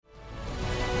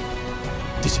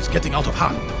This is getting out of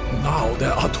hand. Now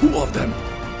there are two of them.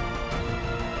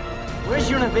 Where's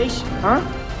your innovation, huh?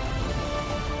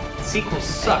 Sequels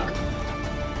suck.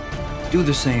 Do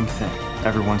the same thing.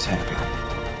 Everyone's happy.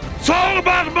 It's all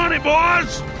about money,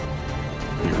 boys!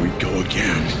 Here we go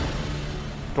again.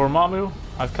 Dormammu,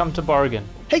 I've come to bargain.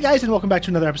 Hey guys, and welcome back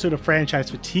to another episode of Franchise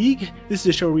Fatigue. This is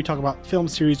a show where we talk about film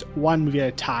series one movie at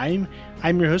a time.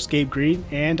 I'm your host, Gabe Green,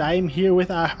 and I'm here with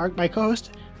my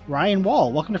co-host, Ryan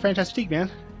Wall. Welcome to Franchise Fatigue,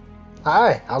 man.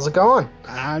 Hi, how's it going?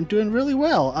 I'm doing really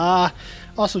well.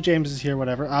 Also, James is here,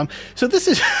 whatever. So this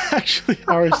is actually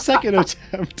our second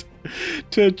attempt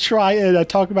to try and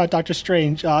talk about Doctor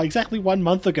Strange. Exactly 1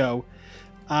 month ago,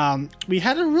 we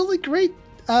had a really great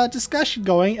discussion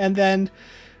going, and then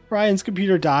Ryan's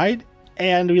computer died,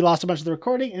 and we lost a bunch of the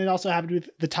recording, and it also happened with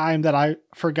the time that I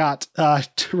forgot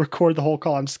to record the whole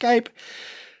call on Skype.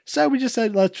 So we just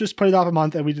said, let's just put it off a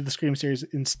month, and we did the Scream series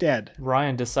instead.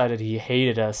 Ryan decided he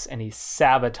hated us, and he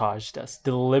sabotaged us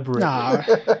deliberately. Nah.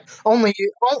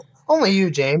 Only you,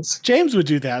 James. James would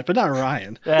do that, but not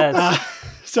Ryan. Yes.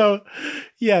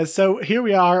 So here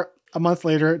we are a month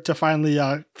later to finally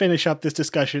finish up this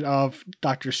discussion of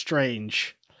Doctor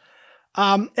Strange.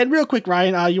 And real quick,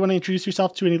 Ryan, you want to introduce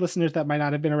yourself to any listeners that might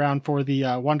not have been around for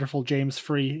the wonderful James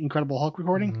Free Incredible Hulk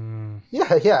recording?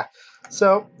 Yeah.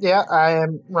 So, I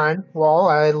am Ryan Wall.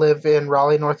 I live in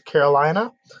Raleigh, North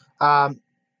Carolina. I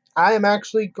am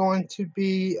actually going to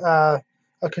be a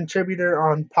contributor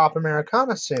on Pop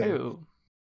Americana soon. Ew.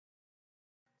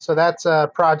 So that's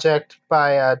a project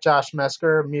by Josh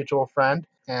Mesker, a mutual friend.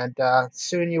 And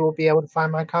soon you will be able to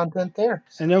find my content there.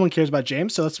 And no one cares about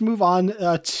James, so let's move on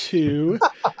to... True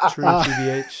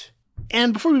TBH.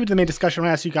 And before we move to the main discussion, I want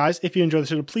to ask you guys, if you enjoy the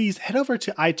show, please head over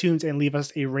to iTunes and leave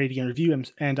us a rating and review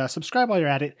and subscribe while you're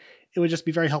at it. It would just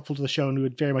be very helpful to the show, and we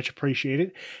would very much appreciate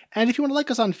it. And if you want to like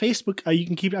us on Facebook, you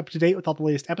can keep up to date with all the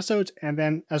latest episodes, and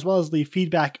then as well as the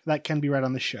feedback that can be read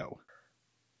on the show.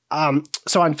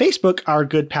 So on Facebook, our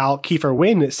good pal Kiefer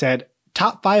Wynn said,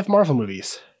 top 5 Marvel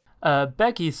movies.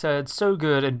 Becky said, so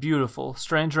good and beautiful.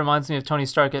 Strange reminds me of Tony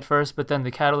Stark at first, but then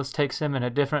the catalyst takes him in a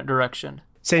different direction.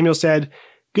 Samuel said,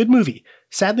 good movie.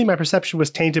 Sadly, my perception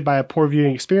was tainted by a poor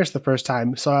viewing experience the first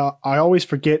time, so I always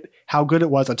forget how good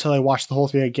it was until I watched the whole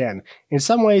thing again. In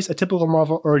some ways, a typical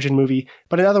Marvel origin movie,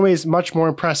 but in other ways, much more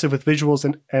impressive with visuals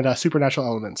and supernatural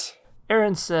elements.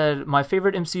 Aaron said, my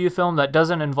favorite MCU film that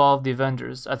doesn't involve the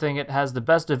Avengers. I think it has the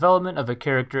best development of a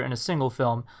character in a single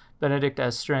film. Benedict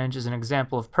as Strange is an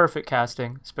example of perfect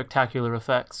casting, spectacular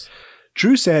effects.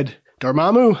 Drew said,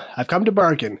 Dormammu, I've come to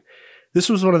bargain. This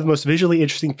was one of the most visually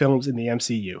interesting films in the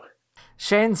MCU.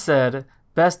 Shane said,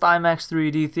 best IMAX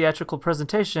 3D theatrical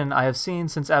presentation I have seen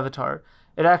since Avatar.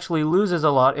 It actually loses a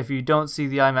lot if you don't see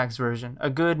the IMAX version. A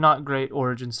good, not great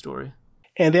origin story.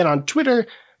 And then on Twitter,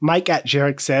 Mike at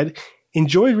Jarek said,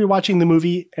 enjoyed rewatching the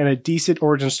movie and a decent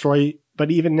origin story,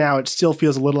 but even now it still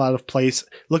feels a little out of place.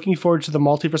 Looking forward to the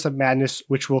Multiverse of Madness,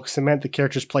 which will cement the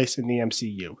character's place in the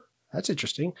MCU. That's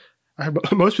interesting. I heard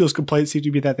most people's complaints seem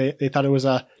to be that they thought it was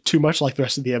too much like the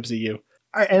rest of the MCU. All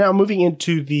right, and now moving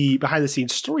into the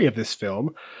behind-the-scenes story of this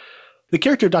film. The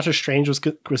character of Doctor Strange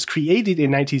was created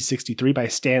in 1963 by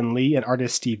Stan Lee and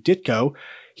artist Steve Ditko.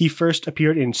 He first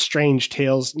appeared in Strange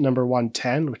Tales number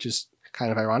 110, which is kind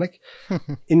of ironic.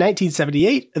 In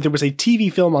 1978, there was a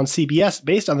TV film on CBS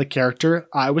based on the character.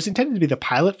 It was intended to be the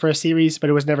pilot for a series, but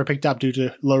it was never picked up due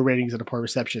to low ratings and a poor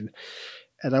reception.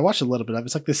 And I watched a little bit of it.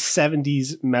 It's like this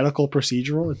 70s medical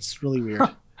procedural. It's really weird.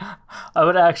 I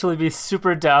would actually be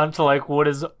super down to like what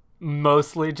is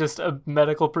mostly just a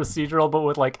medical procedural, but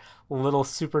with like little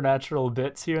supernatural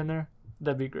bits here and there.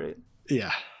 That'd be great.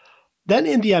 Yeah. Then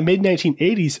in the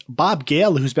mid-1980s, Bob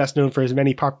Gale, who's best known for his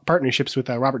many partnerships with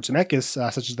Robert Zemeckis,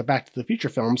 such as the Back to the Future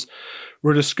films,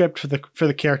 wrote a script for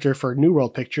the character for New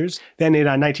World Pictures. Then in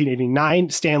 1989,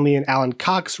 Stan Lee and Alan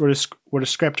Cox wrote a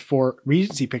script for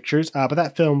Regency Pictures, but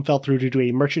that film fell through due to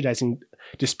a merchandising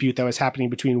dispute that was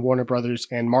happening between Warner Brothers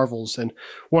and Marvel's, and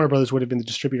Warner Brothers would have been the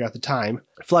distributor at the time.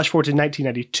 Flash forward to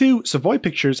 1992, Savoy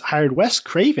Pictures hired Wes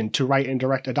Craven to write and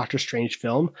direct a Doctor Strange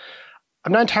film.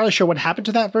 I'm not entirely sure what happened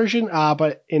to that version,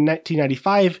 but in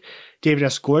 1995, David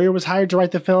S. Goyer was hired to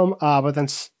write the film, but then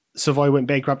Savoy went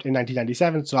bankrupt in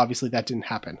 1997, so obviously that didn't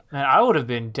happen. Man, I would have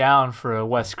been down for a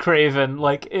Wes Craven.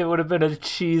 Like, it would have been a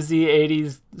cheesy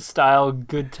 80s style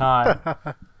good time.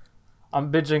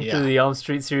 I'm binging through the Elm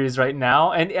Street series right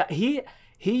now, and he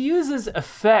uses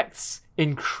effects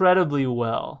incredibly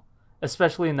well,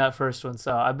 especially in that first one,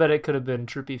 so I bet it could have been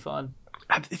trippy fun.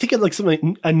 I'm thinking like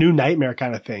something, a New Nightmare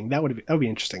kind of thing. That would be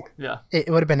interesting. Yeah. It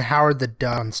would have been Howard the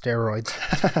Duck on steroids.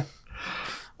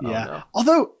 Yeah. No.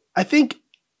 Although I think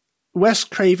Wes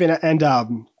Craven and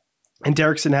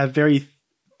Derrickson have very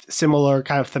similar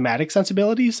kind of thematic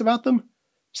sensibilities about them.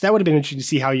 So that would have been interesting to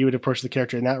see how you would approach the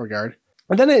character in that regard.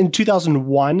 And then in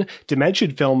 2001,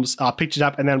 Dimension Films picked it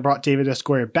up and then brought David S.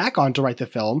 Goyer back on to write the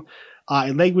film.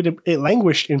 It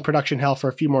languished in production hell for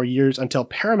a few more years until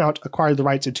Paramount acquired the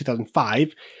rights in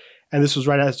 2005. And this was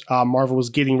right as Marvel was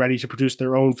getting ready to produce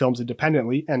their own films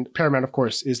independently. And Paramount, of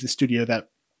course, is the studio that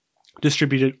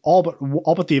distributed all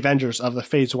but the Avengers of the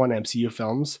Phase 1 MCU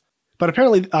films. But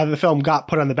apparently the film got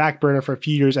put on the back burner for a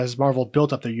few years as Marvel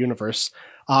built up their universe.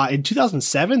 In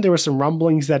 2007, there were some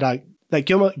rumblings that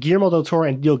Guillermo del Toro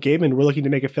and Neil Gaiman were looking to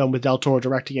make a film with del Toro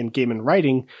directing and Gaiman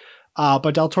writing.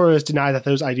 But del Toro has denied that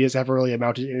those ideas ever really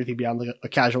amounted to anything beyond a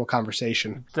casual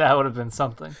conversation. That would have been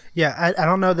something. Yeah, I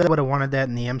don't know that I would have wanted that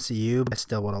in the MCU, but I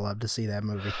still would have loved to see that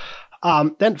movie.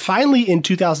 Then finally in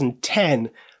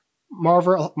 2010,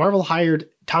 Marvel hired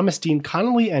Thomas Dean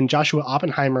Connolly and Joshua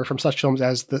Oppenheimer from such films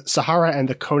as the Sahara and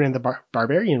the Conan the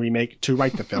Barbarian remake to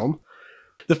write the film.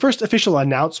 The first official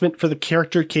announcement for the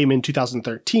character came in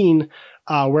 2013,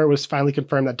 where it was finally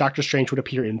confirmed that Doctor Strange would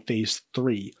appear in Phase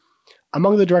 3.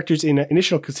 Among the directors in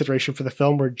initial consideration for the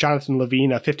film were Jonathan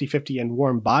Levine of 50/50 and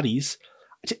Warm Bodies.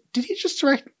 Did he just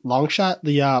direct Longshot,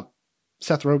 the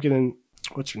Seth Rogen and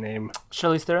what's her name?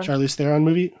 Charlize Theron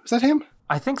movie? Was that him?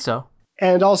 I think so.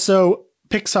 And also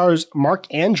Pixar's Mark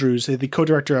Andrews, the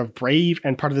co-director of Brave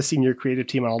and part of the senior creative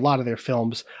team on a lot of their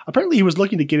films. Apparently he was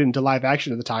looking to get into live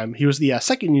action at the time. He was the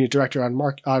second unit director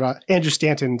on Andrew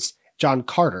Stanton's John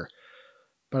Carter.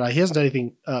 But he hasn't done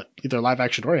anything either live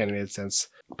action or animated since.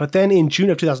 But then in June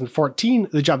of 2014,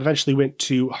 the job eventually went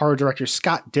to horror director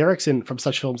Scott Derrickson from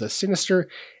such films as Sinister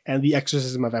and The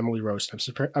Exorcism of Emily Rose.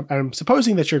 I'm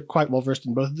supposing that you're quite well versed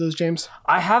in both of those, James.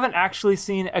 I haven't actually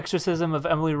seen Exorcism of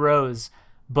Emily Rose,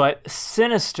 but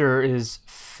Sinister is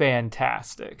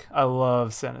fantastic. I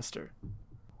love Sinister.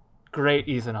 Great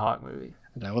Ethan Hawke movie.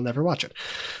 And I will never watch it.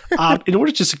 In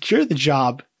order to secure the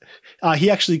job, he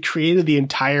actually created the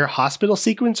entire hospital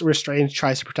sequence where Strange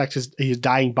tries to protect his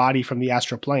dying body from the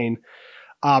astral plane.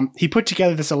 He put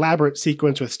together this elaborate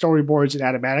sequence with storyboards and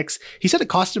animatics. He said it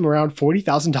cost him around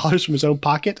 $40,000 from his own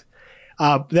pocket.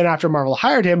 Then after Marvel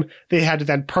hired him, they had to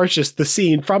then purchase the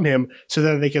scene from him so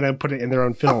that they could then put it in their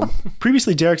own film.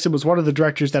 Previously, Derrickson was one of the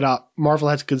directors that Marvel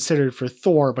had considered for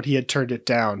Thor, but he had turned it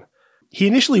down. He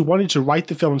initially wanted to write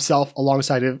the film himself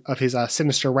alongside of his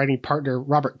Sinister writing partner,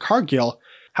 Robert Cargill.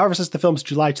 However, since the film's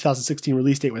July 2016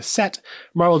 release date was set,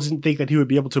 Marvel didn't think that he would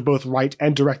be able to both write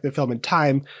and direct the film in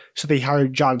time, so they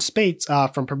hired John Spates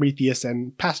from Prometheus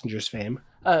and Passengers fame.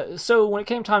 So when it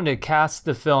came time to cast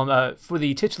the film for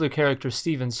the titular character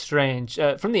Stephen Strange,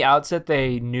 from the outset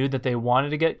they knew that they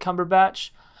wanted to get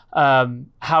Cumberbatch.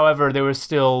 However, they were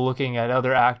still looking at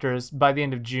other actors. By the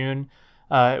end of June,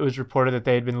 it was reported that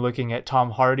they had been looking at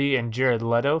Tom Hardy and Jared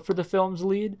Leto for the film's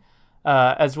lead.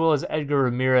 As well as Edgar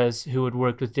Ramirez, who had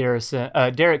worked with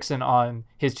Derrickson on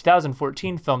his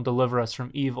 2014 film Deliver Us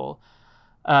from Evil.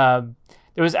 There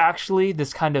was actually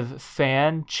this kind of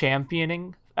fan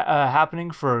championing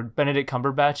happening for Benedict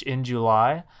Cumberbatch in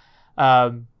July.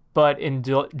 But in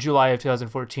July of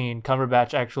 2014,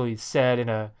 Cumberbatch actually said in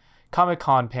a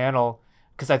Comic-Con panel,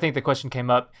 because I think the question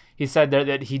came up, he said there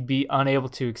that he'd be unable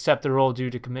to accept the role due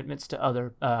to commitments to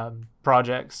other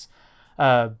projects.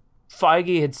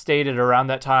 Feige had stated around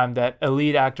that time that a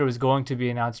lead actor was going to be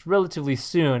announced relatively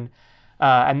soon,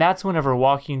 and that's whenever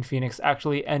Joaquin Phoenix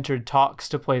actually entered talks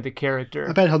to play the character.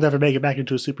 I bet he'll never make it back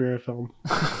into a superhero film.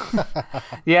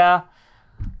 Yeah.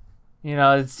 You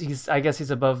know, I guess he's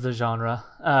above the genre.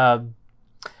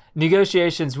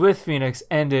 Negotiations with Phoenix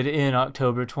ended in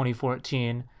October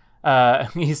 2014.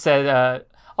 He said,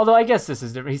 although I guess this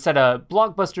is different, he said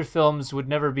blockbuster films would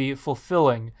never be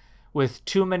fulfilling with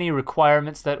too many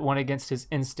requirements that went against his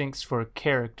instincts for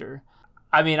character.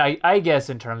 I mean, I guess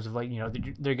in terms of they're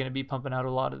going to be pumping out a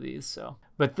lot of these. So,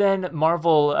 but then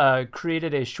Marvel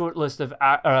created a short list of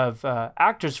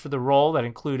actors for the role that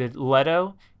included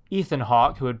Leto, Ethan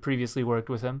Hawke, who had previously worked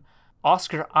with him,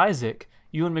 Oscar Isaac,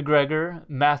 Ewan McGregor,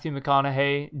 Matthew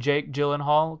McConaughey, Jake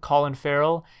Gyllenhaal, Colin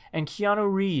Farrell, and Keanu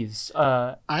Reeves.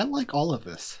 I like all of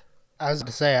this. I was going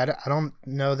to say, I don't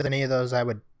know that any of those I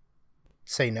would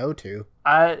say no to.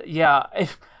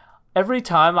 Every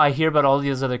time I hear about all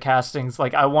these other castings,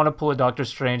 I want to pull a Doctor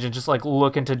Strange and just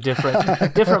look into different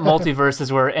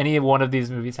multiverses where any one of these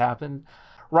movies happened.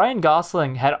 Ryan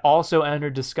Gosling had also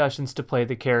entered discussions to play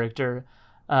the character,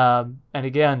 and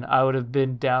again, I would have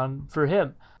been down for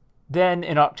him. Then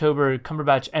in October,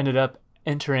 Cumberbatch ended up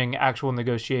entering actual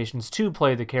negotiations to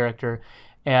play the character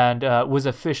and was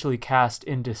officially cast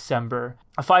in December.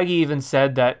 Feige even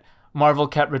said that Marvel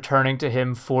kept returning to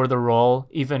him for the role,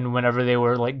 even whenever they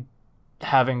were like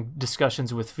having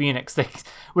discussions with Phoenix. They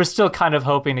were still kind of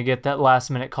hoping to get that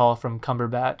last-minute call from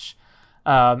Cumberbatch.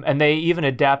 And they even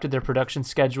adapted their production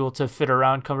schedule to fit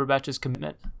around Cumberbatch's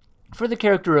commitment. For the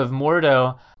character of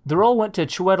Mordo, the role went to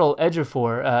Chiwetel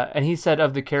Ejiofor, and he said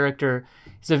of the character,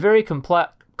 he's a very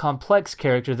complex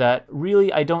character that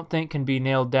really I don't think can be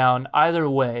nailed down either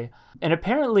way. And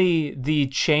apparently the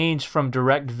change from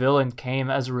direct villain came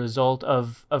as a result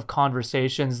of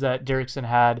conversations that Derrickson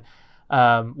had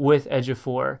with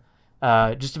Ejiofor,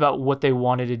 just about what they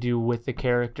wanted to do with the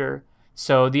character.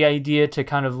 So the idea to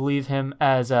kind of leave him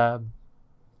as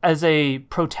a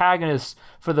protagonist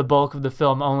for the bulk of the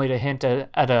film, only to hint at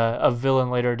a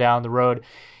villain later down the road,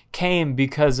 came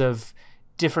because of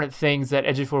different things that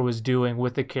Ejiofor was doing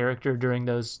with the character during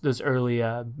those early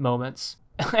moments.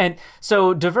 And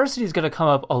so diversity is going to come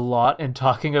up a lot in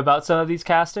talking about some of these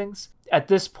castings. At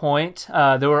this point,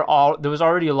 there was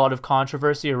already a lot of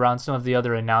controversy around some of the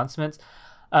other announcements.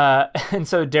 And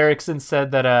so Derrickson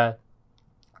said that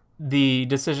the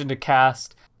decision to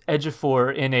cast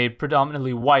Ejiofor in a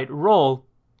predominantly white role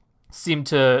seemed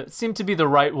to be the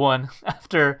right one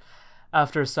after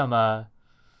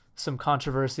some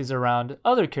controversies around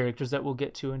other characters that we'll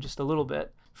get to in just a little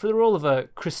bit. For the role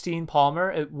of Christine Palmer,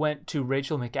 it went to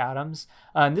Rachel McAdams.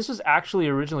 And this was actually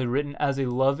originally written as a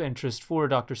love interest for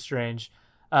Doctor Strange.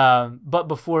 But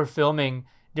before filming,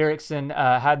 Derrickson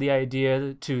had the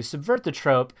idea to subvert the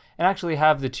trope and actually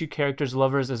have the two characters'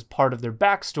 lovers as part of their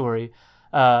backstory,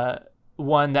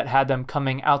 one that had them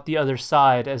coming out the other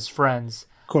side as friends.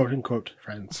 Quote unquote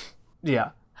friends. Yeah.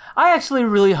 I actually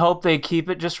really hope they keep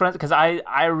it just friends, because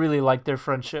I really like their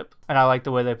friendship and I like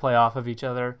the way they play off of each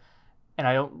other. And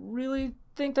I don't really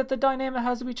think that the dynamic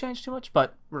has to be changed too much,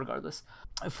 but regardless.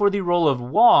 For the role of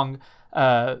Wong,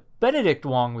 Benedict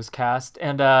Wong was cast,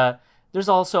 and there was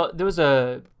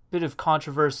a bit of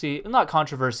controversy. Not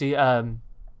controversy.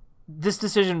 This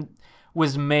decision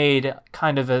was made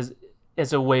kind of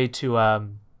as a way to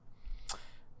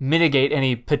mitigate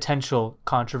any potential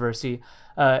controversy.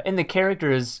 In the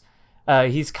characters,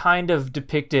 he's kind of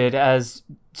depicted as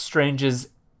Strange's,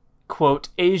 quote,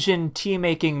 Asian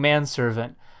tea-making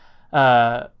manservant,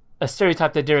 a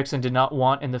stereotype that Derrickson did not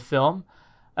want in the film.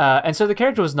 And so the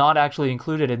character was not actually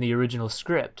included in the original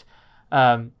script.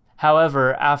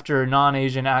 However, after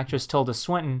non-Asian actress Tilda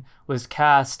Swinton was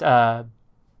cast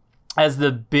as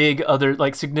the big other,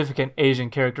 like, significant Asian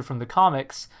character from the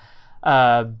comics,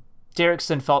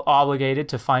 Derrickson felt obligated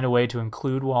to find a way to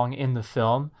include Wong in the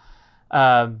film.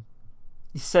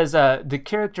 He says the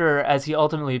character, as he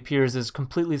ultimately appears, is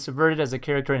completely subverted as a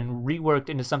character and reworked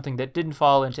into something that didn't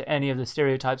fall into any of the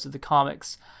stereotypes of the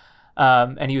comics.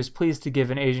 And he was pleased to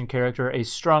give an Asian character a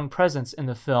strong presence in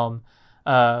the film.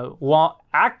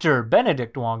 Actor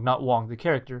Benedict Wong, not Wong the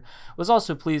character, was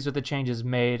also pleased with the changes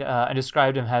made and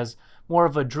described him as more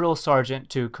of a drill sergeant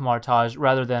to Kamar Taj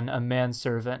rather than a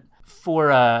manservant. For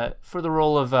the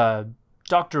role of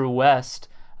Dr. West,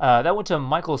 that went to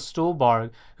Michael Stuhlbarg,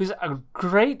 who's a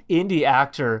great indie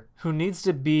actor who needs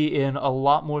to be in a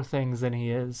lot more things than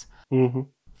he is. Mm-hmm.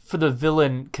 For the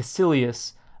villain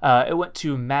Caecilius, it went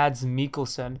to Mads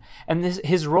Mikkelsen. And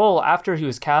his role, after he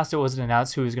was cast, it wasn't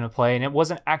announced who he was going to play, and it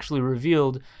wasn't actually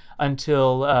revealed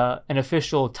until an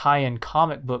official tie-in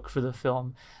comic book for the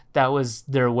film. That was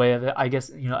their way of, I guess,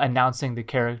 announcing the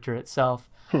character itself.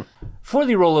 For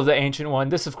the role of the Ancient One,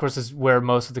 this, of course, is where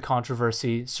most of the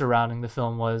controversy surrounding the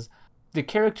film was. The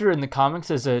character in the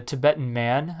comics is a Tibetan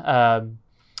man,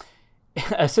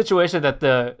 a situation that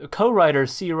the co-writer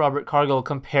C. Robert Cargill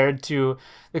compared to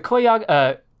the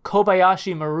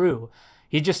Kobayashi Maru.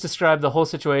 He just described the whole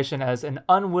situation as an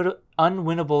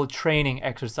unwinnable training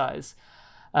exercise.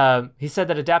 He said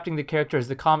that adapting the character as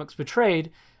the comics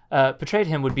portrayed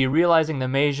him would be realizing the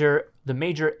major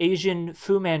Asian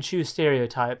Fu Manchu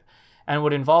stereotype, and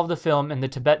would involve the film in the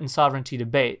Tibetan sovereignty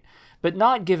debate, but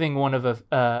not giving one of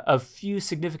a few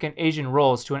significant Asian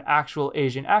roles to an actual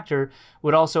Asian actor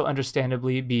would also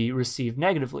understandably be received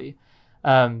negatively.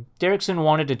 Derrickson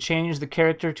wanted to change the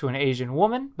character to an Asian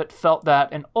woman, but felt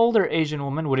that an older Asian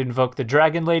woman would invoke the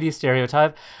Dragon Lady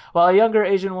stereotype, while a younger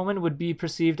Asian woman would be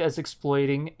perceived as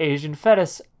exploiting Asian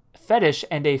fetish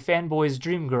and a fanboy's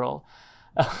dream girl.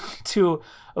 To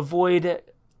avoid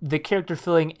the character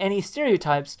filling any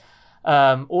stereotypes,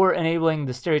 or enabling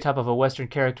the stereotype of a Western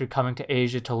character coming to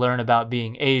Asia to learn about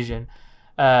being Asian,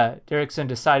 Derrickson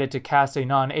decided to cast a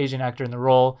non-Asian actor in the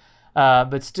role,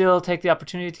 but still take the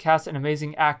opportunity to cast an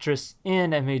amazing actress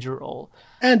in a major role.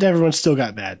 And everyone still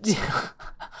got mad. So.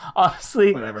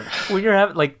 Honestly, whatever. When you're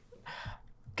having, like,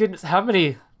 goodness, how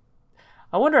many...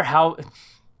 I wonder how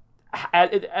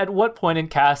at what point in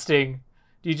casting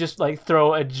do you just like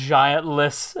throw a giant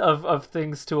list of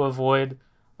things to avoid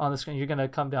on the screen? You're gonna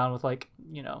come down with like,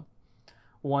 you know,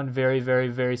 one very, very,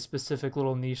 very specific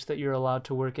little niche that you're allowed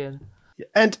to work in.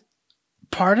 And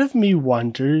part of me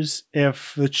wonders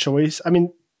if the choice, I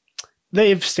mean,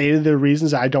 they've stated their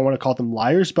reasons. I don't want to call them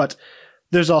liars, but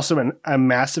there's also a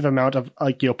massive amount of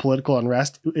like, you know, political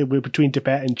unrest between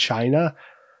Tibet and China.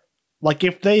 Like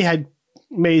if they had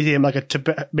made him like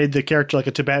made the character like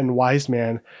a Tibetan wise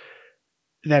man,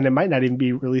 then it might not even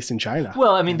be released in China.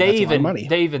 Well, I mean, they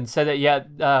even said that.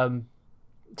 Yeah,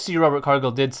 C. Robert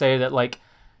Cargill did say that like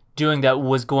doing that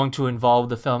was going to involve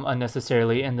the film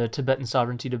unnecessarily in the Tibetan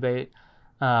sovereignty debate.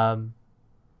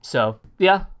 So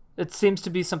yeah, it seems to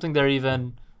be something they're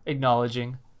even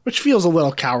acknowledging. Which feels a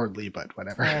little cowardly, but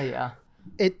whatever. Yeah.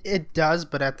 It does,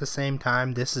 but at the same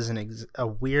time, this is a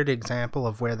weird example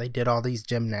of where they did all these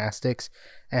gymnastics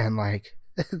and like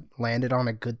landed on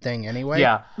a good thing anyway.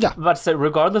 Yeah. I'm about to say,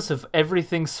 regardless of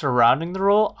everything surrounding the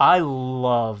role, I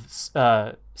love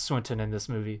Swinton in this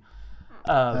movie.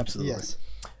 Absolutely. Yes.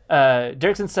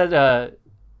 Derrickson said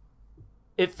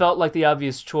it felt like the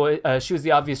obvious choice. She was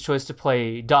the obvious choice to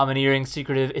play domineering,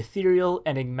 secretive, ethereal,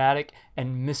 enigmatic,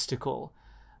 and mystical.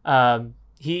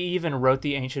 He even wrote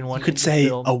the Ancient One. You could say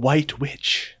film. A white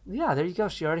witch. Yeah, there you go.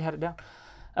 She already had it down.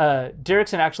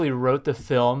 Derrickson actually wrote the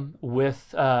film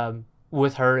with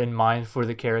her in mind for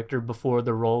the character before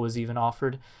the role was even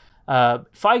offered.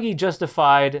 Feige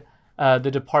justified the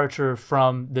departure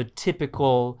from the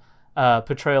typical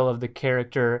portrayal of the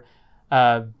character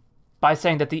by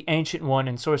saying that the Ancient One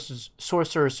and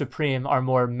Sorcerer Supreme are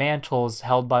more mantles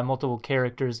held by multiple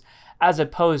characters as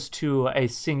opposed to a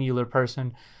singular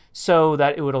person, so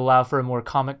that it would allow for a more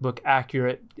comic book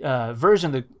accurate version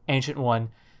of the Ancient One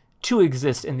to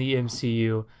exist in the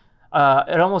MCU.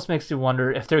 It almost makes you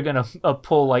wonder if they're going to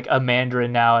pull like a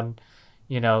Mandarin now and,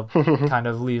 you know, kind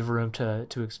of leave room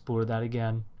to explore that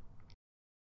again.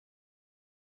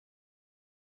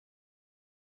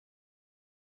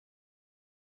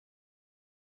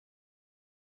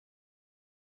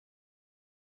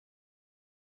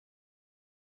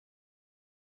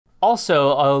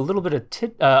 Also, a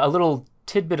little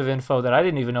tidbit of info that I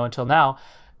didn't even know until now.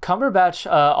 Cumberbatch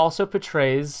also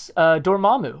portrays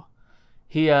Dormammu.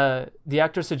 The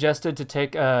actor suggested to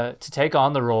take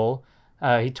on the role.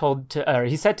 He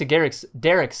said to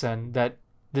Derrickson that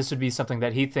this would be something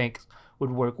that he thinks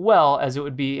would work well, as it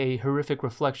would be a horrific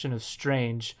reflection of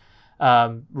Strange,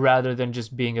 rather than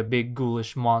just being a big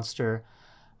ghoulish monster.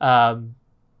 And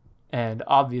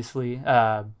obviously,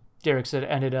 Derrickson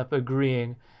ended up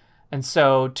agreeing. And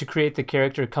so, to create the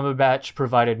character, Cumberbatch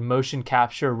provided motion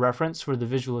capture reference for the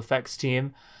visual effects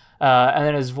team, and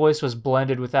then his voice was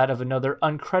blended with that of another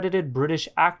uncredited British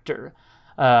actor.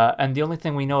 And the only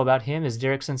thing we know about him is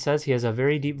Derrickson says he has a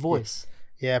very deep voice.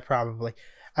 Yeah, probably.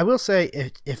 I will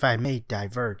say, if I may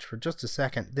diverge for just a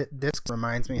second, this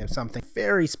reminds me of something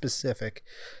very specific.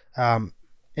 In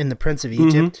The Prince of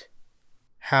Egypt,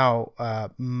 how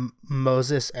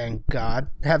Moses and God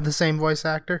have the same voice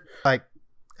actor. Like,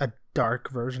 a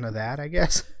dark version of that, I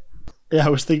guess. Yeah, I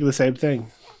was thinking the same thing.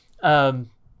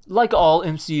 Like all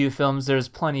MCU films, there's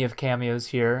plenty of cameos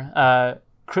here.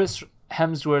 Chris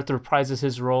Hemsworth reprises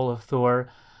his role of Thor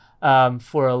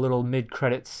for a little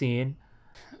mid-credit scene.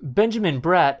 Benjamin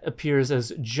Bratt appears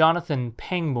as Jonathan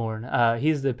Pangborn.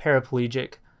 He's the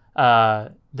paraplegic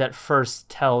that first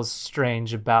tells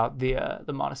Strange about the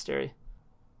monastery.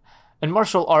 And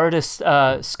martial artist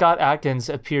Scott Adkins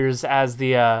appears as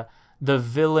the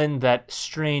villain that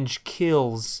Strange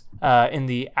kills in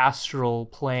the astral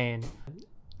plane.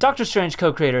 Doctor Strange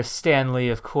co-creator Stan Lee,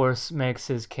 of course, makes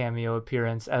his cameo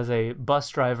appearance as a bus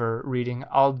driver reading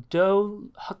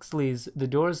Aldous Huxley's The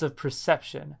Doors of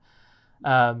Perception.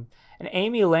 And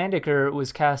Amy Landiker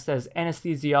was cast as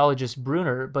anesthesiologist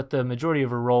Brunner, but the majority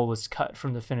of her role was cut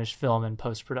from the finished film in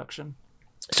post-production.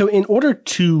 So in order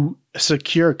to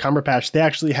secure Cumberbatch, they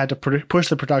actually had to push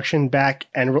the production back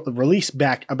and release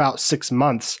back about 6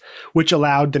 months, which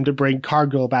allowed them to bring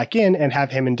Cargill back in and have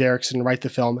him and Derrickson write the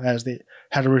film as they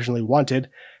had originally wanted.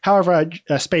 However,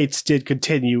 Spates did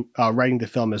continue writing the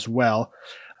film as well.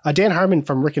 Dan Harmon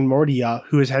from Rick and Morty,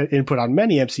 who has had input on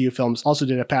many MCU films, also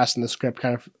did a pass in the script,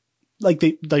 kind of like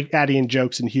adding in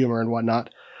jokes and humor and whatnot.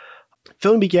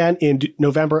 Filming began in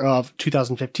November of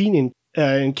 2015 in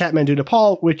Kathmandu,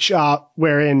 Nepal,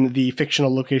 wherein the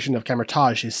fictional location of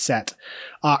Kamar-Taj is set.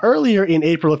 Earlier in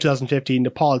April of 2015,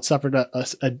 Nepal had suffered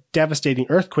a devastating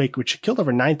earthquake which killed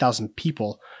over 9,000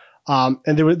 people. And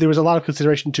there was a lot of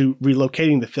consideration to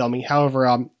relocating the filming.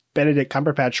 However, Benedict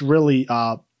Cumberbatch really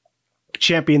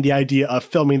championed the idea of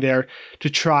filming there to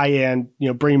try and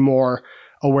bring more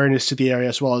awareness to the area,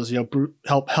 as well as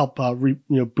help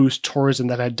boost tourism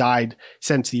that had died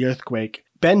since the earthquake.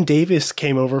 Ben Davis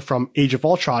came over from Age of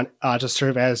Ultron to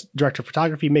serve as director of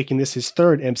photography, making this his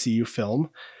third MCU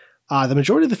film. The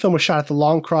majority of the film was shot at the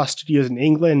Longcross Studios in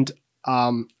England,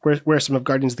 where some of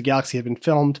Guardians of the Galaxy had been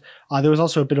filmed. There was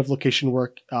also a bit of location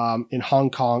work in Hong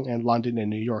Kong and London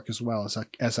and New York, as well as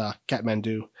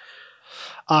Kathmandu.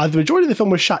 The majority of the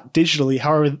film was shot digitally.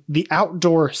 However, the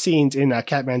outdoor scenes in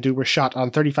Kathmandu were shot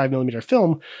on 35mm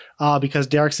film because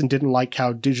Derrickson didn't like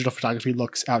how digital photography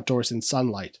looks outdoors in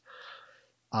sunlight.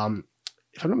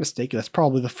 If I'm not mistaken, that's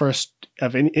probably the first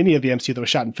of any of the MCU that was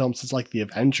shot in film since like the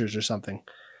Avengers or something.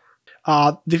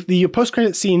 The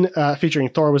post-credit scene featuring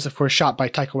Thor was, of course, shot by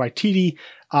Taika Waititi,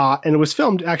 and it was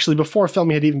filmed actually before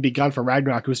filming had even begun for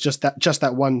Ragnarok. It was just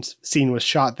that one scene was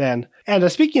shot then.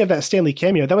 And speaking of that Stan Lee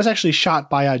cameo, that was actually shot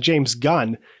by James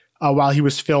Gunn while he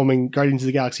was filming Guardians of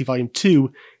the Galaxy Volume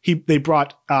 2. They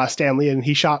brought Stan Lee, and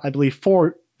he shot, I believe,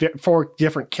 four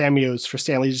different cameos for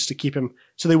Stan Lee just to keep him,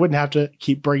 so they wouldn't have to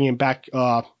keep bringing him back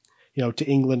to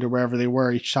England or wherever they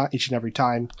were each and every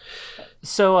time.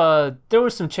 So there were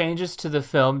some changes to the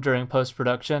film during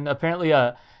post-production. Apparently,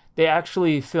 they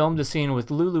actually filmed a scene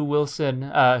with Lulu Wilson,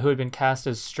 who had been cast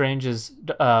as Strange's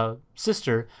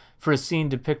sister, for a scene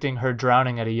depicting her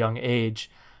drowning at a young age.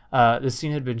 The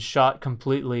scene had been shot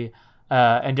completely,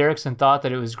 and Derrickson thought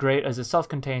that it was great as a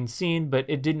self-contained scene, but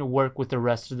it didn't work with the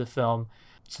rest of the film,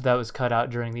 so that was cut out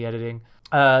during the editing.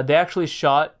 They actually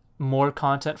shot more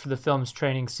content for the film's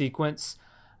training sequence,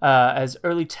 as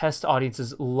early test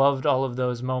audiences loved all of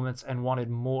those moments and wanted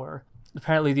more.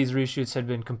 Apparently these reshoots had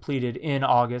been completed in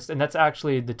August, and that's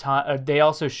actually the time they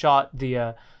also shot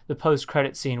the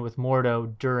post-credit scene with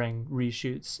Mordo during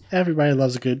reshoots. Everybody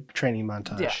loves a good training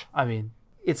montage. Yeah, I mean,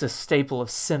 it's a staple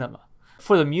of cinema.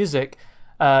 For the music,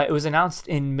 it was announced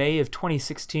in May of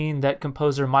 2016 that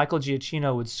composer Michael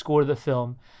Giacchino would score the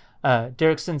film.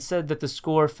 Derrickson said that the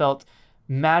score felt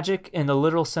magic in the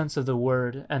literal sense of the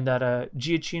word, and that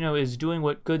Giacchino is doing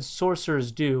what good sorcerers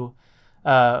do,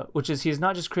 which is he's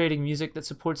not just creating music that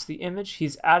supports the image,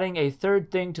 he's adding a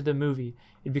third thing to the movie.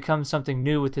 It becomes something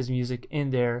new with his music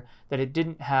in there that it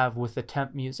didn't have with the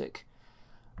temp music.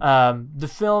 The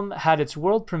film had its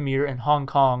world premiere in Hong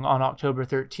Kong on October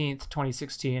 13th,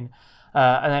 2016,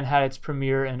 and then had its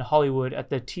premiere in Hollywood at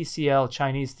the TCL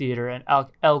Chinese Theater and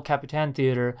El Capitan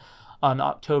Theater on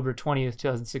October 20th,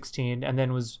 2016, and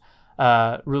then was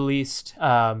released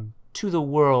to the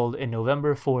world in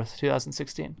November 4th,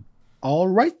 2016. All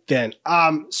right, then.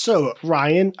 So,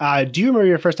 Ryan, do you remember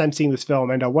your first time seeing this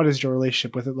film, and what does your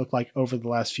relationship with it look like over the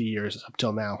last few years up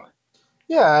till now?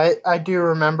 Yeah, I do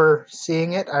remember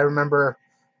seeing it. I remember,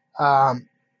 it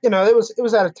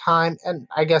was at a time, and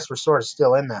I guess we're sort of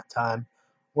still in that time,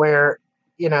 where,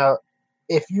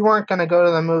 if you weren't going to go to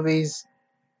the movies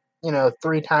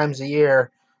 3 times a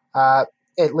year, at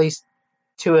least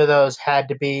 2 of those had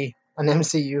to be an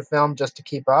MCU film just to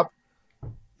keep up.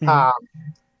 Mm-hmm.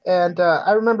 And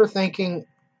I remember thinking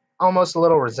almost a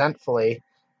little resentfully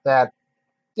that,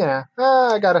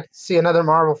 I got to see another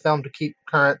Marvel film to keep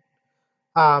current.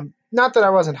 Not that I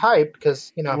wasn't hyped,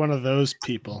 because, You're one of those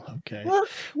people. Okay.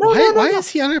 Why is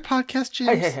he on our podcast,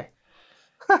 James? Hey.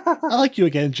 I like you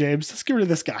again, James. Let's get rid of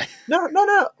this guy. No.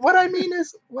 What I mean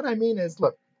is,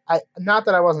 look, not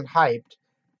that I wasn't hyped,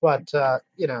 but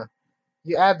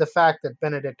you add the fact that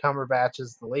Benedict Cumberbatch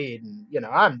is the lead, and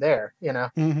I'm there.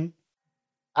 Mm-hmm.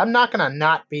 I'm not gonna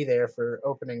not be there for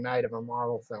opening night of a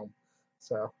Marvel film.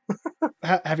 So,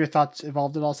 have your thoughts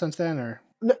evolved at all since then, or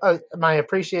my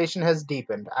appreciation has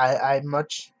deepened. I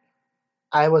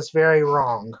was very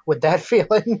wrong with that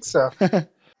feeling. So,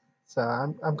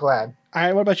 I'm glad. All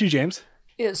right, what about you, James?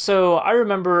 Yeah, so I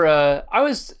remember I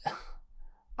was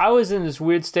in this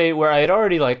weird state where I had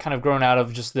already kind of grown out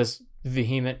of just this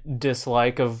vehement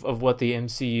dislike of what the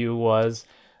MCU was.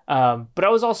 But I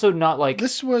was also not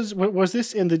was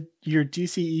this in your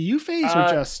DCEU phase or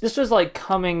just this was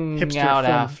coming out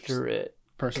after it,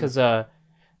 because the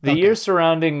year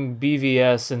surrounding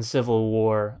BVS and Civil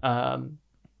War, man,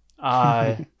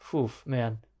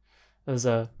 it was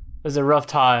a rough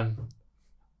time.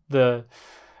 The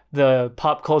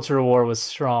pop culture war was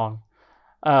strong,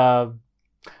 but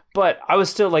I was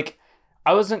still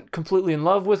I wasn't completely in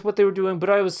love with what they were doing, but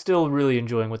I was still really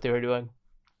enjoying what they were doing.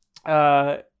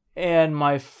 And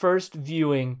my first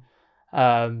viewing,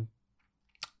 I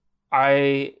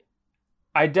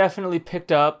definitely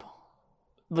picked up,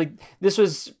 this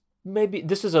was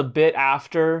a bit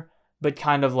after, but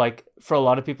kind of for a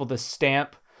lot of people, the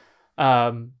stamp,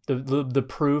 the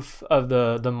proof of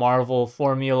the Marvel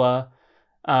formula,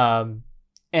 And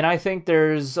I think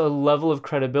there's a level of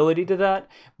credibility to that,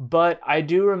 but I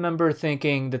do remember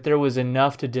thinking that there was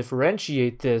enough to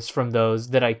differentiate this from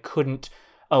those that I couldn't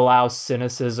allow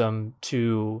cynicism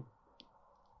to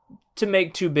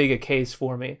make too big a case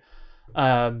for me.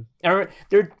 There are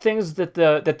things that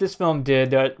this film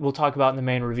did that we'll talk about in the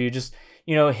main review. Just,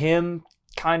 him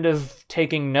kind of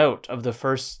taking note of the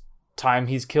first time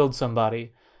he's killed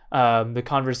somebody, the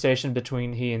conversation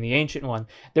between he and the Ancient One.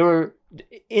 There were,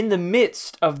 in the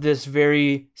midst of this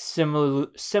very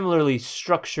similarly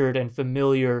structured and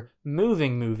familiar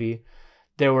moving movie,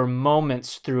 there were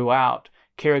moments throughout,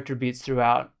 character beats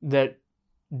throughout, that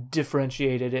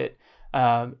differentiated it,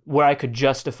 where I could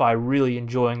justify really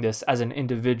enjoying this as an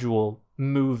individual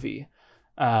movie.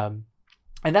 And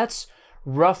that's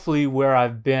roughly where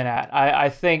I've been at. I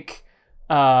think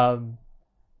I've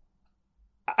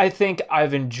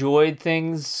enjoyed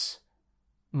things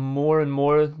more and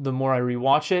more the more I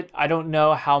rewatch it. I don't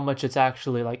know how much it's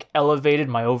actually like elevated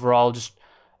my overall just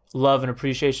love and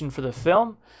appreciation for the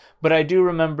film, but I do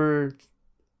remember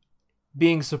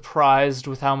being surprised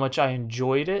with how much I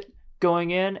enjoyed it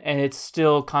going in, and it's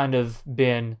still kind of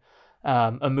been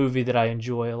a movie that I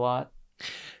enjoy a lot.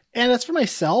 And as for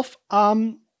myself,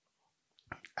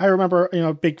 I remember,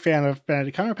 a big fan of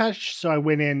Benedict Cumberbatch, so I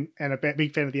went in, and a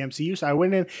big fan of the MCU, so I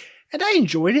went in, and I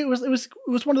enjoyed it. It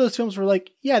was one of those films where,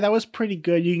 like, yeah, that was pretty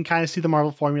good. You can kind of see the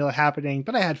Marvel formula happening,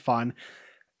 but I had fun.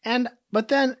 But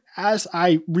then as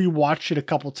I rewatched it a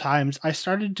couple times, I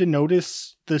started to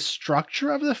notice the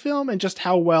structure of the film and just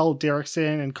how well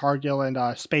Derrickson and Cargill and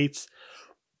Spates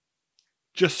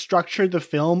just structured the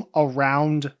film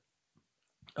around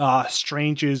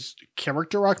Strange's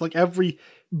character arc. Like, every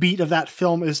beat of that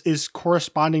film is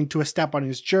corresponding to a step on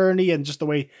his journey, and just the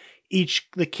way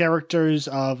the characters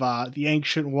of the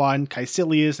Ancient One,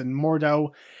 Caecilius and Mordo,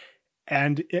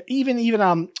 and even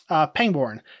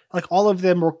Pangborn, like, all of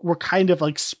them were kind of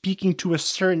like speaking to a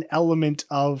certain element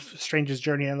of Strange's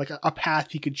journey and like a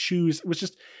path he could choose. It was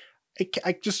just,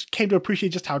 I just came to appreciate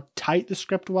just how tight the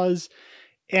script was,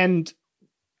 and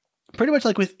pretty much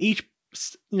like with each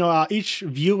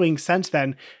viewing since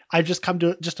then, I've just come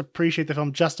to just appreciate the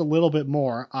film just a little bit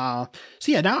more.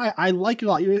 So yeah, now I like it a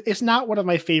lot. It's not one of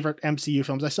my favorite MCU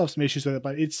films. I still have some issues with it,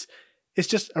 but it's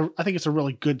just I think it's a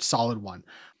really good, solid one.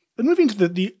 But moving to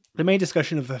the main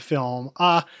discussion of the film,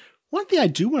 one thing I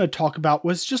do want to talk about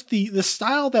was just the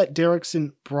style that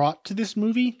Derrickson brought to this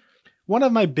movie. One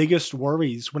of my biggest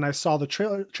worries when I saw the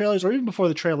trailers, or even before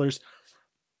the trailers,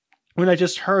 when I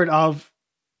just heard of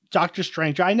Doctor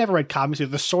Strange, I never read comics,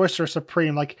 the Sorcerer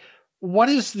Supreme. Like, what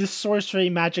is this sorcery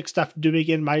magic stuff doing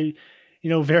in my,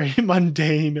 very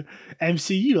mundane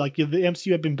MCU? Like, the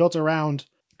MCU had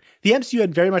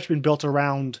very much been built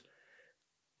around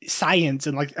science,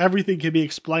 and like everything can be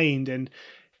explained, and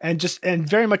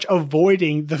very much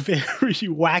avoiding the very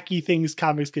wacky things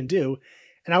comics can do.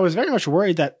 And I was very much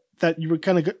worried that you would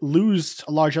kind of lose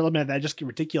a large element that just get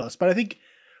ridiculous. But I think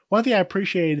one thing I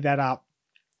appreciated that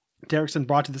Derrickson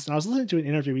brought to this, and I was listening to an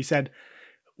interview, he said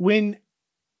when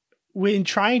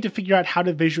trying to figure out how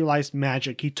to visualize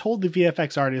magic, he told the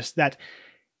VFX artist that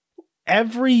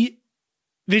every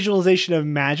visualization of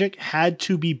magic had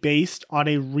to be based on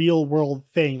a real world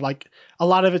thing. Like, a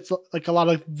lot of it's like a lot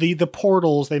of the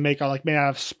portals they make are like made out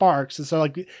of sparks, and so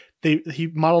like he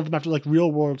modeled them after like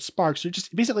real world sparks. So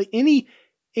just basically any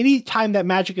time that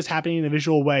magic is happening in a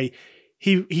visual way,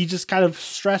 he just kind of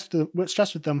stressed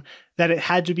with them that it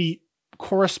had to be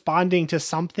corresponding to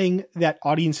something that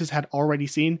audiences had already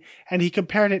seen. And he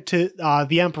compared it to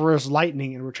the Emperor's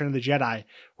lightning in Return of the Jedi,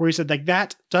 where he said, like,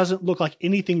 that doesn't look like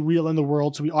anything real in the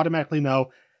world, so we automatically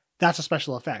know that's a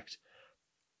special effect.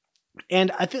 And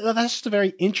I think that's just a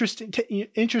very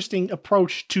interesting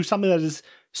approach to something that is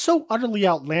so utterly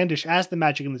outlandish as the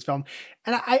magic in this film.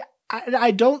 And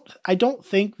I don't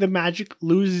think the magic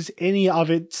loses any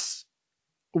of its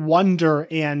wonder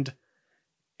and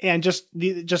just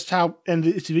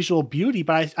its visual beauty,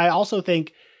 but I also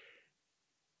think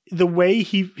the way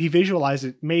he visualized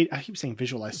it I keep saying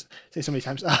visualized, say so many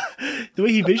times, the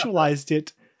way he visualized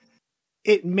it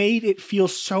made it feel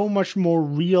so much more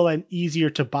real and easier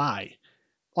to buy.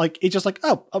 Like, it's just like,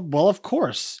 oh well, of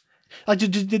course. Like,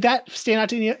 did that stand out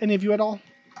to any of you at all?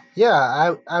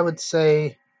 Yeah, I would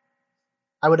say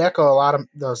I would echo a lot of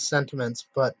those sentiments,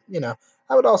 but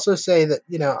I would also say that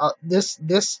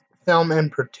this film in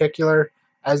particular,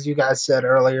 as you guys said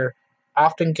earlier,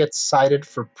 often gets cited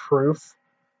for proof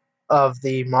of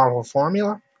the Marvel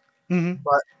formula, and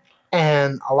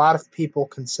a lot of people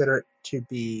consider it to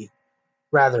be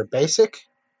rather basic,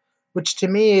 which to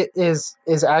me is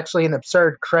actually an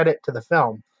absurd credit to the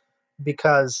film,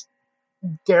 because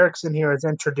Derrickson here is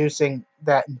introducing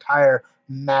that entire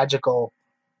magical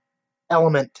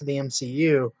element to the MCU.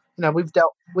 You know, we've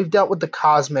dealt with the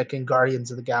cosmic in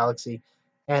Guardians of the Galaxy,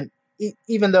 and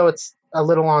even though it's a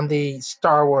little on the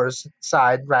Star Wars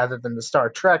side rather than the Star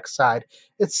Trek side,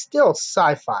 it's still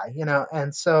sci-fi, you know.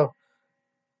 And so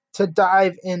to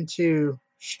dive into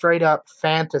straight up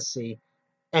fantasy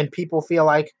and people feel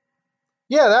like,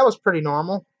 yeah, that was pretty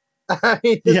normal. I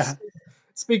mean, it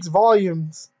speaks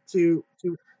volumes to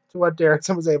what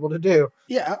Derrickson was able to do.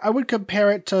 Yeah, I would compare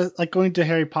it to like going to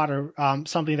Harry Potter,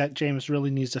 something that James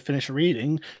really needs to finish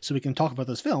reading so we can talk about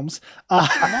those films.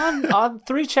 I'm on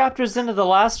 3 chapters into the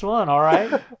last one, all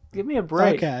right? Give me a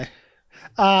break. Okay.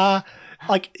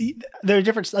 Like there are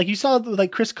different, like you saw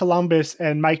like Chris Columbus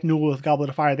and Mike Newell with Goblet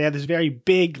of Fire. They had this very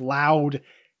big, loud,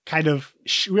 kind of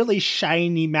really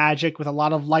shiny magic with a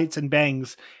lot of lights and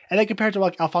bangs. And then compared to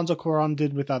what Alfonso Cuarón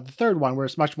did with the third one, where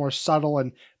it's much more subtle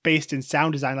and based in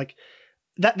sound design, like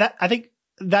that I think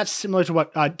that's similar to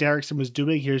what Derrickson was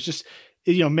doing here. Is just,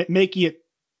 you know, making it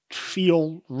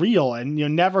feel real and, you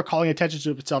know, never calling attention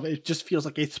to itself. It just feels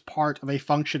like it's part of a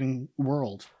functioning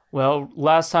world. Well,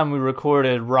 last time we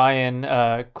recorded,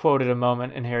 Ryan quoted a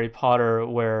moment in Harry Potter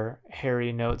where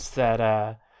Harry notes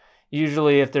that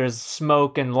usually if there's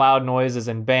smoke and loud noises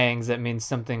and bangs, that means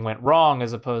something went wrong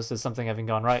as opposed to something having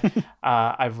gone right.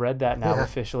 I've read that now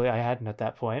officially. I hadn't at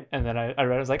that point. And then I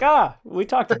read it, I was like, we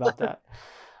talked about that.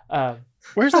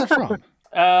 Where's that from?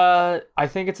 I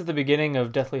think it's at the beginning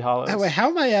of Deathly Hallows. Oh, wait, how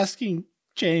am I asking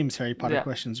James Harry Potter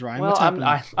questions, Ryan? Well, what's happening?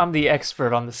 I'm the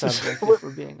expert on the subject, if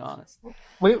we're being honest.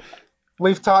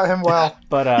 We've taught him well.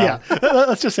 But yeah,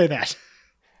 let's just say that.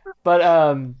 But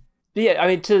yeah, I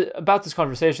mean, about this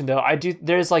conversation though,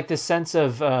 there's like this sense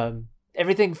of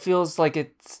everything feels like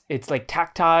it's like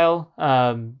tactile.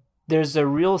 There's a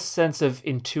real sense of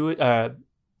intuitivity,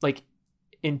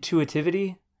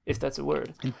 if that's a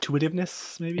word.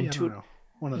 Intuitiveness, maybe. I don't know.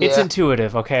 One of it's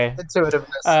intuitive, okay.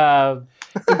 Intuitiveness.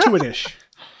 Intuitish.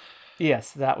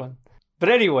 Yes, that one. But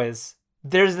anyways,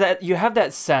 there's that. You have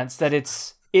that sense that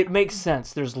it makes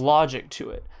sense. There's logic to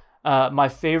it. My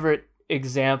favorite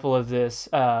example of this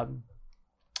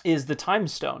is the Time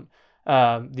Stone,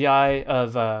 the Eye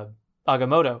of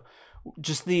Agamotto.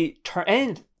 Just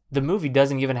and the movie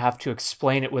doesn't even have to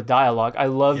explain it with dialogue. I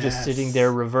love just sitting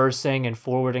there reversing and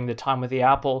forwarding the time with the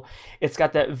apple. It's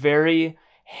got that very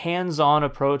hands-on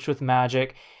approach with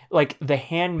magic, like the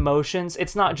hand motions.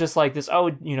 It's not just like this,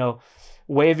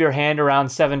 wave your hand around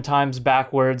 7 times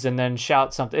backwards and then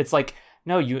shout something. It's like,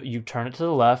 no, you turn it to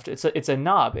the left. It's a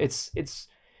knob. It's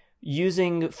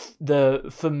using the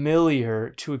familiar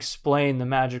to explain the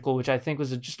magical, which I think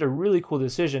was just a really cool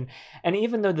decision. And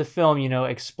even though the film,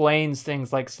 explains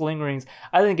things like sling rings,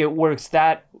 I think it works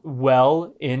that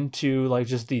well into like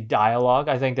just the dialogue.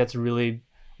 I think that's really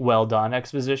well done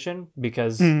exposition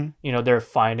because, they're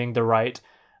finding the right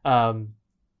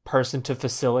person to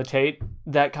facilitate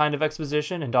that kind of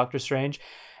exposition in Doctor Strange.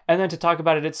 And then to talk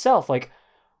about it itself, like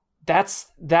that's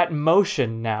that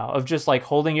motion now of just like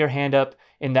holding your hand up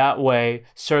in that way,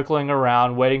 circling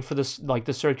around, waiting for this, like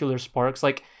the circular sparks.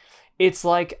 Like it's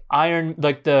like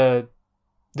the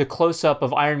close up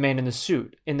of Iron Man in the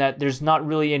suit, in that there's not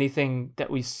really anything that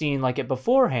we've seen like it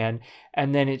beforehand.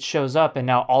 And then it shows up and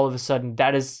now all of a sudden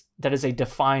that is a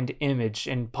defined image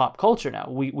in pop culture now.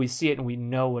 We see it and we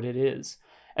know what it is.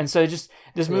 And so just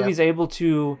this movie is able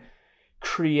to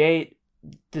create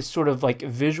this sort of like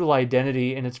visual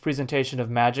identity in its presentation of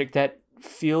magic that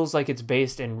feels like it's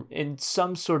based in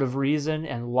some sort of reason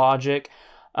and logic.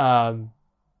 And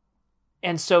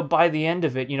so by the end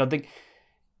of it,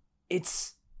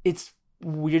 it's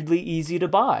weirdly easy to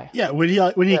buy. Yeah, when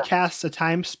he casts a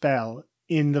time spell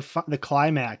in the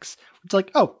climax, it's like,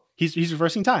 oh, he's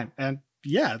reversing time, and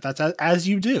yeah, that's as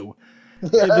you do.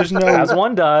 There's no as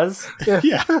one does.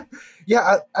 Yeah.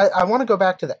 I want to go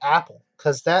back to the apple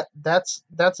because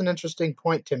that's an interesting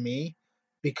point to me,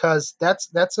 because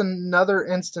that's another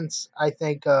instance I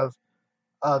think of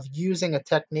using a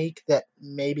technique that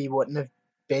maybe wouldn't have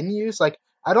been used. Like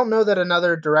I don't know that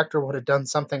another director would have done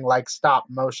something like stop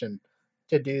motion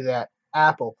to do that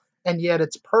apple, and yet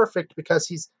it's perfect because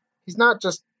he's not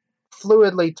just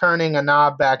fluidly turning a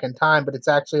knob back in time, but it's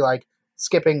actually like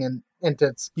skipping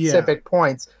into specific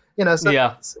points,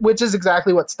 which is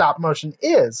exactly what stop motion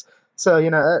is. So,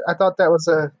 I thought that was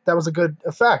a good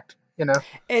effect,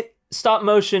 Stop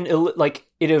motion, like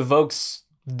it evokes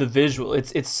the visual.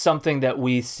 It's something that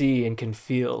we see and can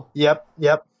feel. Yep.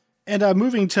 And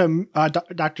moving to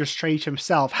Doctor Strange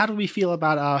himself, how do we feel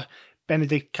about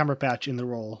Benedict Cumberbatch in the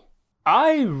role?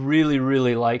 I really,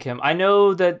 really like him. I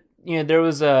know that there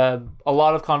was a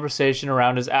lot of conversation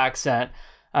around his accent.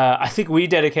 I think we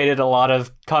dedicated a lot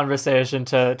of conversation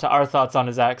to our thoughts on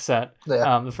his accent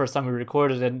the first time we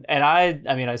recorded it. And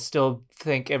I still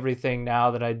think everything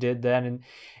now that I did then.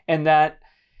 And that,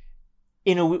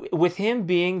 with him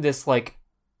being this like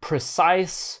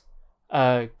precise,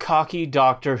 cocky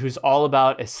doctor who's all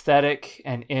about aesthetic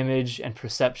and image and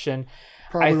perception.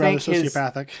 Probably rather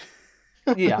sociopathic.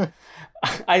 Yeah.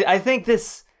 I think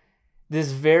this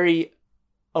very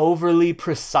overly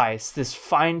precise, this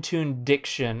fine-tuned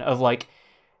diction of like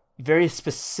very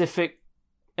specific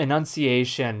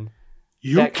enunciation.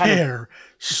 You care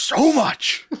so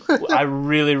much. I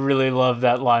really, really love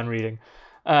that line reading.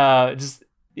 That's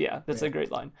a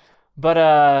great line.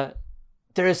 But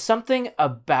there is something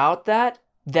about that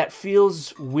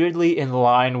feels weirdly in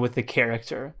line with the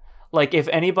character. Like if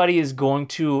anybody is going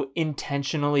to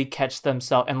intentionally catch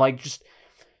themselves and like just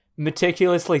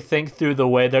meticulously think through the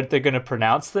way that they're going to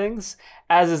pronounce things,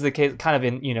 as is the case kind of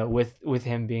in, with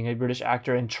him being a British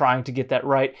actor and trying to get that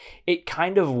right, it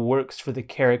kind of works for the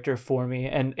character for me.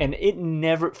 And it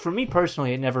never, for me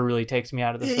personally, it never really takes me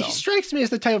out of the film. He strikes me as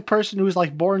the type of person who was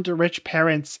like born to rich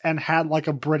parents and had like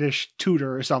a British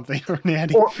tutor or something, or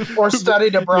nanny. Or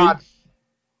studied abroad.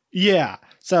 Yeah.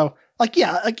 So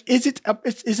is it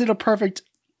a perfect,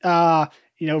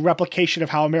 replication of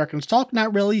how Americans talk?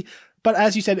 Not really. But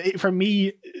as you said, for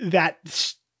me, that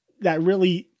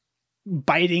really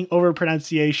biting over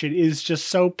pronunciation is just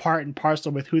so part and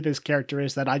parcel with who this character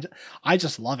is that I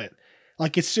just love it.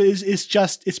 Like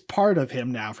it's part of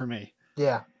him now for me.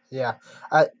 Yeah.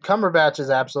 Cumberbatch is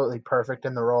absolutely perfect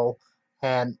in the role,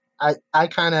 and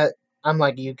I'm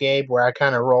like you, Gabe, where I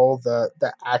kind of roll the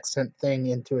accent thing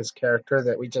into his character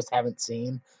that we just haven't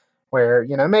seen. Where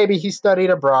maybe he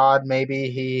studied abroad, maybe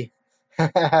he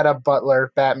had a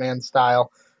butler, Batman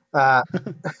style, but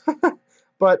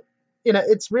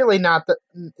it's really not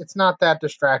that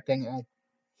distracting.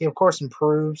 He of course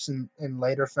improves in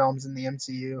later films in the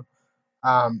MCU,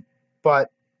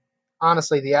 but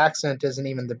honestly, the accent isn't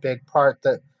even the big part.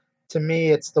 That to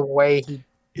me, it's the way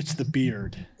it's the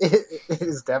beard. It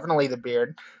is definitely the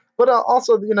beard, but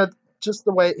also just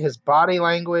the way his body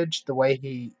language, the way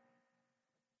he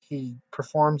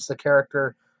performs the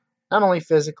character. Not only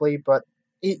physically, but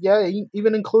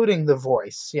even including the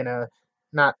voice,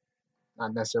 not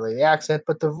necessarily the accent,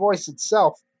 but the voice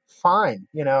itself, fine,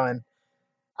 and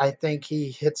I think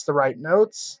he hits the right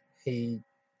notes.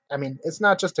 It's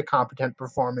not just a competent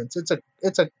performance;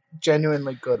 it's a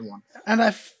genuinely good one. And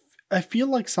I feel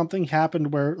like something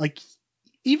happened where, like,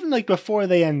 even like before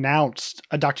they announced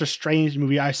a Doctor Strange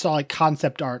movie, I saw like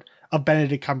concept art of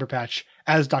Benedict Cumberbatch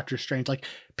as Doctor Strange, like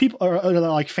people or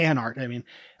like fan art.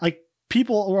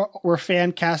 People were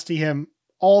fan casting him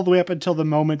all the way up until the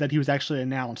moment that he was actually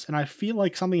announced. And I feel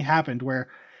like something happened where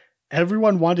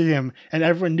everyone wanted him and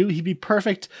everyone knew he'd be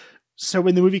perfect. So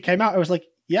when the movie came out, I was like,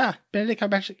 yeah, Benedict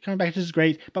Cumberbatch is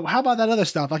great. But how about that other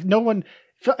stuff? Like it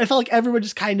felt like everyone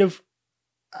just kind of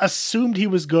assumed he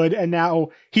was good. And now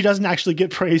he doesn't actually get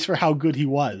praise for how good he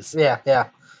was. Yeah.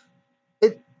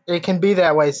 It can be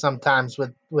that way sometimes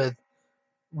with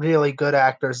really good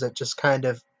actors that just kind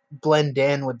of blend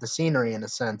in with the scenery in a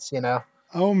sense,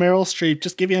 Oh, Meryl Streep,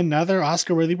 just give you another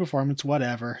Oscar-worthy performance,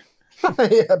 whatever.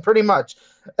 Yeah, pretty much.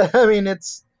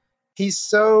 It's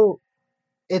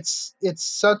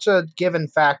such a given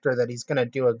factor that he's going to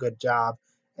do a good job,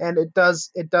 and it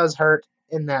does hurt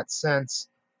in that sense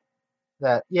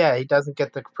that he doesn't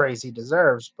get the praise he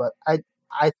deserves. But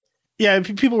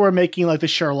people were making like the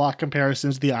Sherlock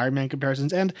comparisons, the Iron Man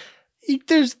comparisons, and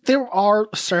there are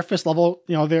surface level,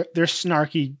 they're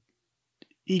snarky,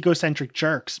 egocentric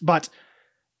jerks, but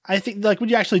I think like when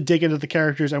you actually dig into the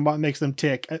characters and what makes them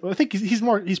tick, I think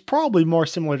he's probably more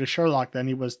similar to Sherlock than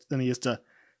he is to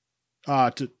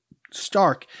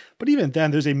Stark. But even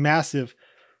then, there's a massive,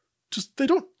 just they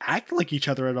don't act like each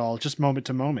other at all, just moment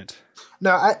to moment.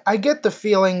 No, I get the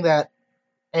feeling that,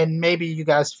 and maybe you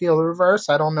guys feel the reverse.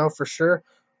 I don't know for sure,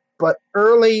 but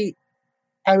early,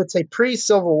 I would say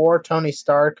pre-Civil War, Tony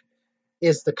Stark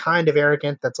is the kind of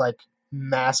arrogant that's like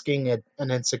masking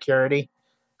an insecurity.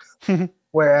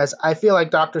 Whereas I feel like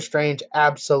Doctor Strange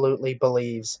absolutely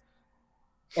believes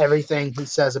everything he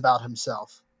says about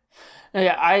himself.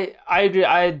 Yeah, I agree.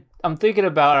 I'm thinking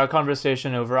about our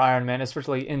conversation over Iron Man,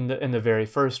 especially in the very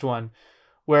first one,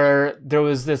 where there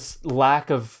was this lack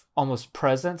of almost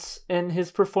presence in his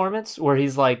performance, where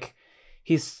you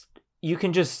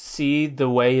can just see the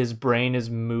way his brain is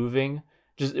moving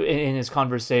just in his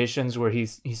conversations, where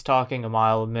he's talking a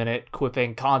mile a minute,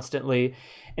 quipping constantly.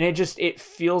 And it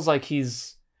feels like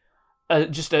he's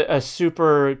just a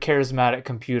super charismatic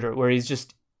computer, where he's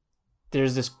just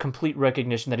there's this complete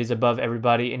recognition that he's above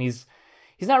everybody, and he's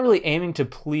not really aiming to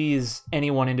please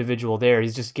any one individual there.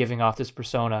 He's just giving off this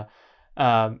persona.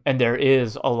 And there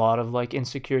is a lot of like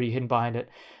insecurity hidden behind it.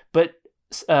 But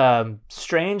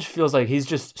Strange feels like he's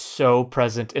just so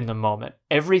present in the moment.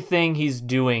 Everything he's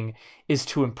doing is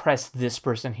to impress this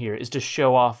person here, is to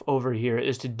show off over here,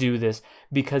 is to do this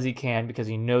because he can, because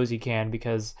he knows he can,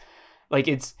 because like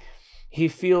he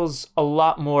feels a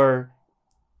lot more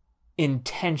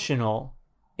intentional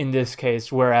in this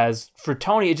case, whereas for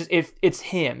Tony it's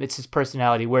him, it's his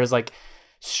personality, whereas like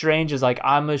Strange is like,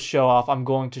 I'm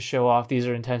going to show off, these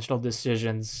are intentional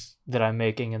decisions that I'm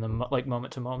making in the like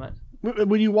moment to moment.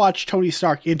 When you watch Tony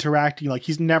Stark interacting, like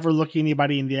he's never looking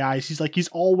anybody in the eyes. He's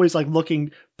always like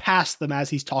looking past them as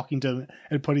he's talking to them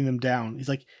and putting them down. He's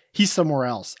like, he's somewhere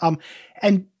else.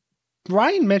 And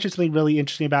Ryan mentioned something really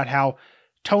interesting about how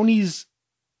Tony's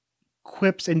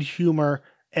quips and humor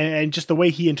and just the way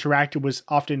he interacted was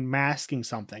often masking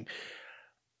something.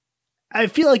 I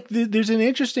feel like there's an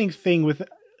interesting thing with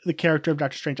the character of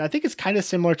Doctor Strange. I think it's kind of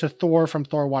similar to Thor from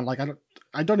Thor 1. Like,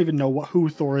 I don't even know who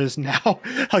Thor is now,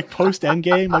 like post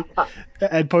Endgame, like,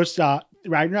 and post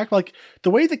Ragnarok. Like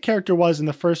the way the character was in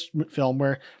the first film,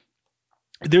 where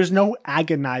there's no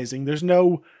agonizing, there's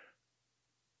no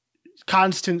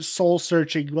constant soul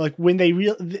searching. Like when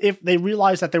if they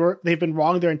realize that they've been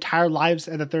wrong their entire lives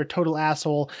and that they're a total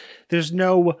asshole, there's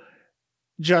no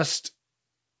just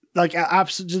like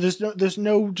there's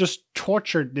no just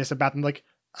torturedness about them. Like,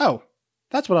 oh,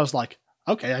 that's what I was like.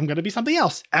 Okay, I'm going to be something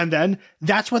else. And then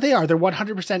that's what they are. They're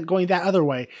 100% going that other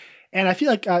way. And I feel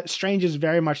like Strange is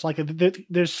very much like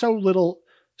there's so little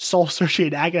soul searching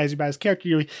and agonizing about his character.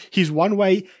 You know, he's one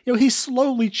way. You know, he's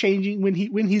slowly changing when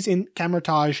he's in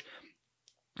Kamar-Taj.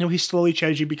 You know, he's slowly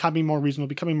changing, becoming more reasonable,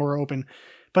 becoming more open.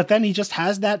 But then he just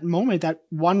has that moment, that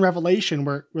one revelation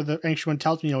where the Ancient One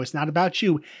tells me, you know, it's not about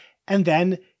you. And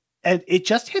then it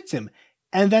just hits him.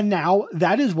 And then now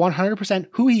that is 100%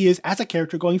 who he is as a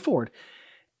character going forward.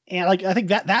 And like, I think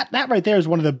that right there is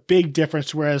one of the big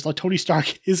difference. Whereas like Tony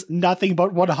Stark is nothing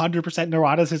but 100%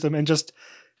 neuroticism and just,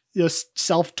 you know,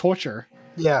 self-torture.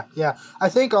 Yeah. I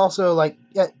think also like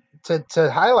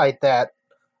to highlight that,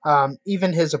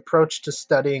 even his approach to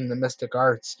studying the mystic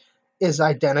arts is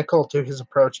identical to his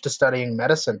approach to studying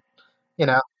medicine. You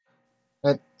know,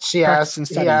 and he asks,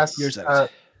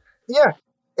 yeah,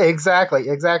 exactly.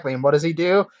 And what does he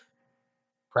do?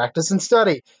 Practice and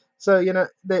study. So, you know,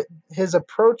 his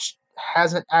approach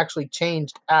hasn't actually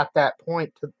changed at that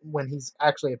point to when he's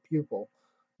actually a pupil.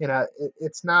 You know,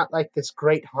 it's not like this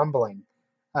great humbling,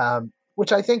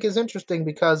 which I think is interesting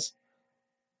because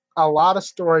a lot of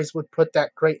stories would put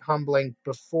that great humbling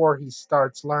before he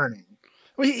starts learning.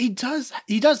 Well, he does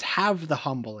have the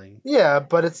humbling. Yeah,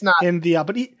 but it's not in the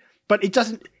but it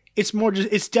doesn't. It's more just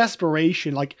it's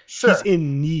desperation. Like he's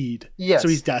in need. Yes. So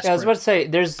he's desperate. Yeah, I was about to say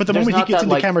but the moment he gets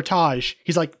into Kamar-Taj,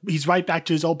 he's right back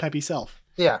to his old peppy self.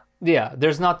 Yeah. Yeah.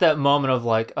 There's not that moment of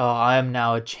like, oh, I am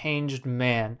now a changed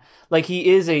man. Like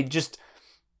he is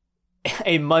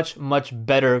a much, much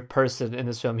better person in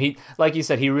this film. He, like you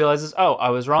said, he realizes, oh, I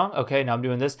was wrong. Okay, now I'm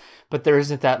doing this. But there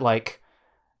isn't that like,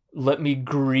 let me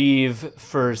grieve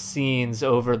for scenes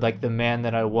over like the man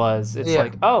that I was. It's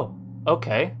like, oh,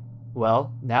 okay.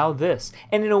 Well, now this.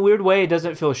 And in a weird way, it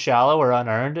doesn't feel shallow or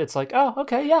unearned. It's like, oh,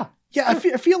 okay, yeah. Yeah, I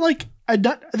feel like,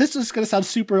 this is going to sound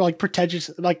super like pretentious.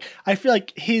 Like, I feel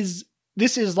like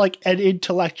this is like an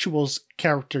intellectual's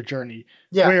character journey.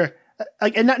 Yeah. Where,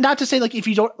 like, and not to say like, if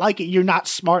you don't like it, you're not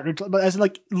smart, but as in,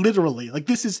 like literally, like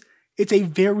it's a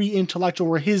very intellectual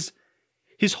where his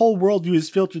whole worldview is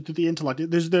filtered through the intellect.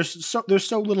 There's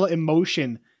so little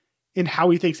emotion in how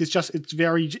he thinks.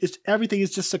 Everything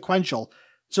is just sequential.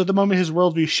 So the moment his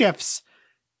worldview shifts,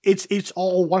 it's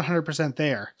all 100%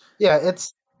 there. Yeah,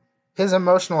 it's his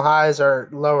emotional highs are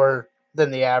lower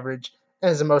than the average, and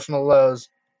his emotional lows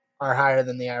are higher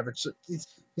than the average. So he's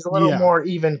a little more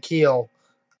even keel,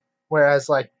 whereas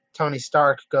like Tony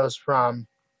Stark goes from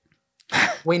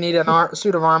we need a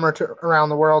suit of armor around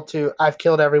the world to I've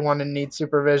killed everyone and need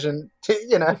supervision to,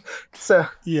 you know. So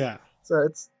yeah, so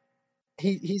it's.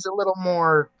 He's a little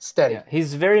more steady. Yeah,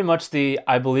 he's very much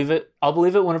I'll believe it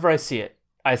whenever I see it.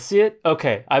 I see it,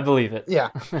 okay, I believe it. Yeah.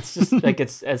 It's just like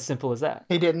it's as simple as that.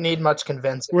 He didn't need much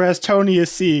convincing. Whereas Tony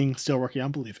is seeing, still working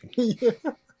on believing.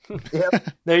 Yep.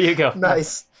 There you go.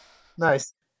 Nice.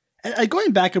 And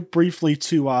going back briefly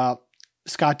to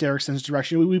Scott Derrickson's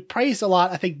direction, we praised a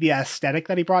lot, I think, the aesthetic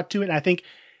that he brought to it. And I think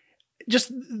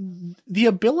just the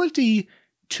ability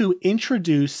to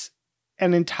introduce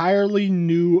an entirely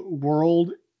new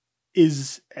world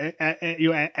is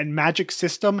and magic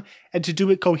system, and to do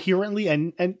it coherently.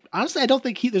 And honestly, I don't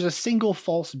think there's a single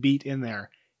false beat in there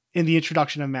in the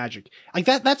introduction of magic. Like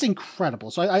that's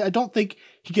incredible. So I don't think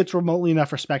he gets remotely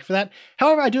enough respect for that.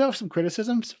 However, I do have some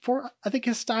criticisms for, I think,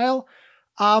 his style.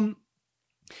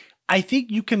 I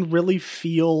think you can really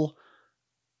feel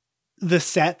the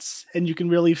sets, and you can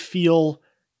really feel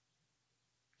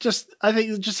just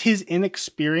his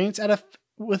inexperience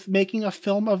with making a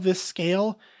film of this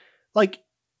scale. Like,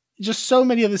 just so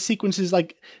many of the sequences,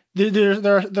 like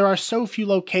there are so few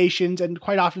locations, and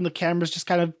quite often the camera's just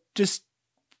kind of just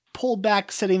pulled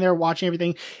back, sitting there watching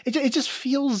everything. It just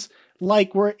feels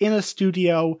like we're in a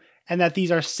studio and that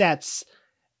these are sets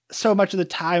so much of the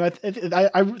time.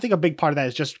 I think a big part of that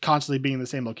is just constantly being in the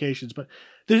same locations, but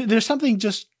there's something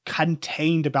just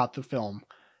contained about the film.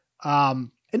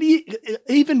 And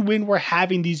even when we're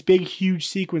having these big, huge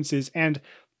sequences, and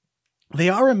they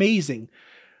are amazing,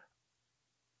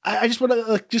 I just want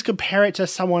to just compare it to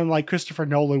someone like Christopher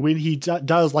Nolan when he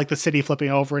does like the city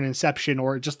flipping over in Inception,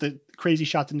 or just the crazy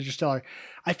shots in Interstellar.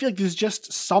 I feel like there's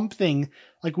just something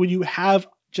like when you have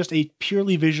just a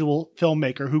purely visual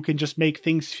filmmaker who can just make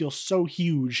things feel so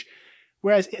huge,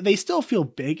 whereas they still feel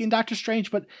big in Doctor Strange,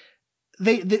 but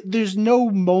there's no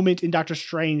moment in Doctor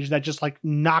Strange that just like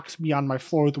knocks me on my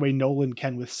floor the way Nolan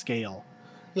can with scale.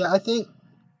 Yeah, I think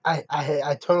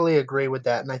I totally agree with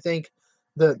that, and I think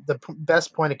the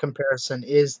best point of comparison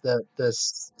is the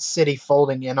city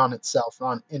folding in on itself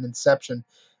in Inception.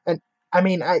 And I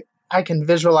mean, I can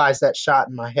visualize that shot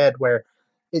in my head where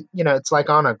it's like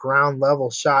on a ground level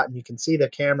shot, and you can see the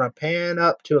camera pan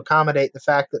up to accommodate the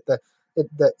fact that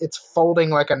it's folding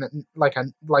like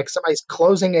somebody's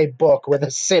closing a book with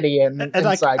a city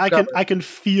inside. I can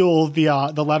feel the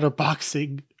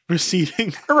letterboxing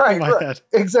receding. Right. Head.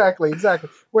 Exactly.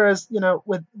 Whereas,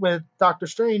 with Doctor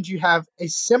Strange, you have a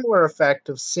similar effect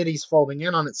of cities folding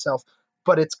in on itself,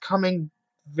 but it's coming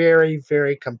very,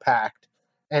 very compact,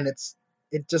 and it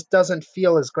just doesn't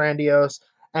feel as grandiose.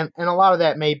 And a lot of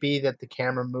that may be that the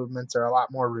camera movements are a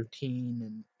lot more routine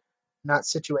and not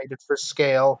situated for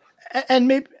scale. And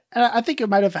maybe I think it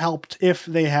might have helped if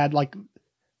they had like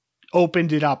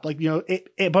opened it up, like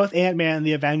both Ant-Man and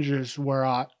the Avengers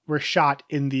were shot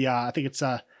in the I think it's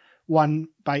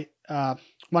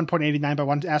 1.89 by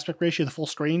 1 aspect ratio, the full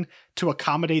screen, to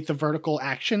accommodate the vertical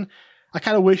action. I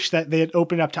kind of wish that they had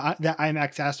opened up to that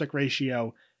IMAX aspect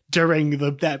ratio during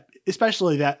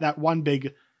especially that one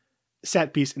big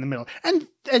set piece in the middle. And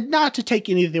not to take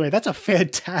anything away, that's a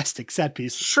fantastic set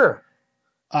piece. Sure.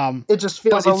 It just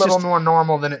feels a little more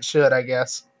normal than it should, I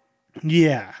guess.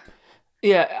 Yeah.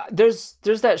 Yeah, there's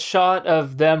that shot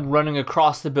of them running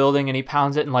across the building, and he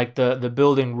pounds it, and like the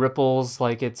building ripples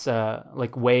like it's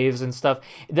like waves and stuff.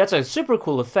 That's a super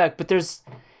cool effect, but this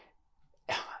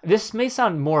may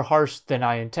sound more harsh than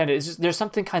I intended. It's just there's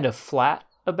something kind of flat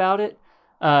about it.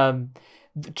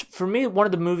 For me, one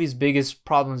of the movie's biggest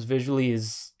problems visually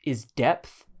is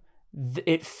depth.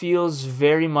 It feels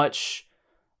very much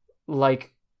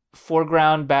like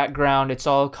foreground, background. It's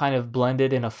all kind of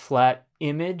blended in a flat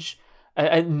image.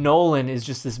 And Nolan is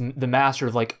just the master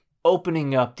of like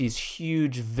opening up these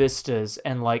huge vistas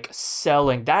and like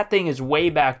selling. That thing is way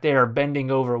back there, bending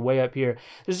over way up here.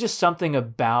 There's just something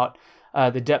about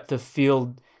the depth of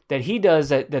field that he does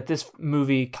that this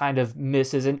movie kind of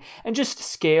misses, and just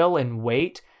scale and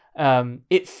weight.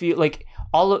 It feel like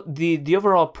all of the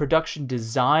overall production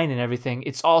design and everything,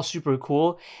 it's all super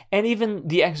cool, and even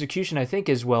the execution I think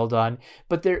is well done,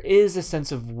 but there is a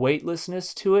sense of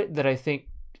weightlessness to it that I think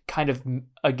kind of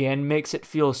again makes it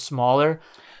feel smaller.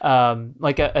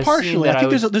 Like a partially, scene that I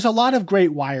think there's a lot of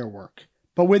great wire work,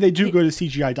 but when they do go to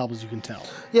CGI doubles, you can tell.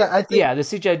 Yeah, I think the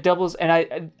CGI doubles,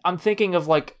 and I'm thinking of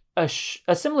like a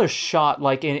similar shot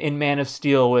like in Man of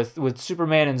Steel with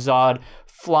Superman and Zod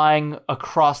flying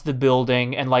across the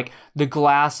building, and like the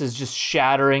glass is just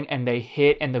shattering, and they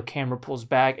hit, and the camera pulls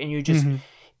back, and you just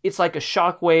it's like a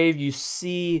shockwave. You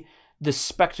see the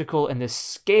spectacle and the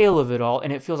scale of it all,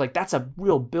 and it feels like that's a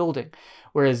real building.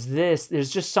 Whereas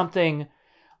there's just something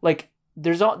like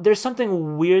there's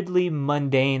something weirdly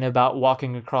mundane about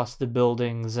walking across the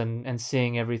buildings and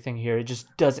seeing everything here. It just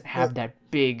doesn't have that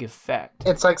big effect.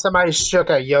 It's like somebody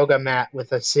shook a yoga mat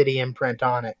with a city imprint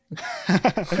on it.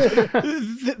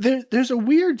 There's a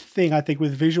weird thing, I think,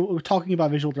 with talking about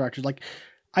visual directors. Like,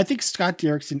 I think Scott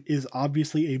Derrickson is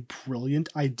obviously a brilliant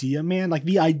idea man. Like,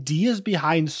 the ideas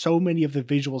behind so many of the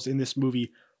visuals in this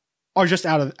movie are just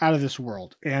out of this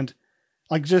world. And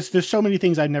like, just there's so many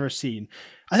things I've never seen.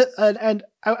 I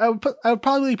would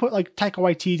probably put like Taika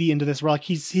Waititi into this, where like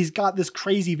he's got this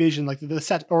crazy vision, like the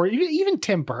set, or even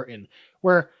Tim Burton,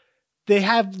 where they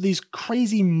have these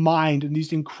crazy mind and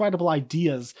these incredible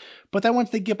ideas, but then once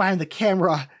they get behind the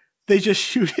camera, they just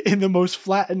shoot in the most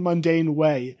flat and mundane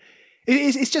way.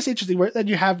 It's just interesting where then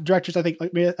you have directors, I think,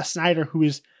 like a Snyder, who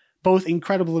is both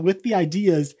incredible with the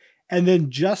ideas and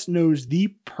then just knows the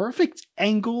perfect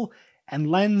angle and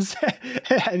lens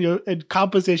and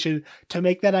composition to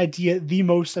make that idea the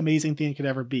most amazing thing it could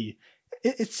ever be.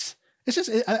 I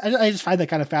just find that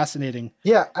kind of fascinating.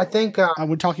 Yeah, I think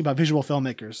when talking about visual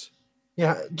filmmakers.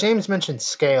 Yeah, James mentioned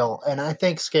scale, and I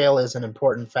think scale is an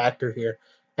important factor here.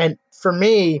 And for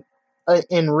me,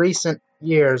 in recent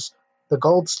years, the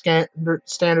gold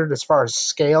standard as far as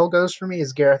scale goes for me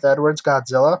is Gareth Edwards'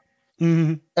 Godzilla.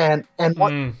 Mm-hmm.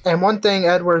 And one thing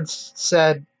Edwards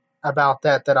said about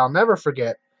that I'll never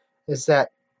forget is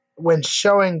that when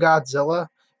showing Godzilla,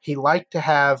 he liked to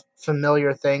have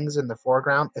familiar things in the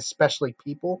foreground, especially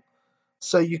people,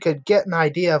 so you could get an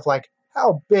idea of like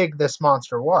how big this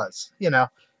monster was, you know.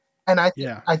 And I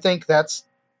think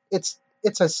it's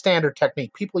a standard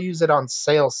technique. People use it on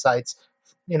sales sites.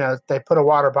 You know, they put a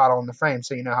water bottle in the frame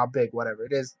so you know how big whatever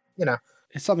it is, you know.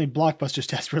 It's something blockbusters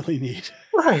desperately need.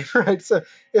 Right. So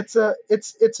it's a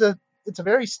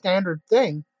very standard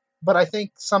thing, but I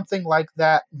think something like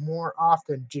that more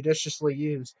often judiciously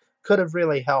used could have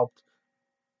really helped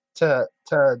to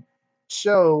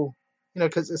show, you know,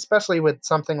 because especially with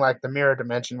something like the mirror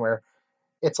dimension where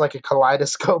it's like a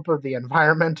kaleidoscope of the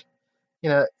environment, you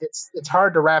know, it's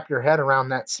hard to wrap your head around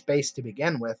that space to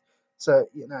begin with. So,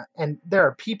 you know, and there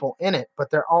are people in it, but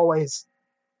they're always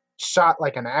shot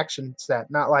like an action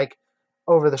set, not like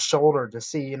over the shoulder to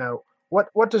see, you know,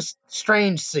 what does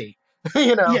Strange see?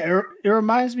 You know? Yeah, it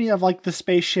reminds me of like the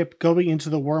spaceship going into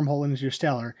the wormhole in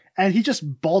Interstellar, and he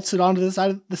just bolts it onto the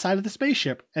side of the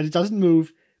spaceship, and it doesn't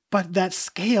move. But that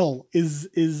scale is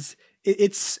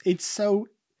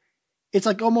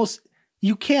like almost,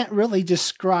 you can't really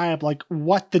describe like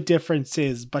what the difference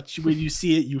is, but when you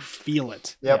see it, you feel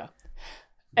it. Yep. Yeah.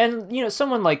 And, you know,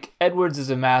 someone like Edwards is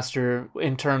a master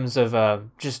in terms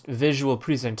of just visual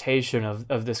presentation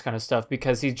of this kind of stuff,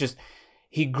 because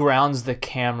he grounds the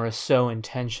camera so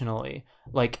intentionally.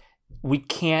 Like, we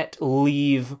can't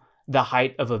leave the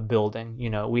height of a building, you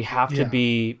know, we have to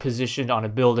be positioned on a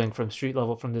building from street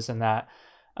level, from this and that.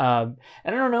 And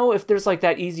I don't know if there's like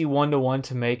that easy one-to-one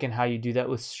to make and how you do that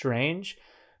with Strange,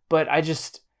 but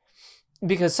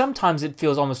because sometimes it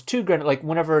feels almost too grand. Like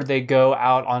whenever they go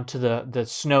out onto the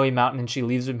snowy mountain and she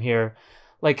leaves him here,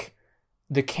 like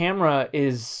the camera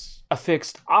is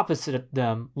affixed opposite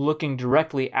them, looking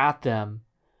directly at them.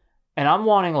 And I'm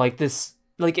wanting like this,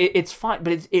 like it's fine,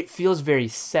 but it feels very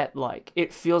set-like.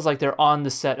 It feels like they're on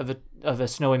the set of a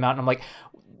snowy mountain. I'm like,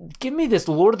 give me this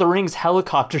Lord of the Rings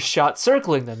helicopter shot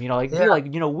circling them, you know, like, be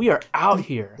like, you know, we are out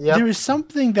here. Yep. There is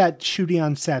something that shooting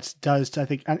on sets does to, I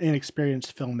think,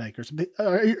 inexperienced filmmakers,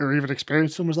 or even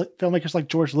experienced filmmakers like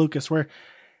George Lucas, where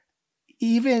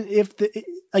even if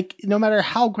no matter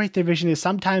how great their vision is,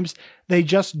 sometimes they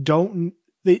just don't,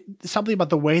 something about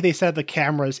the way they set up the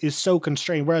cameras is so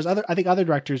constrained. Whereas I think other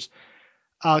directors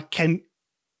can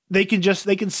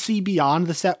see beyond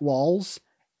the set walls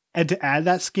and to add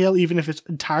that scale, even if it's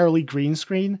entirely green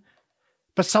screen.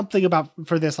 But something about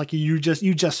for this, like you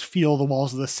just feel the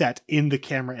walls of the set in the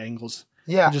camera angles.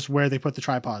 Yeah. Just where they put the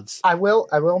tripods. I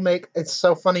will make, it's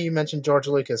so funny you mentioned George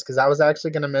Lucas, because I was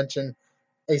actually going to mention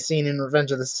a scene in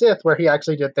Revenge of the Sith where he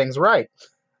actually did things right.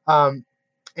 And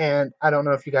I don't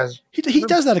know if you guys... He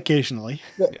does that occasionally.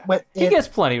 He gets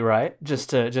plenty right, just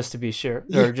to be sure,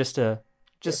 or just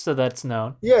so that's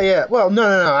known. Yeah. Well, no.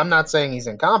 I'm not saying he's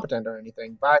incompetent or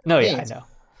anything. I know.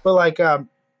 But like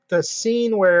the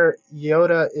scene where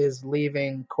Yoda is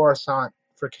leaving Coruscant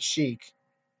for Kashyyyk,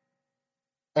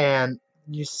 and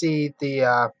you see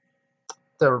the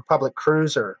Republic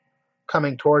cruiser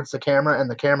coming towards the camera, and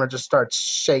the camera just starts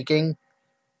shaking.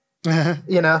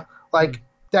 You know, like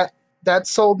that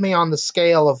sold me on the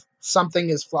scale of something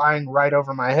is flying right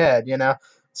over my head. You know,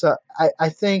 so I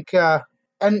think.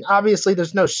 And obviously,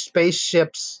 there's no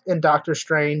spaceships in Doctor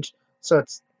Strange, so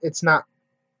it's not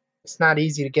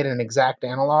easy to get an exact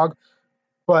analog.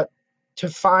 But to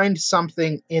find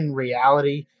something in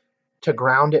reality to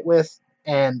ground it with,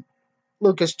 and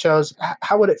Lucas chose,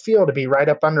 how would it feel to be right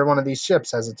up under one of these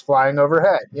ships as it's flying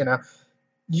overhead? You know,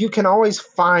 you can always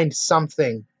find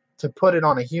something to put it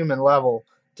on a human level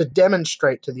to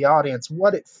demonstrate to the audience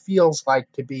what it feels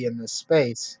like to be in this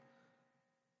space.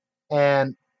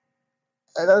 And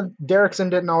Derrickson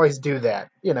didn't always do that,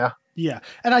 you know. Yeah,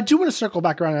 and I do want to circle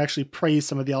back around and actually praise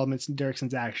some of the elements in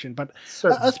Derrickson's action, but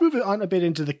let's move on a bit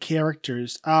into the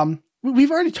characters.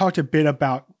 We've already talked a bit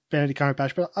about Benedict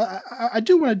Cumberbatch, but I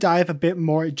do want to dive a bit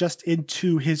more just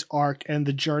into his arc and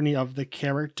the journey of the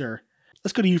character.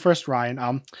 Let's go to you first,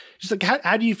 Ryan. Just like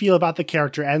how do you feel about the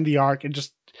character and the arc, and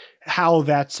just how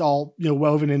that's all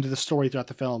woven into the story throughout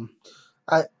the film?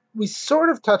 We sort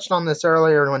of touched on this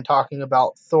earlier when talking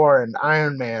about Thor and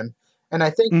Iron Man, and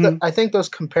I think I think those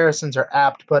comparisons are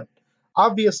apt, but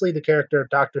obviously the character of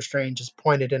Doctor Strange is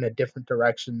pointed in a different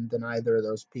direction than either of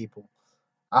those people.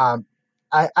 I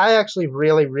actually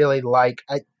really, really like,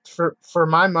 for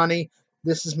my money,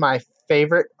 this is my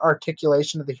favorite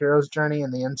articulation of the hero's journey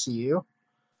in the MCU.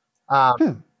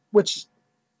 Which,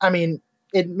 I mean,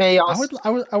 it may also...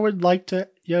 I would like to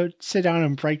sit down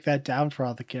and break that down for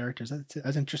all the characters.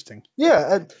 That's interesting.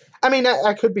 Yeah, I mean,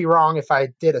 I could be wrong if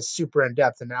I did a super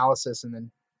in-depth analysis and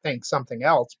then think something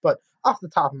else, but off the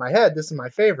top of my head, this is my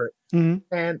favorite.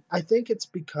 Mm-hmm. And I think it's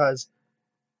because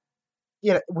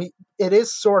it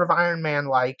is sort of Iron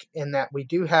Man-like in that we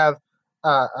do have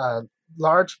a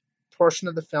large portion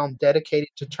of the film dedicated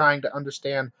to trying to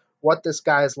understand what this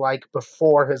guy is like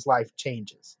before his life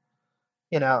changes.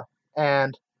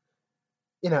 And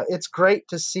it's great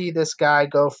to see this guy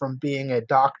go from being a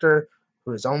doctor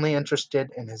who is only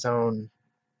interested in his own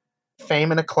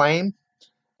fame and acclaim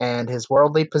and his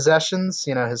worldly possessions,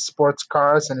 his sports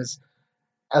cars and his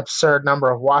absurd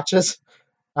number of watches.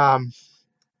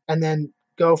 And then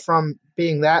go from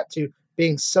being that to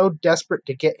being so desperate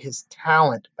to get his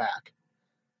talent back,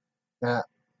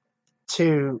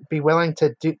 to be willing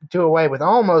to do away with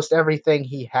almost everything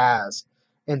he has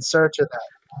in search of that.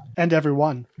 And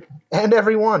everyone.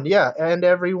 Yeah, and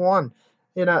everyone.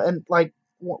 And like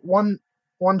one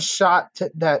shot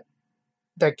that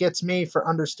gets me for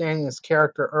understanding his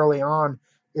character early on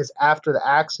is after the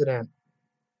accident,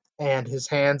 and his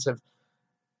hands have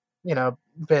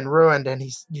been ruined, and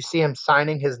you see him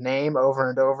signing his name over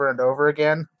and over and over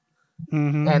again.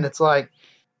 Mm-hmm. And it's like,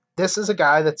 this is a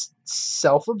guy that's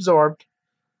self-absorbed.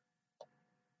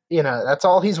 That's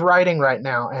all he's writing right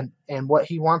now, and what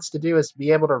he wants to do is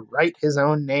be able to write his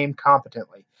own name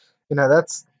competently.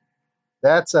 That's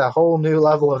a whole new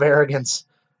level of arrogance.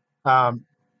 But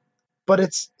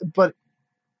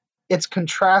it's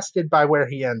contrasted by where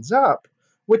he ends up,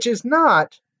 which is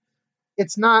not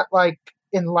like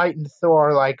enlightened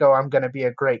Thor, like, oh, I'm going to be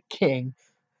a great king,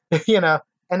 and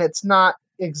it's not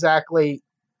exactly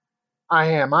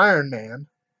I am Iron Man,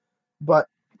 but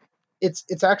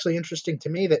it's actually interesting to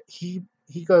me that he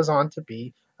goes on to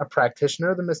be a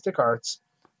practitioner of the mystic arts,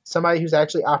 somebody who's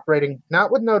actually operating not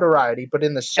with notoriety, but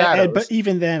in the shadows. But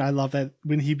even then, I love that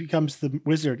when he becomes the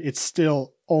wizard, it's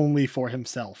still only for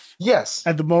himself. Yes.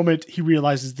 At the moment he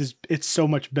realizes this, it's so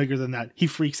much bigger than that, he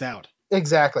freaks out.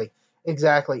 Exactly.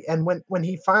 And when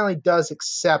he finally does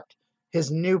accept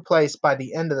his new place by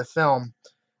the end of the film,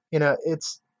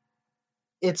 it's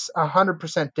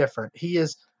 100% different. He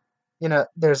is,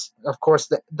 there's of course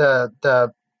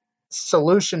the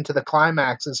solution to the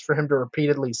climax is for him to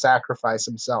repeatedly sacrifice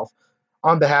himself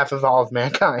on behalf of all of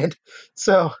mankind.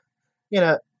 So,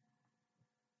 to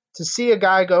see a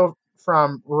guy go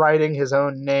from writing his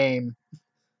own name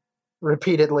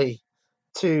repeatedly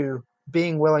to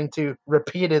being willing to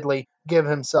repeatedly give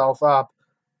himself up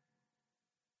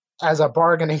as a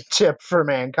bargaining chip for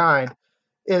mankind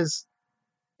is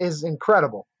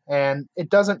incredible. And it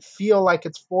doesn't feel like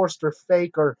it's forced or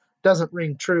fake or doesn't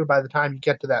ring true by the time you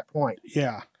get to that point.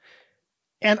 Yeah.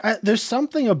 And there's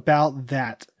something about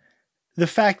that. The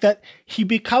fact that he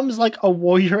becomes like a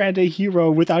warrior and a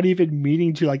hero without even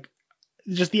meaning to, like,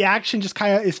 just the action just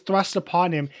kind of is thrust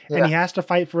upon him, and he has to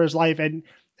fight for his life and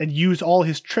use all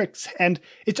his tricks. And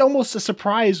it's almost a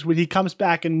surprise when he comes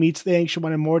back and meets the Ancient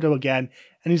One in Mordo again.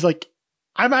 And he's like,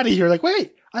 I'm out of here. Like,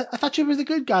 wait, I thought you were the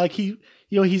good guy. Like,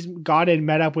 he's gone and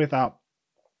met up with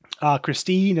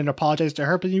Christine and apologized to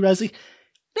her, but he was like,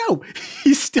 no,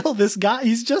 he's still this guy.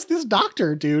 He's just this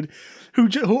doctor dude who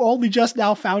only just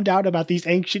now found out about these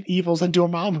ancient evils and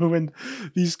Dormammu and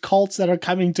these cults that are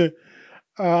coming to,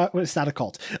 it's not a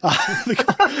cult.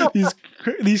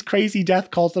 These crazy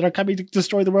death cults that are coming to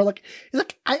destroy the world. Like, he's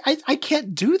like, I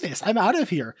can't do this. I'm out of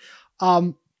here.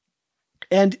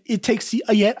 And it takes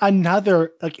yet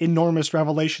another like enormous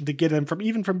revelation to get him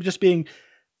from just being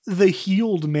the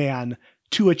healed man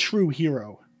to a true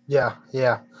hero. Yeah.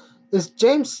 Is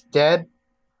James dead?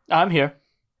 I'm here.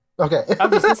 Okay.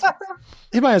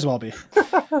 He might as well be.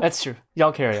 That's true.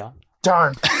 Y'all carry on.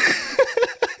 Darn.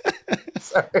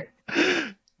 Sorry.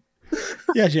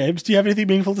 Yeah, James, do you have anything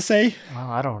meaningful to say? Well,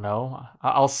 I don't know.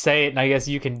 I'll say it, and I guess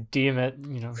you can deem it,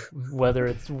 whether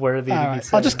it's worthy to be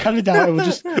said. I'll just cut it down,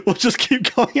 and we'll just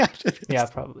keep going after this. Yeah,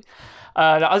 probably.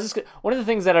 One of the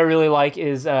things that I really like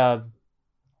is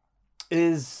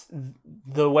is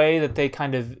the way that they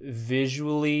kind of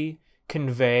visually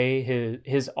convey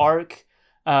his arc.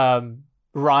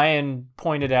 Ryan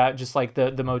pointed out just like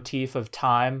the motif of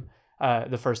time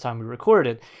the first time we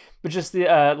recorded, but just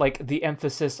the like the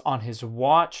emphasis on his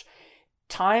watch,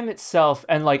 time itself,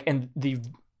 and the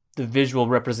visual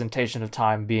representation of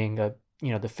time being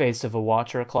the face of a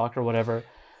watch or a clock or whatever.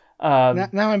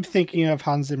 Now I'm thinking of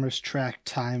Hans Zimmer's track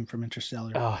 "Time" from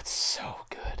Interstellar. Oh, it's so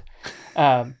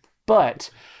good. But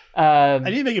I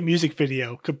need to make a music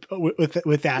video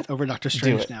with that over Doctor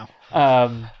Strange now.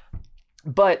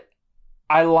 But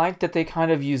I like that they kind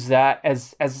of use that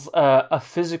as a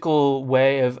physical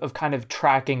way of kind of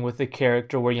tracking with the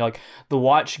character, where the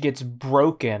watch gets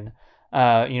broken,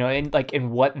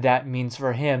 and what that means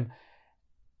for him,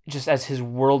 just as his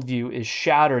worldview is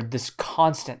shattered. This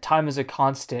constant time is a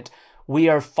constant. We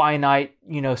are finite,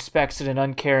 specks in an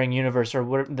uncaring universe, or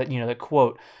whatever that the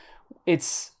quote.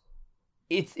 It's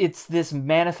this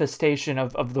manifestation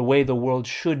of the way the world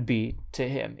should be to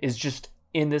him is just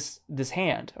in this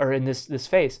hand, or in this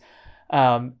face.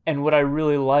 And what I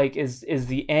really like is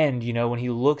the end, when he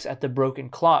looks at the broken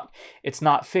clock, it's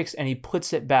not fixed and he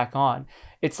puts it back on.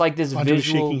 It's like this onto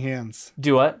visual his shaking hands.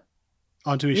 Do what?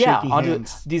 Onto his shaking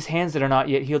hands. These hands that are not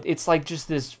yet healed. It's like just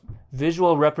this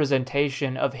visual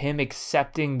representation of him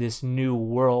accepting this new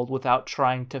world without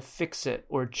trying to fix it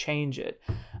or change it.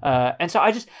 And so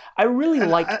I really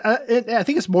like. I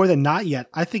think it's more than not yet.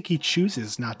 I think he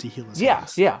chooses not to heal his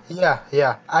hands. Yeah.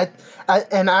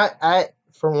 I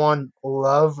for one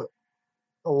love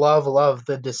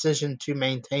the decision to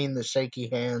maintain the shaky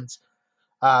hands.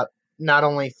 Not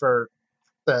only for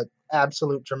the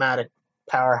absolute dramatic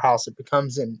powerhouse it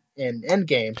becomes in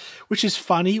Endgame, which is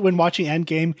funny. When watching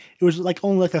Endgame, it was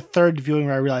only the third viewing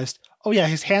where I realized, oh yeah,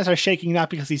 his hands are shaking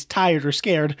not because he's tired or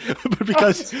scared, but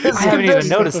because I haven't even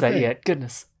noticed that yet.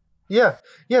 Goodness. Yeah.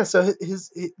 So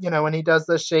his when he does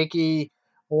the shaky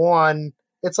one,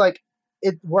 it's like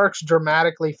it works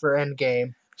dramatically for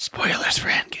Endgame. Spoilers for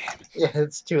Endgame. Yeah,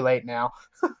 it's too late now.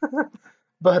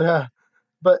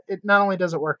 But it not only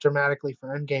does it work dramatically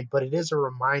for Endgame, but it is a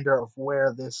reminder of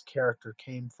where this character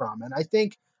came from. And I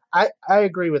think I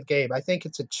agree with Gabe. I think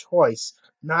it's a choice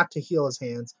not to heal his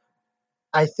hands.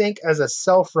 I think as a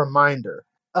self-reminder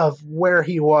of where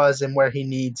he was and where he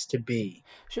needs to be.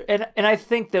 Sure, and I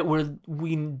think that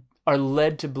we are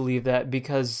led to believe that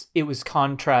because it was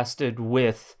contrasted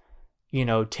with,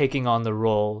 taking on the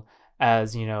role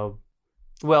as,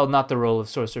 well, not the role of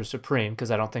Sorcerer Supreme,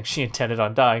 because I don't think she intended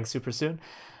on dying super soon.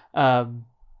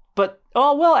 But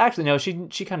actually, no,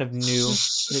 she kind of knew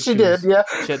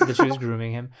that she was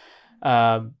grooming him.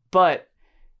 But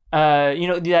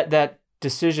that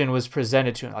decision was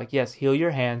presented to him, like, yes, heal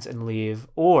your hands and leave,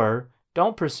 or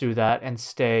don't pursue that and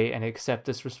stay and accept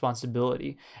this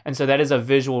responsibility. And so that is a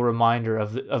visual reminder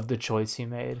of the choice he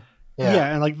made.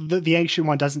 Yeah, and the Ancient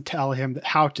One doesn't tell him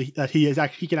that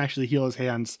he can actually heal his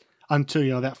hands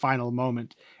until that final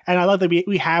moment. And I love that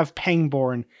we have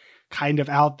Pangborn kind of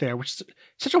out there, which is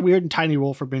such a weird and tiny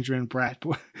role for Benjamin Bratt.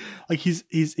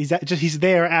 He's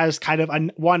there as kind of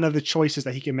one of the choices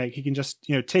that he can make. He can just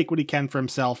take what he can for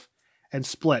himself and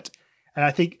split. And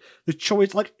I think the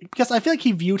choice, because I feel like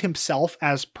he viewed himself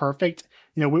as perfect,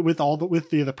 with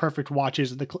the perfect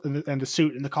watches and the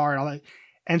suit and the car and all that.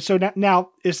 And so now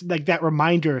it's like that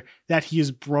reminder that he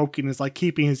is broken is like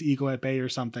keeping his ego at bay or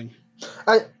something.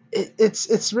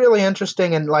 It's really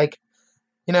interesting, and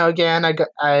again,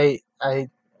 I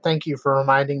thank you for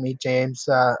reminding me, James,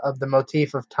 of the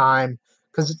motif of time,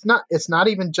 because it's not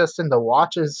even just in the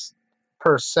watches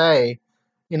per se.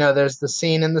 There's the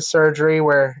scene in the surgery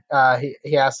where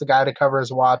he asks the guy to cover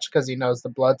his watch because he knows the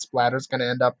blood splatter is going to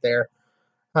end up there.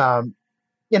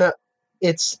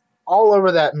 It's all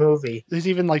over that movie. There's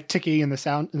even ticking in the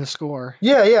sound in the score.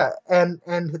 Yeah, and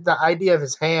the idea of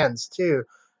his hands too,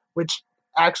 which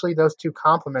actually those two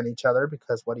complement each other,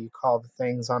 because what do you call the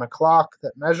things on a clock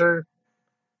that measure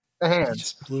the hands? It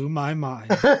just blew my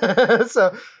mind.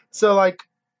 so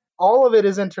all of it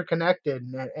is interconnected,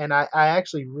 and I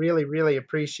actually really, really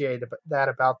appreciate that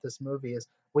about this movie is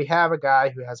we have a guy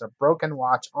who has a broken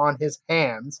watch on his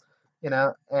hands,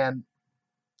 and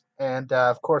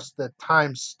of course the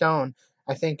time stone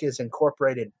I think is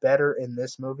incorporated better in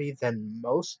this movie than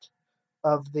most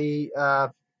of the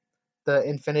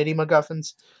Infinity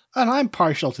MacGuffins. And I'm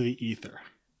partial to the ether.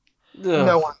 Ugh.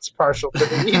 No one's partial to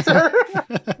the ether.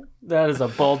 That is a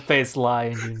bold-faced lie,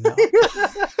 and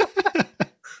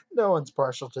No one's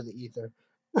partial to the ether.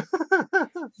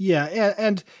 Yeah,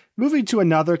 and moving to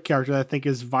another character that I think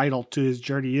is vital to his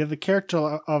journey, you have the character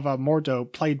of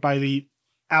Mordo, played by the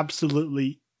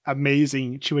absolutely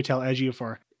amazing Chiwetel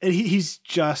Ejiofor. he's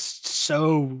just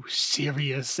so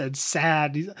serious and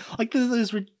sad. He's like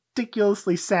this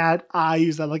ridiculously sad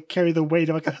eyes that like carry the weight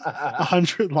of like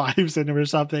 100 lives in him or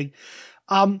something.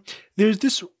 There's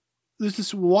this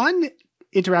one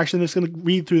interaction that's going to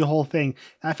read through the whole thing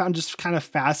that I found just kind of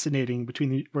fascinating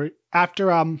where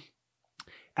after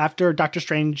Doctor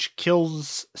Strange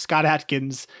kills Scott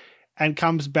Adkins and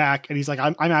comes back and he's like,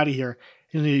 I'm out of here.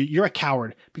 You're a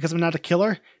coward because I'm not a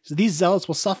killer. So these zealots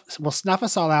will snuff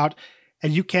us all out,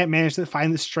 and you can't manage to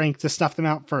find the strength to snuff them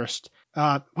out first.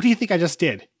 What do you think I just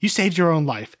did? You saved your own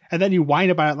life, and then you whine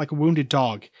about it like a wounded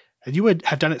dog. And you would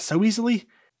have done it so easily?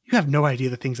 You have no idea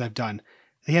the things I've done.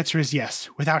 The answer is yes,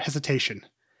 without hesitation.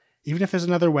 Even if there's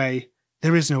another way,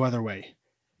 there is no other way.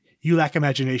 You lack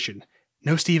imagination.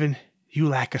 No, Stephen, you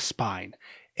lack a spine.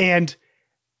 And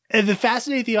the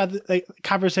fascinating thing about the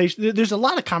conversation, there's a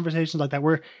lot of conversations like that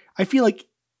where I feel like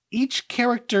each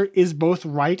character is both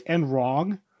right and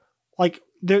wrong. Like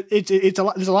there's a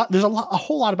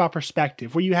whole lot about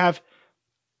perspective where you have,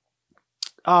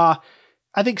 I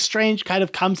think Strange kind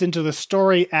of comes into the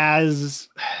story as,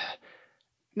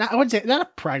 I wouldn't say not a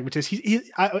pragmatist.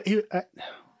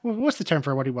 What's the term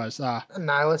for what he was? A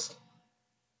nihilist.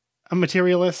 A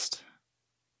materialist.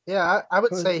 Yeah, I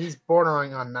would say he's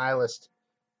bordering on nihilist.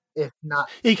 If not,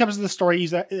 he comes to the story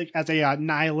as a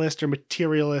nihilist or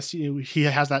materialist. He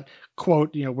has that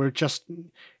quote, we're just,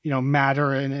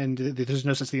 matter and there's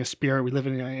no such thing as spirit. We live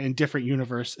in a different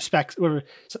universe, specks,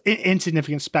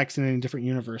 insignificant specks in a different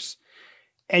universe.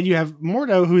 And you have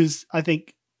Mordo, who is, I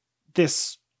think,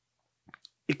 this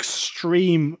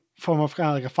extreme form of kind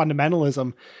of like a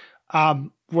fundamentalism,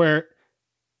 where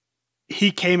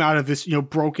he came out of this,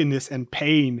 brokenness and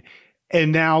pain.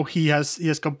 And now he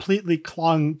has completely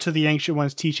clung to the Ancient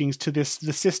One's teachings, to the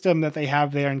system that they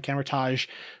have there in Camertage,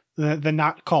 the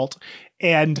Not cult.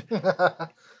 And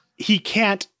he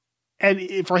can't,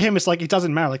 and for him, it's like, it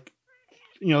doesn't matter. Like,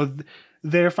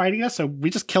 they're fighting us, so we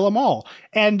just kill them all.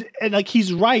 And like,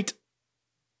 he's right.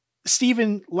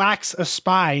 Stephen lacks a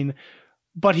spine,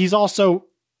 but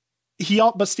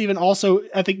but Stephen also,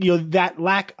 I think, that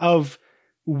lack of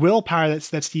willpower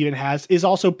that Stephen has is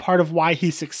also part of why he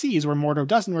succeeds, where Mordo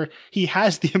doesn't, where he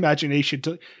has the imagination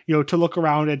to look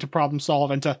around and to problem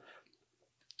solve and to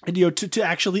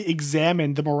actually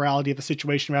examine the morality of the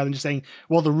situation rather than just saying,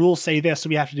 well, the rules say this, so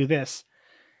we have to do this.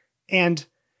 And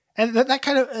that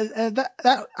kind of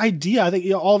that idea, I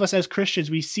think, all of us as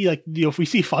Christians, we see if we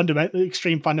see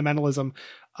extreme fundamentalism,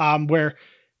 where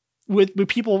with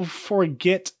people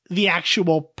forget the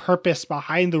actual purpose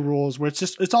behind the rules, where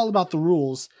it's all about the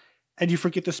rules, and you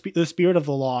forget the spirit of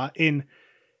the law. Whenever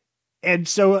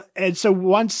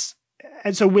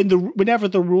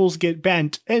the rules get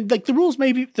bent, and like the rules,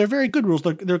 they're very good rules,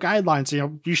 they're guidelines.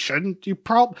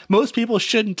 Most people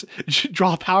shouldn't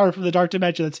draw power from the dark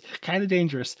dimension. That's kind of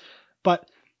dangerous. But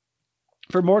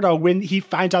for Mordo, when he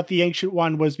finds out the Ancient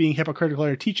One was being hypocritical in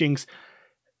her teachings,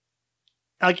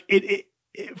 like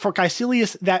for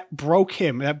Caecilius, that broke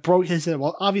him. That broke his.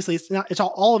 Well, obviously,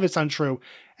 all of it's untrue,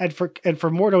 and for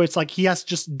Mordo, it's like he has to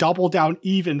just double down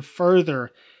even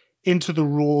further into the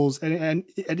rules and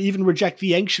even reject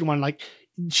the Ancient One. Like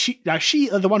she,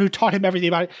 the one who taught him everything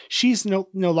about it, she's no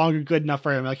longer good enough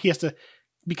for him. Like he has to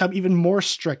become even more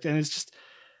strict, and it's just,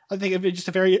 I think, it's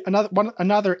just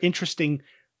another interesting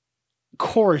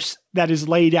course that is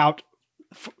laid out,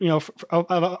 of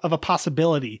a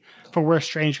possibility for where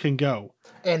Strange can go.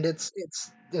 And it's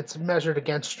measured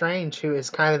against Strange, who is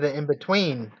kind of the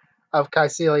in-between of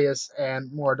Caecilius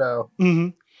and Mordo,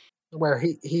 where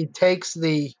he takes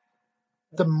the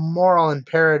moral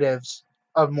imperatives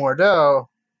of Mordo,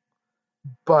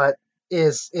 but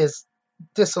is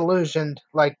disillusioned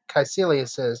like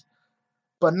Caecilius is,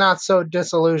 but not so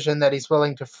disillusioned that he's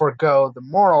willing to forego the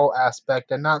moral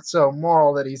aspect, and not so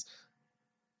moral that he's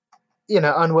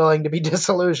unwilling to be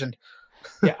disillusioned.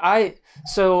 Yeah,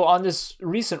 so on this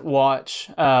recent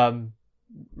watch,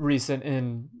 recent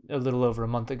in a little over a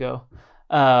month ago,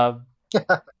 here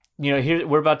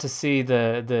we're about to see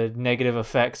the negative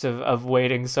effects of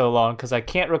waiting so long, because I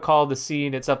can't recall the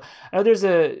scene itself. I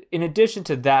know in addition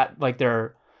to that, like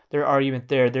their argument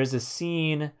there's a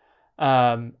scene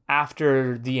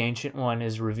after the Ancient One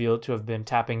is revealed to have been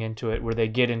tapping into it, where they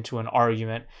get into an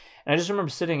argument, and I just remember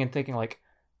sitting and thinking, like,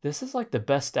 this is like the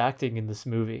best acting in this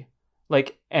movie.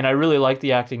 Like, and I really like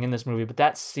the acting in this movie, but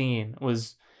that scene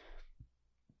was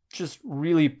just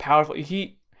really powerful.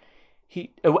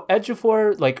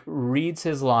 Ejiofor like reads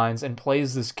his lines and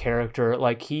plays this character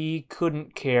like he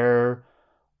couldn't care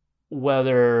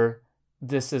whether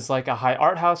this is like a high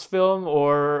art house film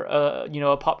or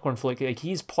a popcorn flick. Like,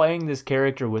 he's playing this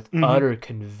character with utter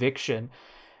conviction,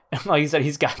 And like you said,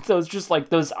 he's got those just like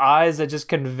those eyes that just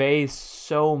convey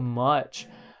so much.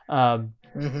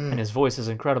 And his voice is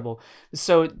incredible.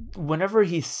 So whenever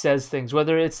he says things,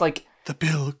 whether it's like the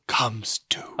bill comes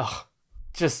due,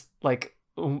 just like,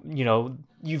 you know,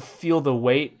 you feel the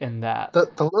weight in that.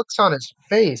 The looks on his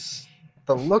face.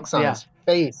 The looks on his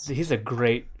face. He's a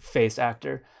great face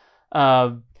actor.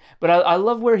 But I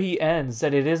love where he ends,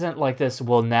 that it isn't like this,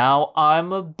 well, now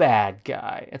I'm a bad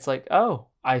guy. It's like, oh,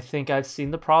 I think I've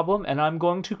seen the problem and I'm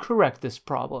going to correct this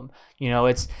problem. You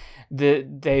know,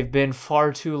 they've been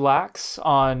far too lax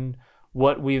on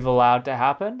what we've allowed to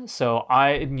happen. So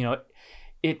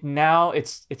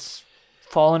it's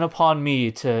fallen upon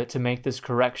me to make this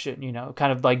correction, you know,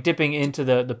 kind of like dipping into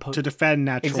the to defend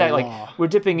natural exactly, law. like we're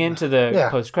dipping into the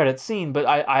post-credit scene, but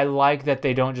I like that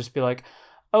they don't just be like,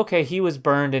 okay, he was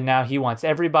burned and now he wants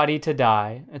everybody to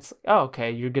die. It's like, oh,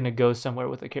 okay, you're gonna go somewhere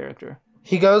with the character.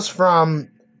 He goes from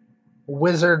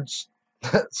wizards,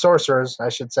 sorcerers, I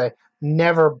should say,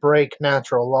 never break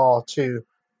natural law to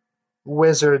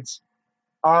wizards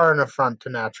are an affront to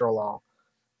natural law.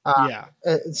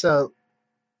 So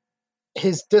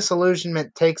his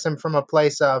disillusionment takes him from a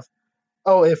place of,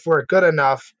 oh, if we're good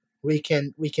enough, we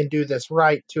can do this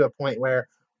right, to a point where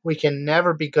we can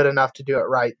never be good enough to do it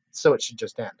right, so it should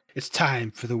just end. It's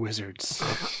time for the wizards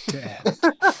to end.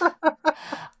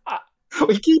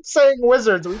 We keep saying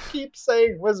wizards. Dude,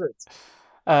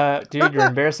 you're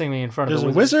embarrassing me in front There's of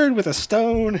a wizard with a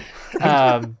stone.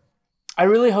 I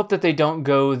really hope that they don't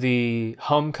go the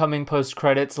homecoming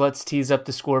post-credits, let's tease up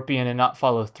the Scorpion and not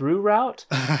follow through route.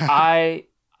 I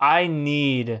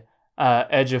need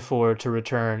Ejiofor to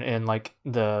return in like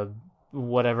the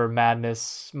whatever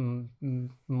madness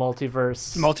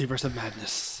multiverse of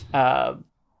madness.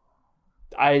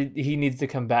 He needs to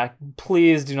come back.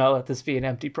 Please do not let this be an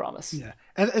empty promise. Yeah,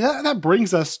 and that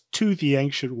brings us to the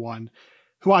Ancient One,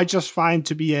 who I just find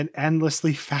to be an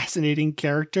endlessly fascinating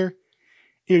character.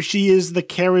 You know, she is the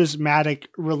charismatic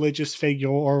religious figure,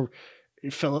 or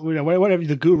whatever,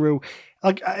 the guru.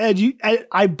 Like,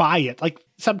 I buy it. Like,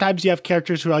 sometimes you have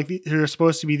characters who are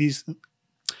supposed to be these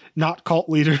not cult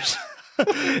leaders,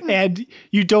 and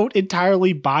you don't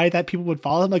entirely buy that people would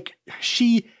follow them. Like,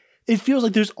 it feels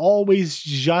like there's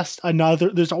always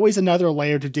another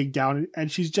layer to dig down,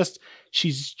 and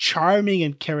she's charming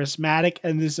and charismatic,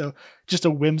 and there's just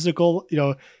a whimsical, you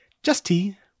know, just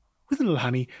tea with a little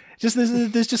honey. Just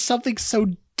there's just something so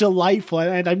delightful,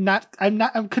 and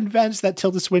I'm convinced that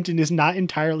Tilda Swinton is not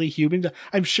entirely human.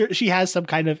 I'm sure she has some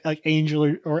kind of like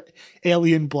angel or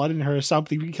alien blood in her or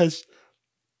something, because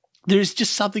there's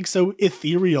just something so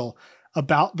ethereal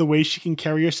about the way she can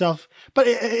carry herself. But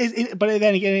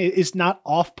then again, it's not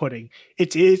off-putting.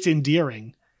 It's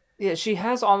endearing. Yeah, she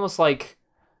has almost like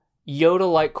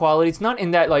Yoda-like qualities. Not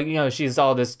in that, like, you know, she's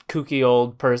all this kooky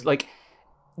old person. Like,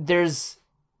 there's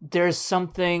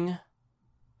something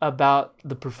about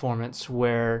the performance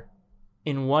where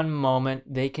in one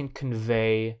moment they can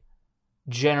convey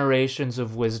generations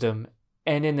of wisdom,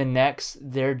 and in the next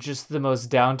they're just the most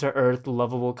down-to-earth,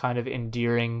 lovable kind of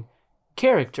endearing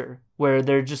character, where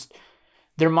their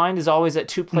mind is always at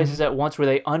two places at once, where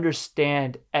they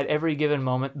understand at every given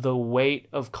moment the weight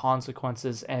of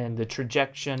consequences and the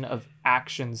trajectory of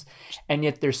actions, and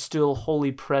yet they're still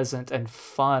wholly present and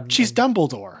fun. She's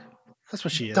Dumbledore. That's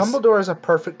what she is. Dumbledore is a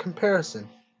perfect comparison.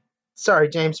 Sorry,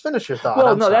 James, finish your thought.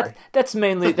 Well, that's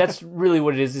really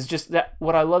what it is. Is just that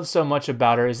what I love so much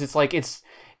about her is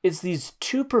it's these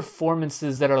two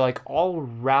performances that are like all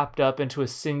wrapped up into a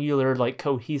singular, like,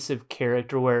 cohesive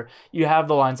character, where you have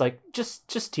the lines like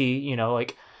just tea, you know,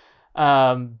 like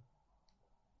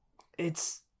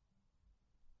it's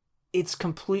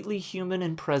completely human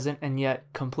and present, and yet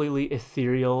completely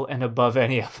ethereal and above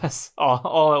any of us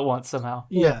all at once somehow.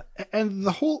 Yeah, and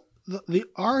the whole the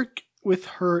arc with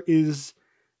her is,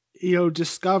 you know,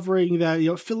 discovering that, you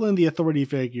know, fill in the authority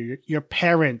figure, your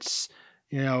parents,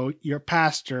 you know, your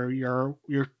pastor, your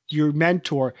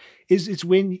mentor. It's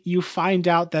when you find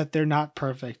out that they're not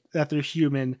perfect, that they're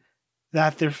human,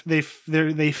 that they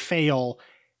fail,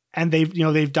 and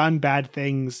they've done bad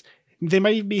things. They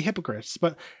might even be hypocrites,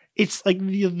 but it's like,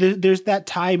 there's that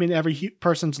time in every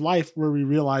person's life where we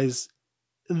realize,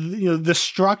 you know, the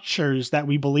structures that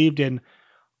we believed in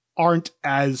aren't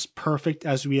as perfect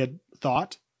as we had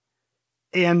thought,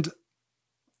 and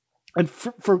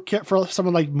for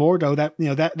someone like Mordo, that, you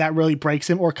know, that really breaks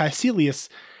him, or Caecilius,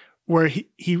 where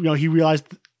he realized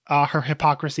her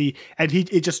hypocrisy, and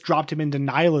it just dropped him into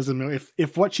nihilism.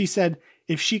 If what she said,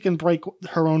 if she can break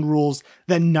her own rules,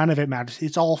 then none of it matters.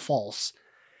 It's all false.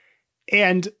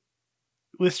 And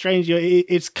with Strange, you know,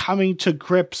 it's coming to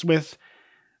grips with,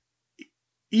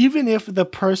 even if the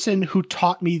person who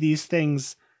taught me these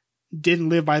things didn't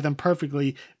live by them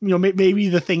perfectly, maybe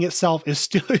the thing itself is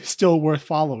still worth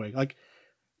following. Like,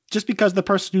 just because the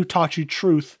person who taught you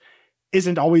truth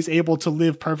isn't always able to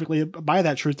live perfectly by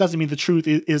that truth doesn't mean the truth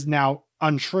is now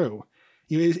untrue.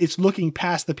 It's looking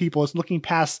past the people. It's looking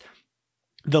past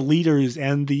the leaders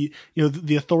and the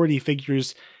authority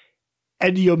figures,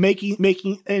 and making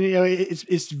and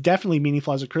it's definitely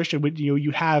meaningful as a Christian when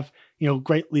you have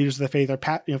great leaders of the faith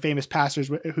or famous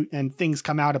pastors and things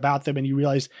come out about them and you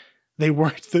realize they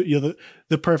weren't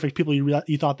the perfect people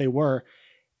you thought they were,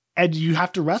 and you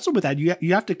have to wrestle with that.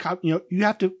 You have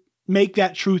to make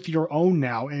that truth your own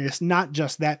now, and it's not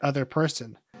just that other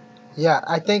person. Yeah,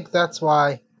 I think that's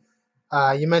why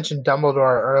you mentioned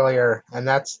Dumbledore earlier, and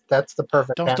that's the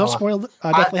perfect. Don't spoil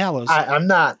Deathly Hallows. I'm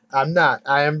not.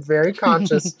 I am very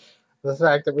conscious of the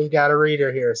fact that we got a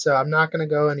reader here, so I'm not going to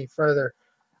go any further.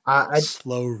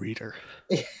 Slow reader.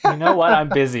 You know what? I'm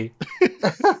busy.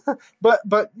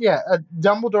 but yeah,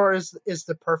 Dumbledore is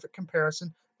the perfect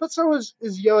comparison. But so is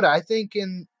Yoda. I think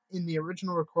in the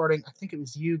original recording, I think it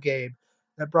was you, Gabe,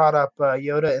 that brought up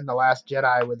Yoda in The Last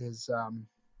Jedi with his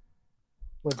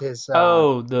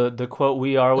the quote,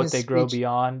 "We are what they grow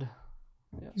beyond."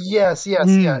 Yeah.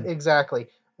 Yeah, exactly.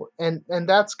 And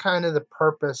that's kind of the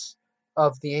purpose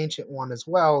of the Ancient One as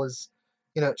well, is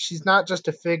she's not just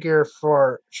a figure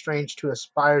for Strange to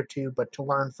aspire to, but to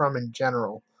learn from in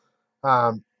general,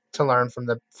 to learn from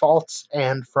the faults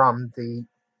and from the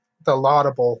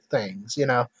laudable things,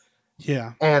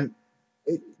 Yeah. And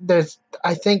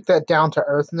I think that down to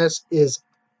earthness is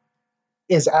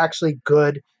actually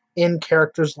good in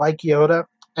characters like Yoda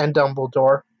and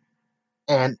Dumbledore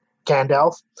and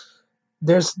Gandalf.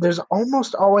 There's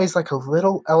almost always like a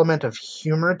little element of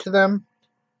humor to them,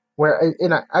 where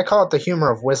I call it the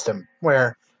humor of wisdom,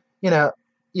 where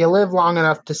you live long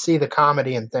enough to see the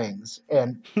comedy in things,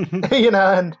 and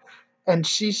and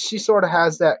she sort of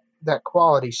has that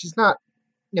quality. She's not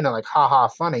like haha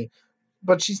funny,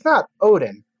 but she's not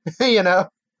Odin,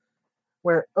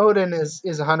 where Odin is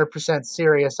 100%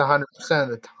 serious 100% of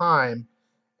the time,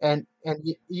 and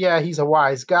yeah, he's a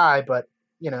wise guy, but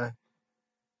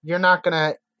you're not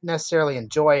gonna necessarily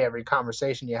enjoy every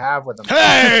conversation you have with him.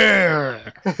 Hey!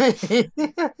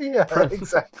 Yeah,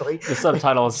 exactly. The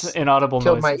subtitles, inaudible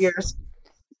Killed noises. my ears.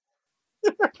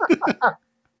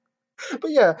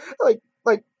 But yeah,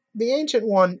 like the Ancient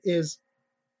One is.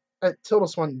 Tilda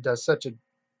Swinton does such a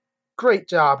great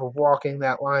job of walking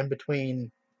that line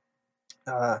between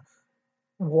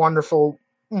wonderful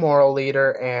moral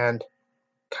leader and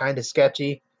kind of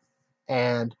sketchy,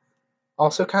 and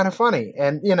also kind of funny.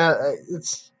 And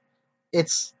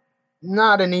it's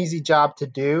not an easy job to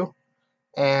do.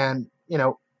 And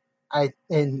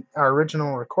in our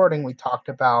original recording we talked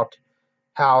about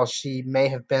how she may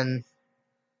have been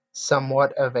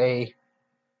somewhat of a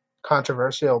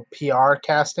controversial PR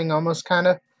casting, almost kind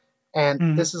of,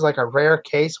 and this is like a rare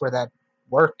case where that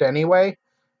worked anyway,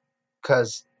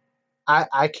 because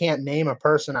I can't name a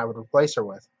person I would replace her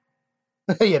with.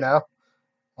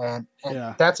 And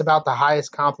Yeah. That's about the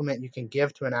highest compliment you can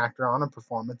give to an actor on a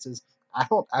performance, is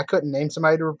I couldn't name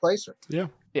somebody to replace her. Yeah.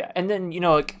 Yeah, and then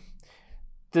like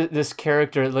this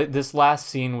character, like this last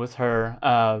scene with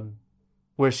her,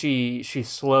 where she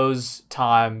slows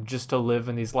time just to live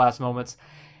in these last moments.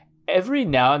 Every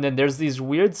now and then there's these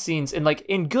weird scenes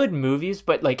in good movies,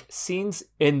 but like scenes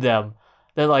in them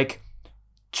that like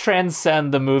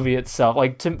transcend the movie itself.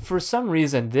 For some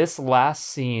reason, this last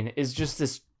scene is just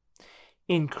this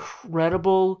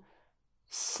incredible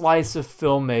slice of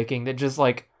filmmaking that just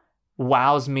like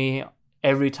wows me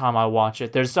every time I watch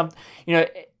it. There's some,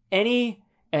 any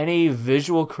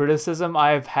visual criticism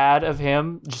I've had of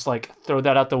him, just like throw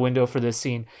that out the window for this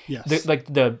scene. Yes.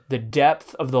 The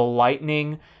depth of the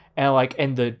lightning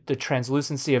and the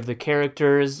translucency of the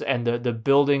characters and the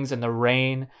buildings and the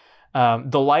rain.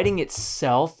 The lighting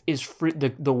itself is free.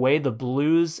 The way the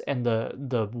blues and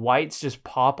the whites just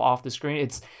pop off the screen.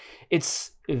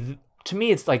 It's to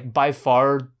me, it's like by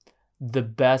far the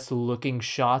best looking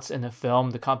shots in the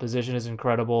film. The composition is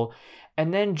incredible.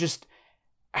 And then just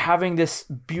having this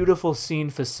beautiful scene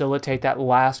facilitate that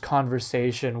last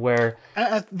conversation where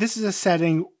this is a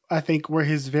setting, I think, where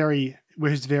his very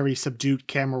subdued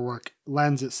camera work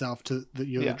lends itself to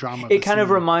the drama. It kind of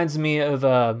reminds me of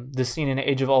the scene in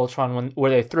Age of Ultron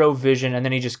where they throw Vision and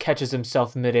then he just catches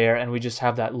himself midair, and we just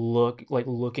have that look, like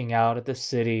looking out at the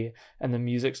city, and the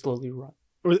music slowly runs.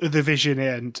 Or the Vision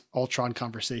and Ultron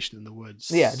conversation in the woods.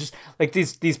 Yeah, just like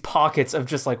these pockets of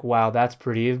just like, wow, that's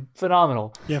pretty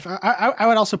phenomenal. Yeah, I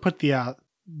would also put the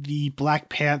Black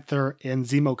Panther and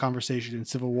Zemo conversation in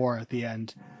Civil War at the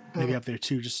end. maybe up there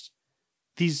too. Just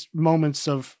these moments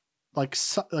of like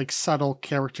subtle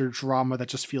character drama that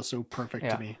just feels so perfect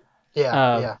to me.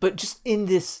 Yeah. But just in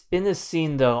this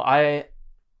scene though, I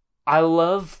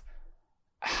love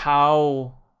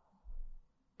how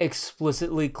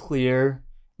explicitly clear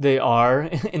they are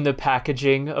in the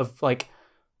packaging of like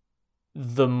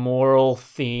the moral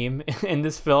theme in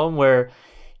this film, where,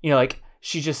 you know, like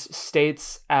she just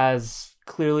states as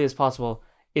clearly as possible,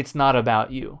 it's not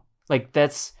about you. Like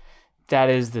that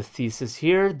is the thesis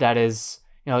here. That is,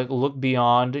 you know, like, look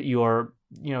beyond your,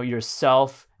 you know,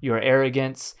 yourself, your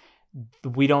arrogance.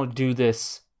 We don't do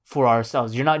this for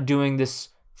ourselves. You're not doing this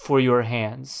for your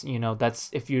hands. You know, that's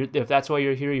if that's why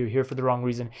you're here for the wrong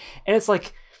reason. And it's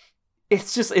like,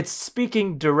 it's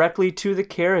speaking directly to the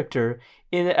character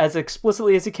in as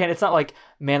explicitly as you can. It's not like,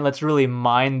 man, let's really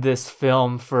mine this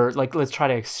film for, like, let's try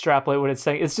to extrapolate what it's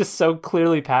saying. It's just so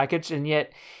clearly packaged, and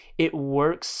yet it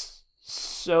works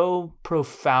so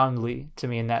profoundly to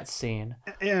me in that scene.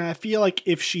 And I feel like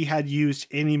if she had used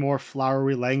any more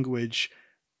flowery language,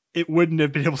 it wouldn't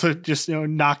have been able to just, you know,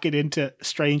 knock it into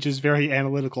Strange's very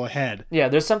analytical head. Yeah,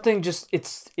 there's something just,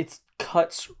 it's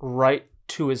cuts right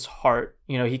to his heart.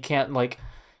 You know, he can't like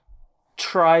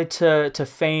try to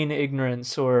feign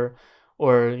ignorance or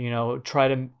you know, try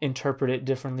to interpret it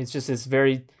differently. It's just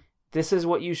this is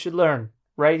what you should learn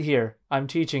right here. I'm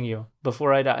teaching you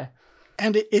before I die.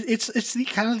 And it's the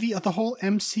kind of the whole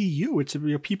MCU. It's, you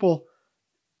know, people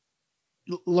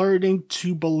learning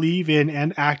to believe in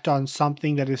and act on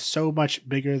something that is so much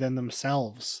bigger than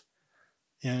themselves.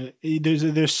 You know,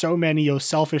 there's so many, you know,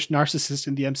 selfish narcissists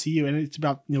in the MCU, and it's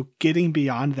about, you know, getting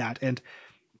beyond that and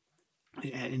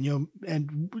you know,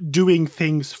 and doing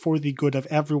things for the good of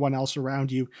everyone else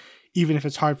around you, even if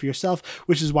it's hard for yourself,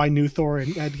 which is why New Thor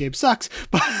and Endgame sucks.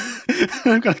 But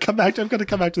I'm gonna come back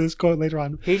to this quote later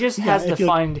on. He just has to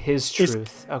find his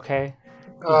truth, okay?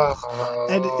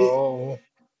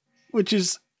 Which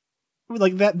is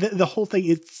like that. The whole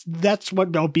thing. That's what,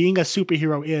 you know, being a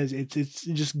superhero is. It's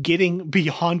just getting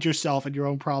beyond yourself and your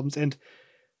own problems, and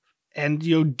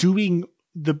you know, doing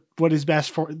what is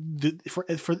best for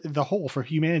the whole, for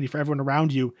humanity, for everyone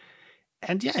around you.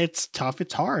 And yeah, it's tough,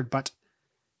 it's hard, but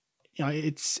you know,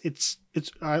 it's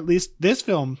at least this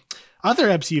film. Other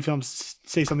MCU films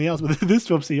say something else, but this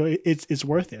film, you know, it's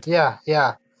worth it. Yeah.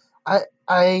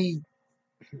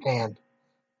 Man,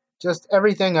 just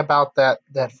everything about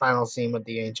that final scene with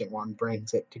the Ancient One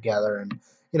brings it together. And,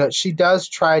 you know, she does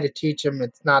try to teach him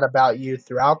it's not about you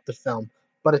throughout the film,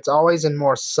 but it's always in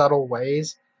more subtle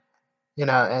ways, you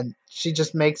know, and she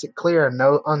just makes it clear in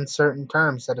no uncertain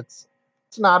terms that it's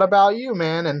not about you,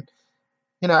 man. And,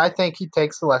 you know, I think he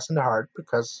takes the lesson to heart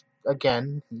because,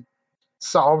 again, he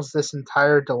solves this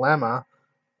entire dilemma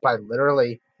by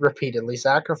literally repeatedly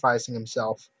sacrificing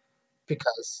himself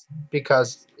because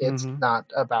it's not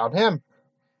about him.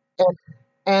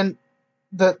 And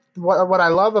what I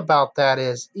love about that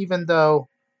is, even though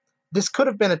this could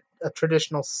have been a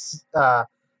traditional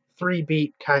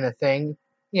 3-beat kind of thing,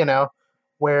 you know,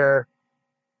 where,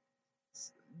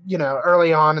 you know,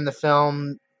 early on in the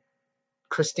film,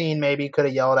 Christine maybe could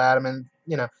have yelled at him and,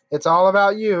 you know, it's all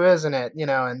about you, isn't it? You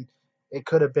know, and it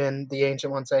could have been the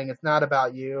Ancient One saying it's not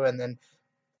about you, and then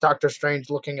Doctor Strange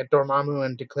looking at Dormammu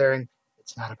and declaring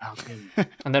it's not about me.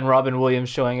 And then Robin Williams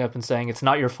showing up and saying it's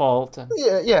not your fault. And...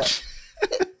 Yeah.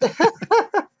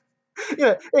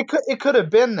 Yeah, it could have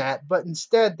been that, but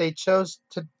instead they chose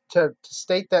to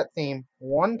state that theme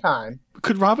one time.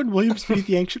 Could Robin Williams be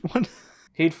the Ancient One?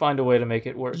 He'd find a way to make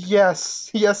it work. Yes,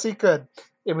 he could.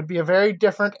 It would be a very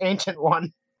different Ancient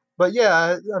One. But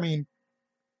yeah, I mean,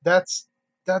 that's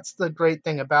the great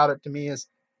thing about it to me, is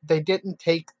they didn't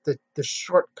take the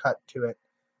shortcut to it.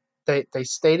 They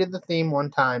stated the theme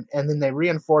one time, and then they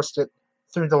reinforced it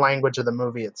through the language of the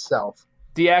movie itself.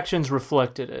 The actions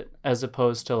reflected it, as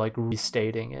opposed to like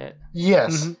restating it.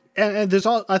 Yes. Mm-hmm. And there's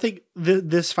all, I think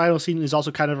this final scene is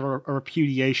also kind of a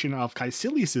repudiation of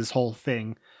Kaecilius' whole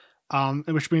thing.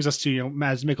 Which brings us to, you know,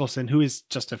 Mads Mikkelsen, who is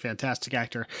just a fantastic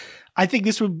actor. I think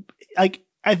he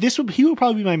would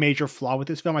probably be my major flaw with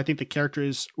this film. I think the character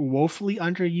is woefully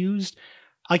underused.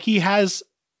 Like, he has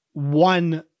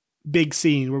one big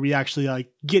scene where we actually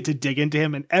like get to dig into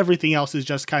him, and everything else is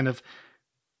just kind of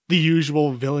the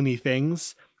usual villainy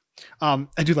things. I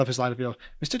do love his line of, you know,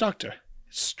 Mr. Doctor,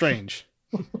 it's strange.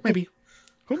 Maybe.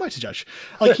 Who am I to judge?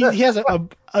 Like, he has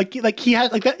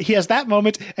he has that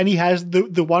moment, and he has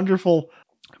the wonderful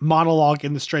monologue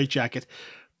in the straitjacket.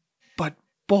 But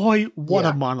boy, what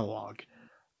a monologue!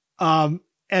 And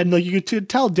And like you could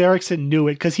tell Derrickson knew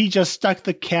it because he just stuck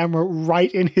the camera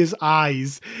right in his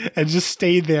eyes and just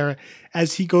stayed there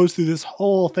as he goes through this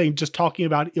whole thing, just talking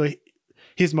about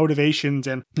his motivations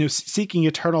and seeking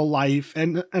eternal life.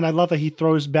 And I love that he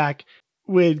throws back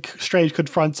when Strange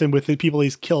confronts him with the people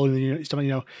he's killed, and he's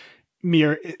talking,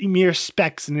 mere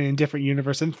specks in a different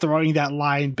universe, and throwing that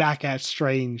line back at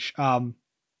Strange.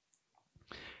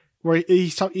 Where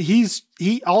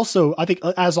he also, I think,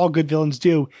 as all good villains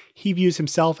do, he views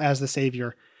himself as the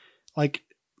savior. Like,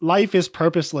 life is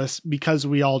purposeless because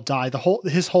we all die.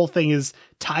 His whole thing is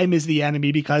time is the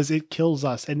enemy because it kills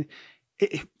us. And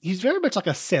he's very much like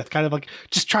a Sith, kind of like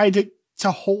just trying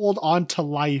to hold on to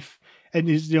life, and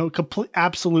is, complete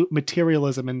absolute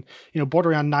materialism and,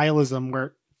 border on nihilism,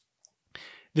 where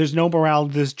there's no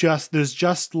morality, there's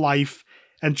just life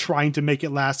and trying to make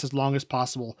it last as long as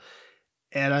possible.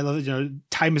 And I love it,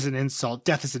 time is an insult,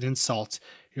 death is an insult.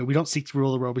 We don't seek to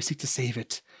rule the world, we seek to save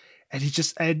it. And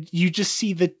you just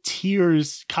see the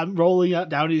tears come rolling out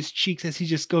down his cheeks as he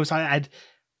just goes on. And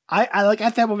I like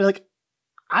at that moment, like,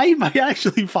 I might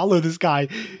actually follow this guy.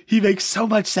 He makes so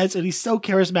much sense and he's so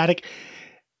charismatic.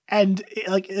 And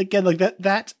like, again, like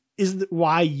that is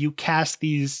why you cast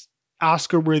these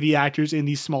Oscar-worthy actors in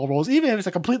these small roles, even if it's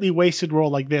a completely wasted role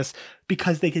like this,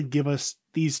 because they can give us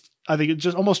these, I think,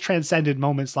 just almost transcendent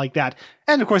moments like that.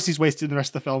 And of course, he's wasted in the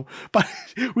rest of the film, but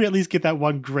we at least get that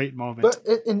one great moment. But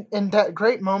in that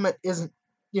great moment isn't,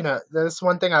 that's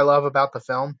one thing I love about the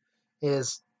film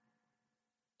is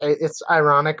it's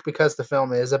ironic because the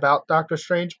film is about Doctor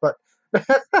Strange, but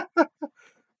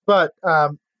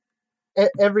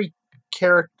every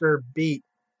character beat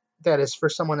that is for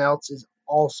someone else is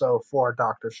also for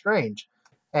Doctor Strange.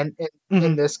 And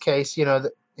in this case,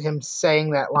 him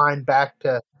saying that line back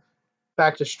to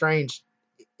Strange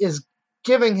is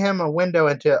giving him a window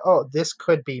into, oh, this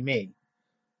could be me.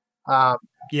 Yeah.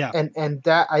 And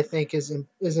that I think is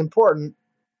important.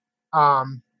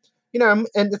 And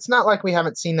it's not like we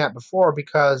haven't seen that before,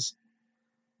 because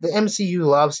the MCU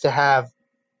loves to have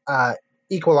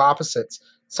equal opposites.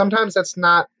 Sometimes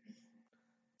that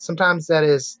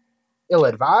is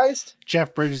ill-advised.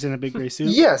 Jeff Bridges in a big gray suit.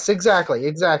 Yes,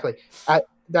 exactly.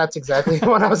 That's exactly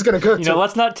what I was going to go to.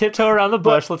 Let's not tiptoe around the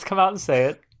bush. Let's come out and say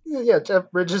it. Yeah,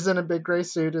 Jeff Bridges in a big gray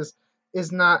suit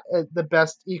is not the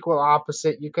best equal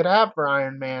opposite you could have for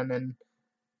Iron Man. And,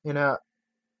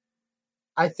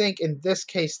 I think in this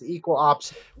case, the equal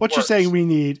opposite What works. You're saying we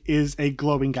need is a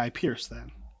glowing Guy Pearce,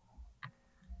 then?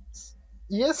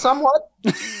 Yeah, somewhat.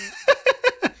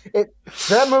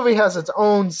 That movie has its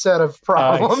own set of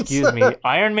problems. Excuse me.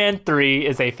 Iron Man 3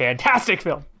 is a fantastic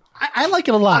film. I like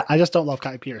it a lot. I just don't love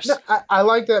Guy Pearce. No, I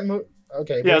like that movie.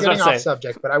 Okay, Yeah, we're getting off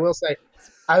subject, but I will say,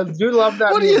 I do love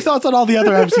that What movie. are your thoughts on all the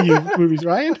other MCU movies,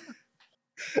 Ryan?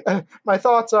 My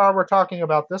thoughts are we're talking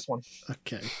about this one.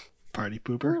 Okay. Party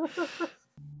pooper.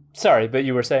 Sorry, but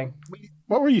you were saying?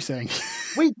 What were you saying?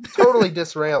 We totally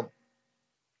disrailed.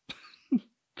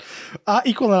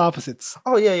 Equal and opposites.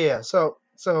 Oh, yeah. So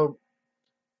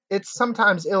it's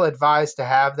sometimes ill-advised to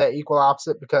have that equal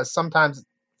opposite because sometimes it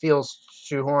feels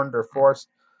shoehorned or forced.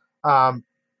 And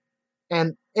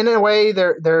in a way,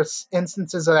 there's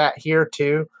instances of that here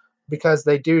too, because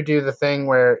they do the thing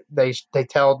where they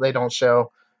tell, they don't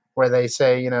show, where they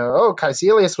say, oh,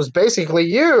 Caecilius was basically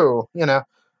you,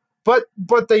 but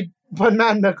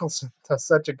Matt Nicholson does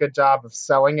such a good job of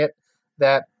selling it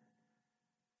that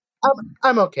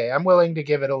I'm okay. I'm willing to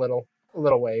give it a little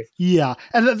wave. Yeah,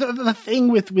 and the thing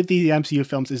with the MCU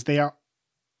films is they are,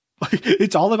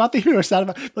 it's all about the heroes. Not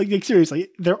about, like seriously,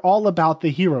 they're all about the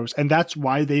heroes, and that's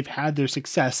why they've had their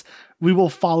success. We will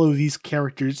follow these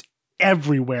characters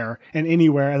everywhere and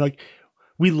anywhere, and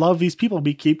we love these people.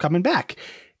 We keep coming back,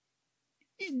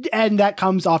 and that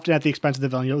comes often at the expense of the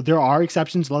villain. There are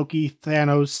exceptions: Loki,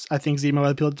 Thanos. I think Zemo.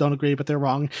 Other people don't agree, but they're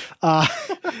wrong.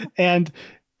 And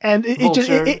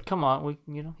Vulture, come on,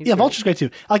 he's great. Vulture's great too.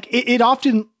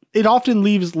 It often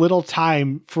leaves little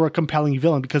time for a compelling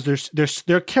villain because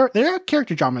there are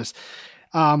character dramas,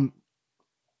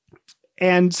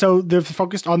 and so they're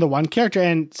focused on the one character,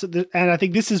 and I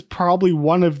think this is probably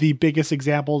one of the biggest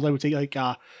examples. I would say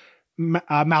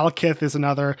Malekith is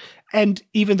another, and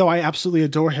even though I absolutely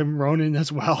adore him, Ronan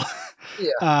as well.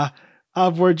 Yeah.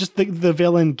 Of where just the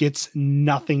villain gets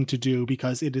nothing to do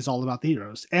because it is all about the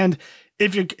heroes. And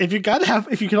if you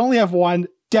can only have one,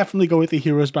 definitely go with the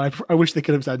heroes. But I wish they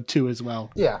could have done two as well.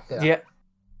 Yeah.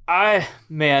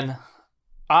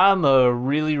 I'm a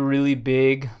really, really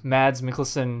big Mads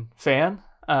Mikkelsen fan.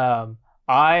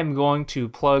 I'm going to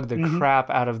plug the crap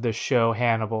out of the show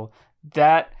Hannibal.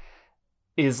 That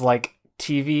is like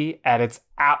TV at its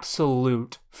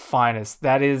absolute finest.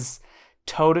 That is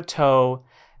toe to toe.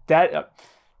 That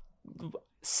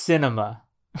cinema,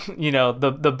 you know,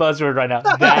 the buzzword right now.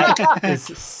 That is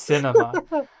cinema.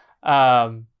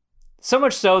 So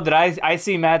much so that I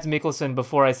see Mads Mikkelsen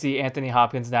before I see Anthony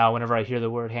Hopkins now whenever I hear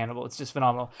the word Hannibal. It's just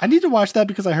phenomenal. I need to watch that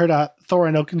because I heard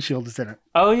Thorin Oakenshield is in it.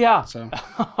 Oh, yeah. So.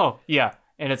 Oh, yeah.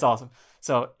 And it's awesome.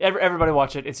 So everybody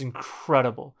watch it. It's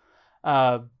incredible.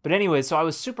 But anyway, so I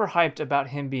was super hyped about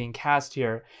him being cast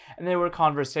here. And there were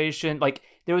conversation, like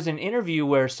there was an interview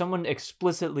where someone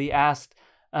explicitly asked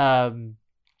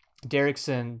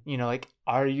Derrickson, you know, like,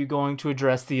 are you going to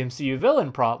address the MCU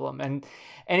villain problem? And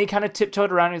he kind of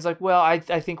tiptoed around and he's like, well, I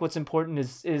think what's important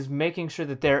is making sure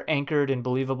that they're anchored in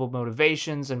believable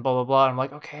motivations and blah, blah, blah. And I'm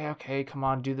like, okay, come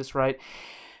on, do this right.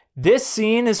 This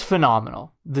scene is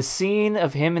phenomenal. The scene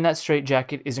of him in that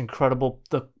straitjacket is incredible.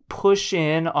 The push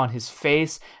in on his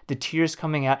face, the tears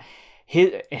coming out,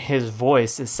 his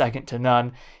voice is second to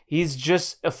none. He's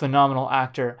just a phenomenal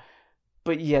actor.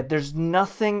 But yeah, there's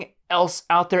nothing else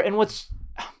out there. And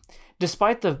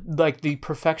despite the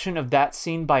perfection of that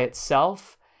scene by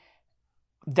itself,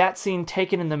 that scene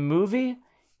taken in the movie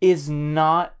is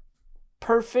not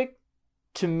perfect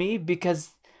to me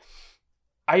because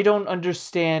I don't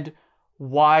understand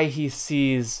why he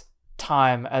sees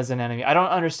time as an enemy. I don't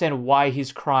understand why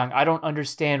he's crying. I don't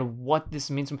understand what this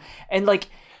means. And like,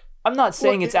 I'm not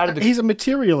saying it's out of the... He's a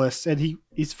materialist and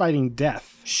he's fighting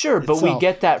death. Sure, but we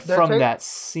get that from that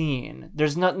scene.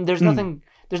 There's nothing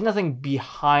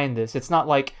behind this. It's not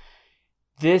like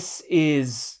this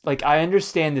is like, I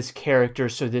understand this character,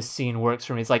 so this scene works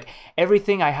for me. It's like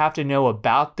everything I have to know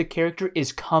about the character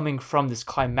is coming from this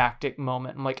climactic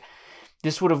moment. I'm like,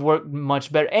 this would have worked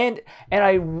much better. And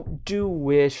I do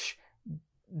wish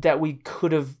that we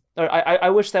could have, or I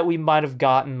wish that we might have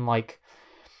gotten like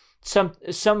some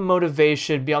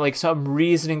motivation beyond, like some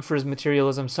reasoning for his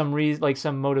materialism,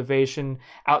 some motivation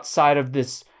outside of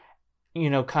this, you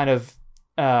know, kind of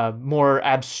more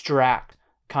abstract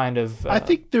kind of. I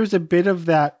think there's a bit of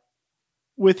that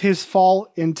with his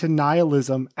fall into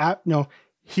nihilism.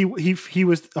 He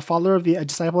was a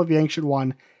disciple of the Ancient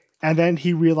One, and then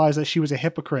he realized that she was a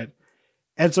hypocrite,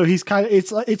 and so he's kind of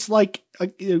it's like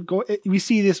we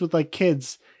see this with like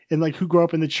kids and like who grow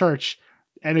up in the church,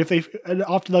 and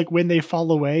often like when they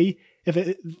fall away,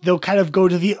 they'll kind of go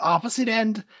to the opposite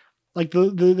end, like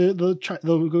they'll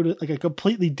go to like a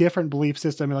completely different belief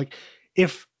system, and like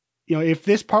if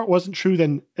this part wasn't true,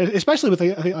 then especially with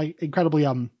like incredibly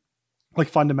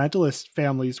like fundamentalist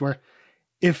families where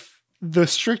if the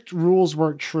strict rules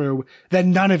weren't true,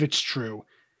 then none of it's true.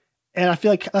 And I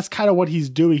feel like that's kind of what he's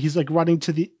doing. He's like running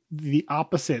to the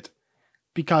opposite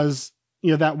because,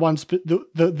 you know, that once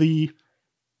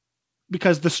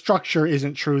because the structure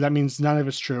isn't true. That means none of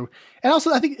it's true. And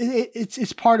also I think it's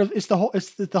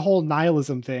the whole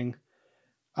nihilism thing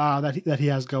that he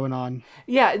has going on.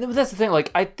 Yeah, that's the thing.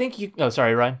 Like, I think oh,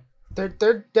 sorry, Ryan.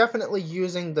 They're definitely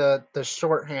using the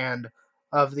shorthand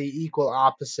of the equal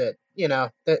opposite. You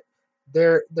know, that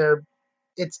they're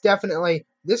it's definitely,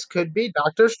 this could be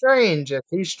Doctor Strange if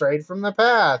he strayed from the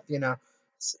path. You know,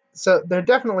 so they're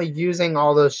definitely using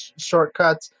all those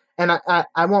shortcuts. And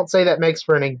I won't say that makes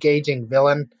for an engaging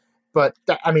villain, but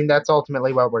I mean, that's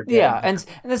ultimately what we're getting. Yeah, and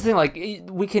that's the thing, like,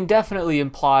 we can definitely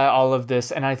imply all of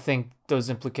this, and I think those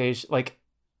implications, like,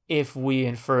 if we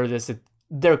infer this,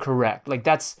 they're correct. Like,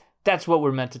 that's what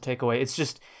we're meant to take away. It's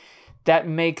just, that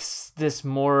makes this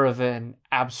more of an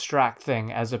abstract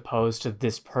thing as opposed to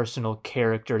this personal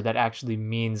character that actually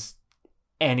means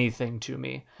anything to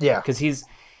me. Yeah. Because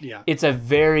it's a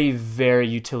very, very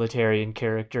utilitarian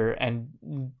character,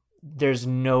 and there's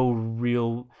no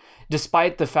real,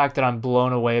 despite the fact that I'm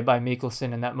blown away by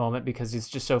Mikkelsen in that moment because he's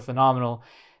just so phenomenal,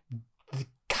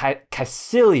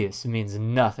 Caecilius means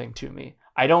nothing to me.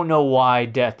 I don't know why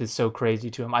death is so crazy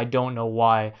to him. I don't know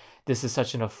why this is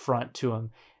such an affront to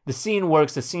him. The scene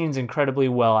works. The scene's incredibly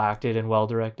well acted and well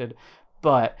directed,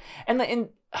 but and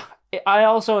I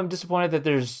also am disappointed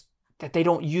that they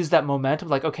don't use that momentum.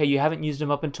 Like, okay, you haven't used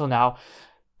him up until now,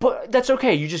 but that's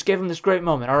okay. You just gave him this great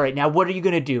moment. All right, now what are you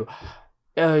gonna do?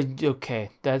 Okay,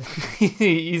 that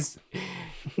he's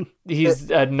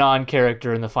a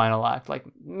non-character in the final act. Like,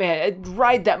 man,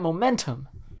 ride that momentum.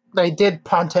 They did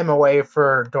punt him away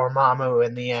for Dormammu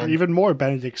in the end. For even more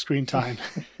Benedict screen time.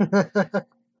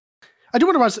 I do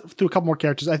want to run through a couple more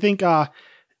characters. I think Rachel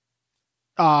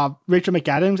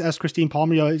McAdams as Christine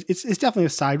Palmer, it's definitely a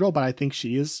side role, but I think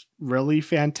she is really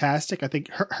fantastic. I think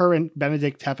her and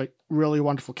Benedict have a really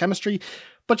wonderful chemistry,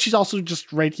 but she's also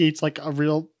just radiates like a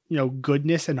real,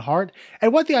 goodness and heart.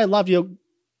 And one thing I love,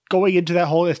 going into that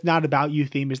whole "it's not about you"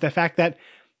 theme is the fact that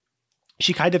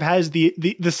she kind of has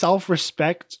the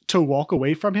self-respect to walk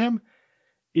away from him,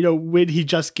 when he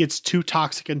just gets too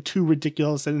toxic and too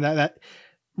ridiculous, and that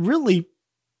really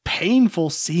painful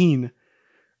scene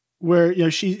where,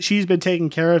 she's been taking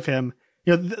care of him.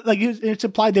 Like it's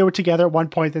implied they were together at one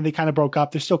point, then they kind of broke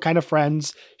up. They're still kind of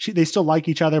friends. They still like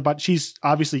each other, but she's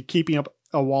obviously keeping up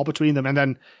a wall between them. And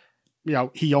then,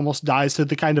 he almost dies. So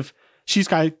she's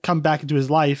kind of come back into his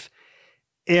life,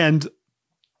 and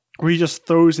where he just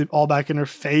throws it all back in her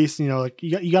face. Like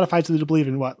you got to find something to believe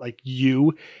in. What, like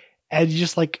you? And you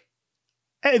just like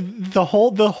the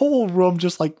whole room,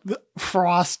 just like the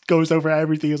frost goes over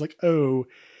everything. It's like, oh.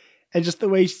 And just the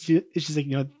way she's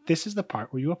like, this is the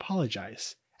part where you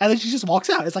apologize. And then she just walks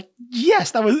out. It's like,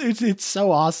 yes, it's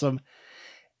so awesome.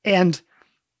 And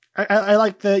I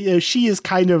like she is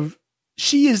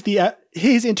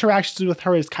his interactions with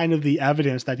her is kind of the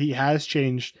evidence that he has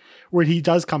changed, where he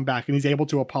does come back and he's able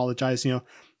to apologize,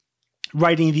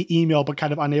 writing the email, but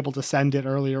kind of unable to send it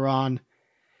earlier on.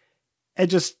 And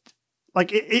just,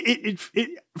 like it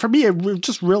for me, it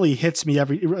just really hits me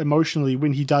emotionally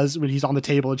when he's on the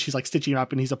table and she's like stitching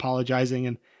up and he's apologizing.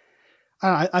 And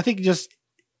I think just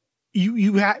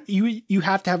you have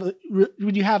to have,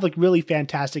 when you have like really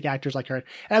fantastic actors like her.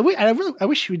 And I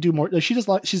wish she would do more.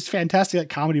 She's fantastic at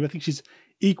comedy, but I think she's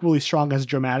equally strong as a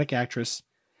dramatic actress.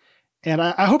 And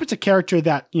I hope it's a character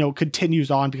that,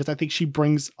 continues on, because I think she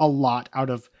brings a lot out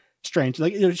of Strange.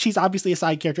 Like, she's obviously a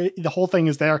side character. The whole thing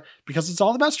is there because it's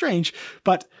all about Strange,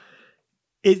 but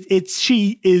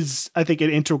she is, I think,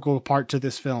 an integral part to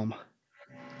this film.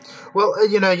 Well,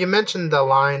 you mentioned the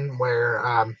line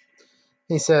where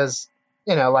he says,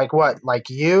 like what,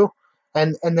 like you,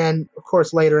 and then of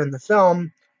course later in the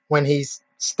film when he's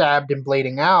stabbed and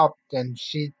bleeding out, and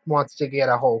she wants to get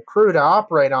a whole crew to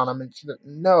operate on him, and she said,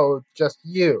 no, just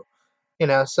you.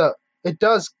 So it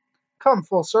does come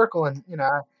full circle, and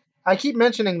I keep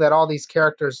mentioning that all these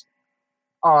characters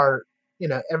are,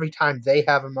 every time they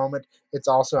have a moment, it's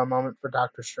also a moment for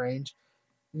Doctor Strange.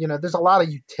 There's a lot of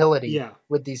utility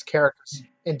with these characters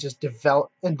in just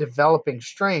developing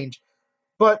Strange.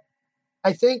 But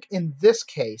I think in this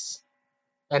case,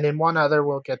 and in one other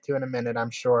we'll get to in a minute, I'm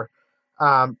sure,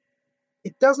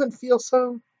 it doesn't feel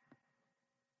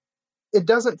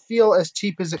as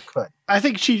cheap as it could. I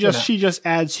think she just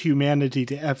adds humanity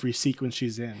to every sequence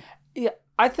she's in. Yeah.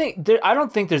 I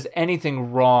don't think there's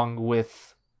anything wrong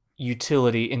with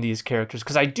utility in these characters,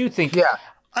 because I do think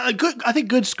I think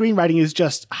good screenwriting is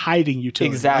just hiding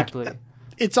utility. Exactly. Like,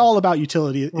 it's all about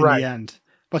utility in the end,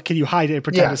 but can you hide it and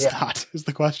pretend it's not? Is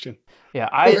the question. Yeah,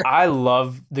 I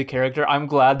love the character. I'm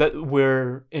glad that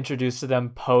we're introduced to them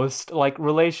post like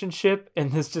relationship in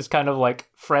this just kind of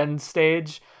like friend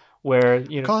stage where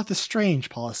call it the Strange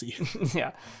policy.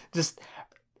 Yeah, just.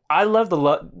 I love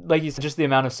like you said, just the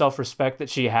amount of self-respect that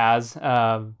she has.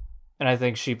 And I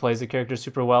think she plays the character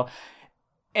super well.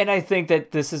 And I think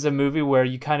that this is a movie where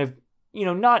you kind of,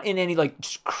 not in any like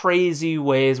crazy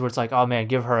ways where it's like, oh man,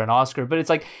 give her an Oscar. But it's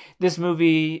like this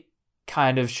movie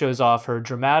kind of shows off her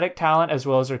dramatic talent as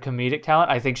well as her comedic talent.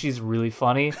 I think she's really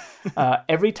funny.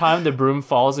 Every time the broom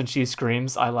falls and she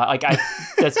screams, I laugh.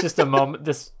 That's just a moment.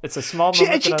 It's a small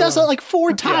moment. And she does that like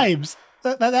 4 times.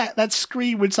 That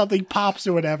scream when something pops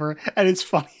or whatever, and it's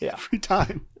funny every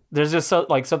time. There's just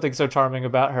something so charming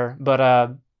about her. But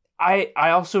I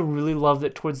also really love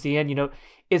that towards the end,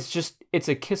 it's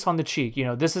a kiss on the cheek.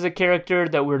 This is a character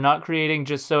that we're not creating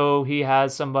just so he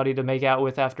has somebody to make out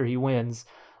with after he wins.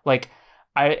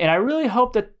 I really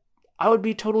hope that I would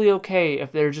be totally okay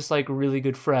if they're just like really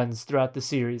good friends throughout the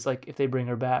series, like if they bring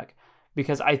her back,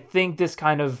 because I think this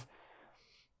kind of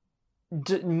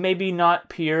maybe not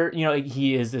peer,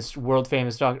 he is this world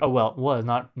famous doctor. Oh well, was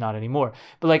not anymore.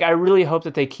 But like, I really hope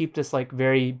that they keep this like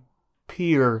very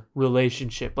peer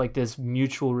relationship, like this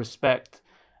mutual respect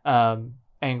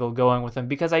angle going with him,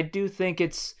 because I do think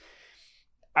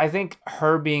I think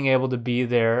her being able to be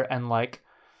there and like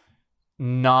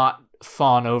not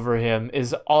fawn over him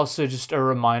is also just a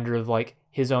reminder of like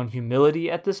his own humility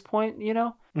at this point.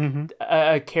 Mm-hmm.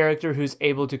 A character who's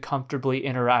able to comfortably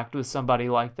interact with somebody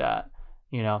like that.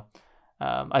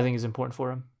 I think is important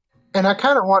for him. And I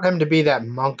kind of want him to be that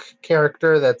monk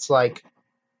character that's like,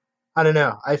 I don't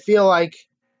know. I feel like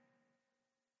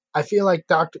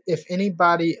if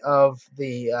anybody of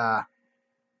the,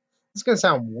 it's going to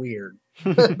sound weird,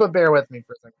 but bear with me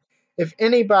for a second. If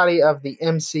anybody of the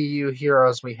MCU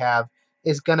heroes we have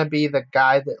is going to be the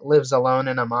guy that lives alone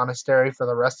in a monastery for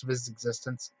the rest of his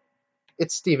existence,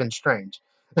 it's Stephen Strange.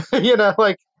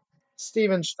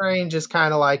 Stephen Strange is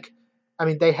kind of like, I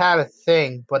mean, they had a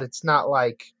thing, but it's not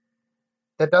like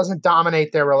that doesn't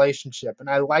dominate their relationship, and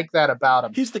I like that about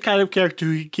him. He's the kind of character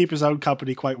who can keep his own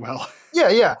company quite well.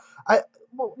 Yeah.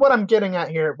 What I'm getting at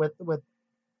here with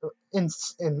in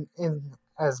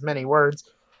as many words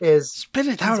is spit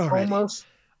it out already.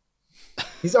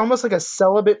 He's almost like a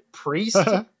celibate priest,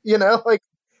 you know, like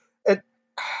it.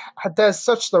 That's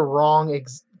such the wrong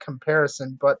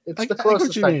comparison, but it's the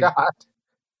closest I got.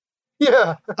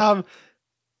 Yeah.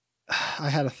 I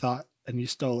had a thought and you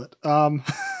stole it. I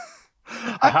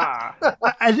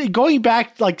think going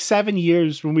back like 7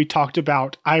 years when we talked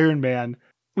about Iron Man,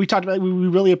 we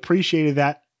really appreciated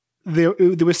that there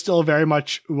was still very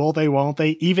much will they, won't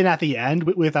they, even at the end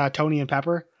with Tony and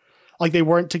Pepper. Like they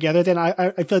weren't together then. I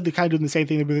feel like they're kind of doing the same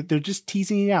thing. They're just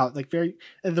teasing it out. Like the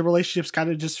relationships kind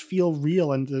of just feel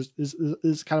real, and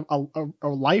there's kind of a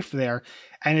life there.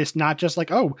 And it's not just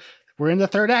like, oh, we're in the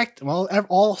third act. Well,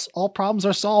 all problems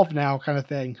are solved now, kind of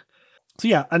thing. So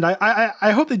yeah, and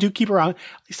I hope they do keep around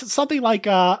something like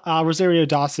Rosario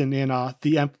Dawson in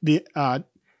the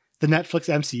Netflix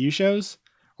MCU shows,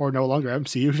 or no longer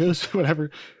MCU shows, whatever.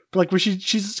 But like where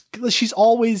she's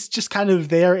always just kind of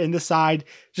there in the side,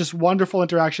 just wonderful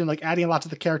interaction, like adding a lot to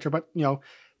the character, but you know,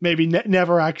 maybe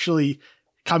never actually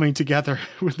coming together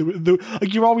with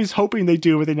like you're always hoping they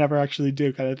do, but they never actually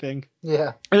do, kind of thing.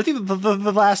 Yeah. And I think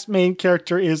the last main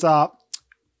character is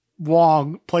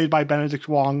Wong, played by Benedict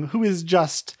Wong, who is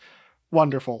just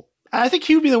wonderful. And I think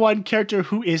he would be the one character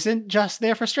who isn't just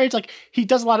there for Strange. Like he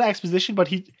does a lot of exposition, but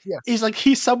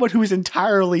he's someone who is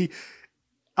entirely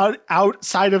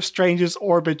outside of Strange's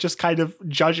orbit, just kind of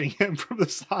judging him from the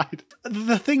side.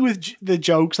 The thing with the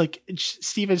jokes, like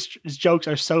Steven's jokes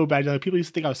are so bad. Like, people used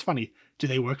to think I was funny. Do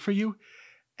they work for you?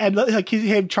 And like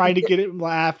him trying to get him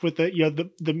laugh with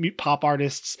the pop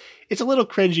artists, it's a little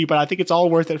cringy, but I think it's all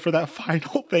worth it for that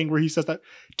final thing where he says that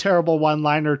terrible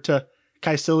one-liner to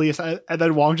Caecilius, and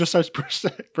then Wong just starts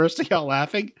bursting out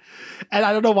laughing. And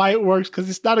I don't know why it works, because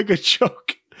it's not a good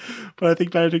joke, but I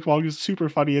think Benedict Wong is super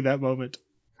funny in that moment.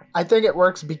 I think it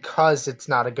works because it's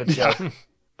not a good joke.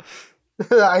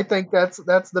 I think that's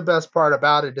the best part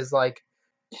about it, is like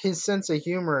his sense of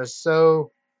humor is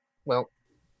so, well,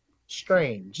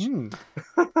 strange.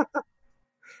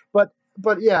 but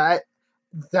yeah,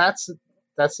 that's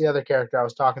the other character I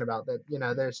was talking about, that, you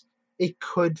know, it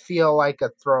could feel like a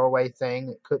throwaway thing.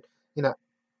 It could, you know,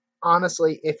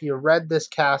 honestly, if you read this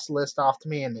cast list off to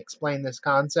me and explained this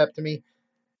concept to me,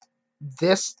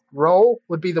 this role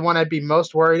would be the one I'd be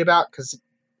most worried about, because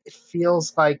it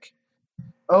feels like,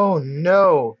 oh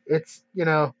no, it's, you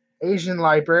know, Asian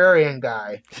librarian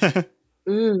guy.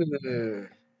 Ooh.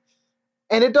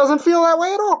 And it doesn't feel that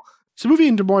way at all. So moving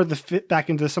into more of back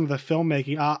into some of the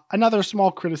filmmaking, another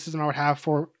small criticism I would have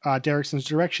for Derrickson's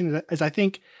direction is I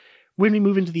think when we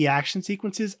move into the action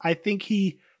sequences, I think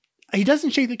he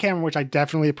doesn't shake the camera, which I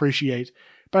definitely appreciate,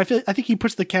 but I think he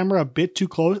puts the camera a bit too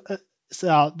close.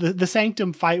 So the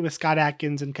Sanctum fight with Scott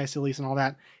Adkins and Caecilius and all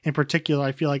that in particular,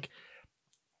 I feel like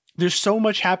there's so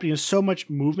much happening, there's so much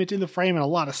movement in the frame and a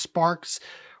lot of sparks,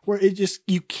 where it just,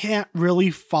 you can't really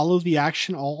follow the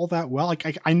action all that well.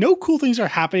 Like I know cool things are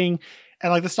happening,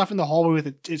 and like the stuff in the hallway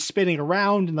with it's spinning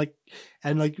around and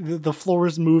the floor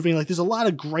is moving. Like there's a lot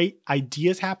of great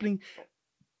ideas happening,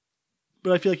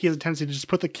 but I feel like he has a tendency to just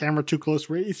put the camera too close,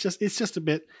 where it's just a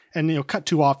bit, and you know, cut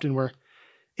too often, where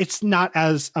it's not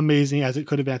as amazing as it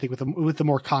could have been, I think, with the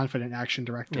more confident action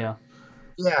director. Yeah.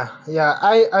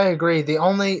 I agree. The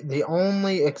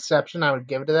only exception I would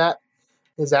give to that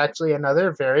is actually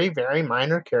another very, very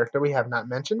minor character we have not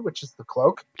mentioned, which is the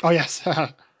Cloak. Oh, yes.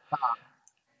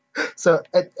 So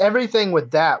everything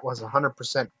with that was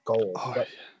 100% gold. Oh, but,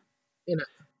 you know,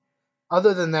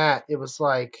 other than that, it was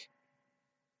like,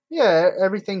 yeah,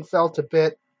 everything felt a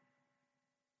bit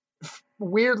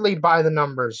weirdly by the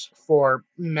numbers for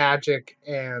magic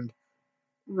and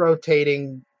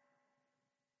rotating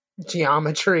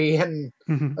geometry and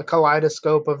a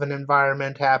kaleidoscope of an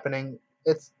environment happening.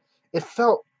 It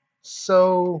felt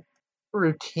so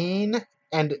routine,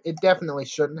 and it definitely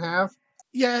shouldn't have.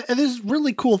 Yeah, and there's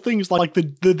really cool things like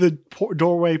the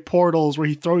doorway portals where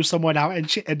he throws someone out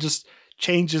and just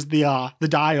changes the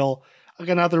dial. Like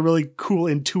another really cool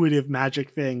intuitive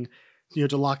magic thing, you know,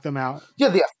 to lock them out.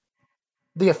 Yeah,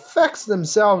 the effects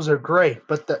themselves are great,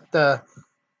 but the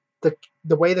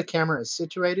way the camera is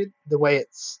situated, the way it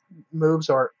moves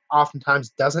or oftentimes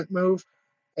doesn't move,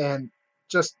 and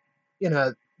just, you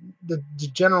know, the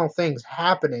general things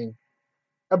happening,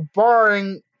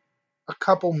 barring a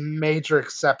couple major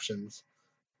exceptions,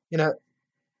 you know,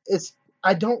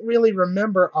 I don't really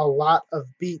remember a lot of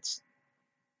beats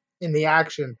in the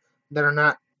action that are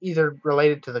not either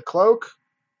related to the Cloak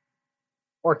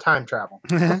or time travel.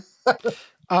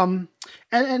 And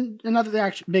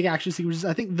another big action sequence is,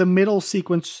 I think, the middle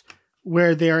sequence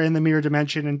where they're in the mirror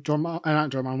dimension and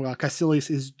Caecilius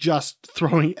is just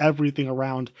throwing everything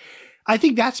around. I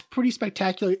think that's pretty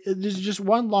spectacular. There's just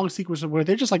one long sequence where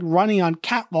they're just like running on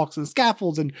catwalks and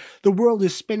scaffolds and the world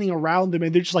is spinning around them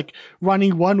and they're just like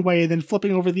running one way and then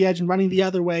flipping over the edge and running the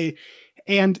other way.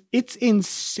 And it's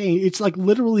insane. It's like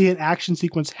literally an action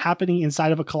sequence happening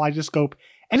inside of a kaleidoscope,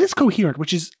 and it's coherent,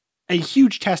 which is a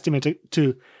huge testament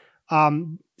to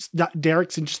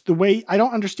Derrickson. Just the way, I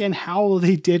don't understand how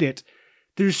they did it.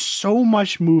 There's so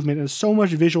much movement and so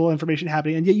much visual information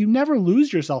happening, and yet you never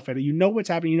lose yourself in it. You know what's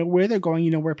happening, you know where they're going,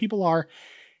 you know where people are.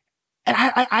 And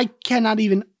I cannot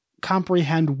even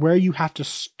comprehend where you have to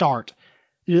start.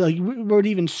 Like, where to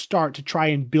even start to try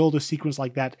and build a sequence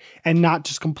like that and not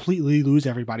just completely lose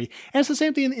everybody. And it's the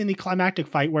same thing in the climactic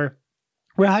fight where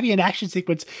we're having an action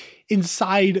sequence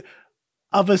inside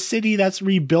of a city that's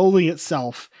rebuilding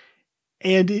itself.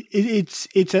 And it's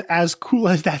as cool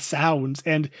as that sounds.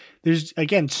 And there's,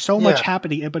 again, so much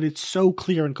happening, but it's so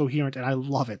clear and coherent, and I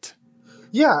love it.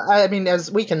 Yeah, I mean,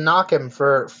 as we can knock him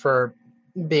for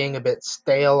being a bit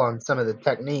stale on some of the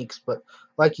techniques, but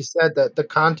like you said, the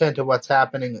content of what's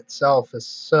happening itself is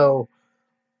so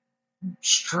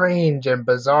strange and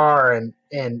bizarre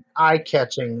and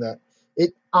eye-catching that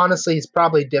it honestly is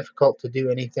probably difficult to do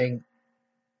anything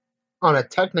on a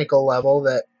technical level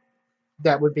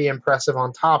that would be impressive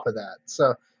on top of that.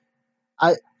 So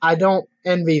I don't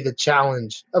envy the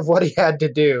challenge of what he had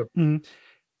to do. Mm.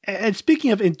 And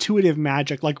speaking of intuitive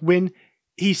magic, like when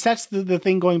he sets the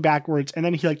thing going backwards and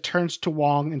then he like turns to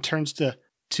Wong and turns to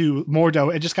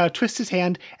Mordo and just kind of twists his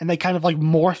hand and they kind of like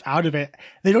morph out of it.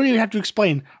 They don't even have to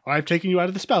explain, oh, I've taken you out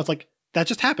of the spell. It's like, that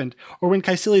just happened. Or when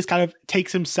Caecilius kind of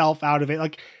takes himself out of it,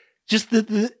 like just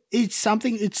it's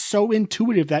something, it's so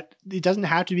intuitive that it doesn't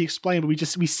have to be explained,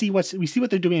 but we see what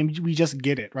they're doing and we just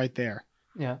get it right there.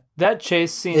 Yeah. That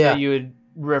chase scene that you had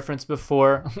referenced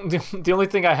before, the only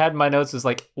thing I had in my notes is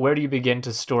like, where do you begin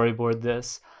to storyboard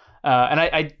this? And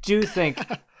I do think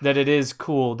that it is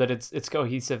cool that it's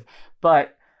cohesive,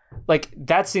 but like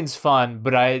that scene's fun,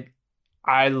 but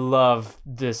I love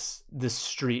this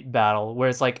street battle where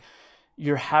it's like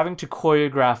you're having to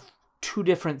choreograph two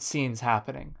different scenes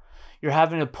happening. You're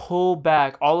having to pull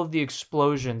back all of the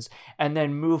explosions and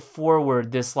then move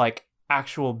forward this like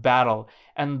actual battle,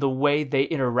 and the way they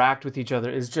interact with each other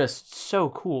is just so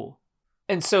cool.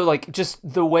 And so like just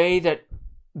the way that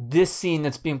this scene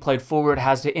that's being played forward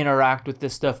has to interact with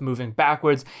this stuff moving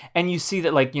backwards, and you see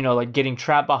that like, you know, like getting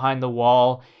trapped behind the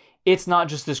wall, it's not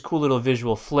just this cool little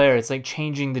visual flair, it's like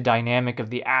changing the dynamic of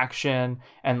the action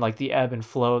and like the ebb and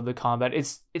flow of the combat.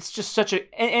 It's just such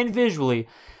and visually,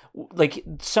 like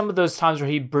some of those times where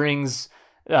he brings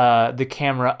the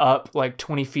camera up like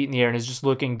 20 feet in the air and is just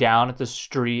looking down at the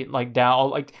street, like down,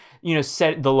 like, you know,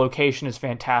 the location is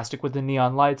fantastic with the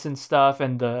neon lights and stuff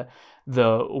and the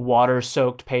water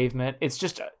soaked pavement. It's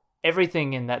just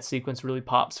everything in that sequence really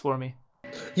pops for me.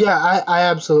 Yeah, I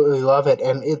absolutely love it.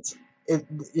 And it,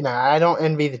 you know, I don't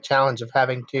envy the challenge of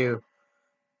having to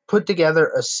put together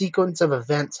a sequence of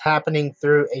events happening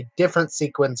through a different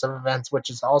sequence of events, which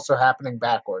is also happening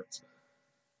backwards.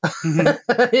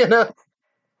 Mm-hmm. You know,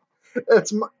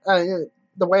 it's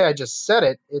the way I just said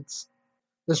it.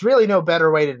 There's really no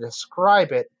better way to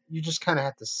describe it. You just kind of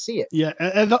have to see it. Yeah,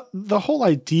 and the whole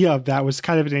idea of that was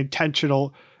kind of an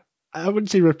intentional, I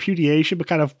wouldn't say repudiation, but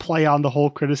kind of play on the whole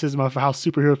criticism of how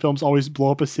superhero films always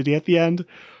blow up a city at the end,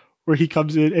 where he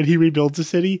comes in and he rebuilds a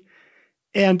city.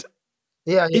 And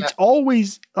it's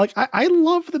always like, I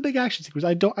love the big action sequence.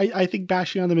 I think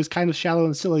bashing on them is kind of shallow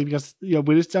and silly because, you know,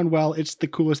 when it's done well, it's the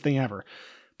coolest thing ever.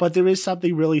 But there is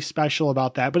something really special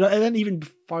about that. But and then even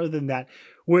farther than that,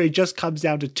 where it just comes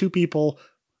down to two people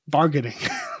bargaining.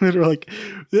 They're like,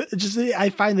 just, I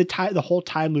find the whole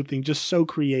time loop thing just so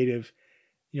creative.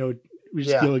 You know, we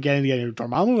just go again and again.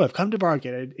 Dormammu, I've come to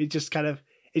bargain.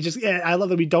 I love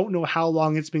that we don't know how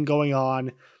long it's been going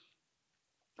on.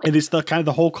 And it's the kind of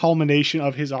the whole culmination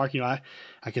of his arc. You know,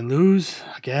 I can lose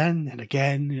again and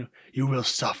again. You know, you will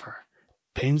suffer.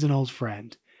 Pain's an old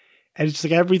friend. And it's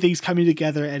like everything's coming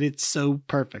together, and it's so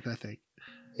perfect, I think.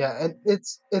 Yeah, and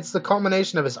it's the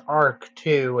culmination of his arc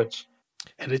too,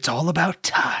 and it's all about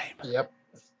time. Yep.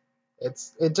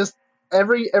 It just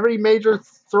every major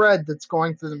thread that's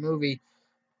going through the movie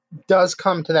does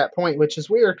come to that point, which is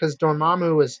weird because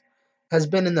Dormammu has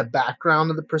been in the background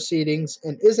of the proceedings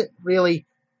and isn't really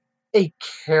a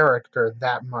character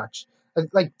that much.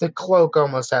 Like the Cloak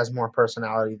almost has more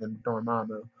personality than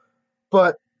Dormammu,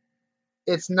 but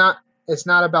it's not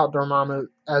about Dormammu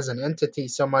as an entity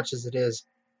so much as it is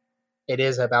it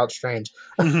is about Strange,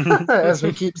 as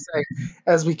we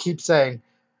keep saying,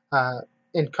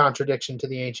 in contradiction to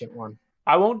the Ancient One.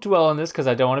 I won't dwell on this because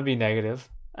I don't want to be negative.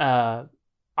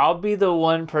 I'll be the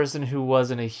one person who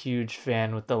wasn't a huge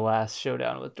fan with the last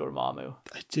showdown with Dormammu.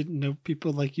 I didn't know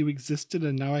people like you existed,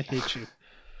 and now I hate you.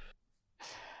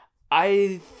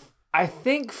 I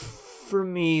think for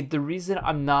me, the reason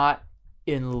I'm not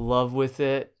in love with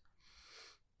it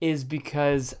is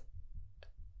because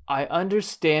I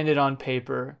understand it on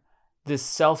paper, this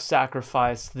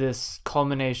self-sacrifice, this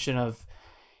culmination of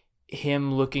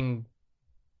him looking,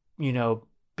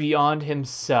 beyond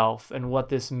himself and what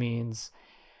this means.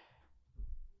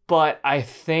 But I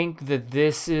think that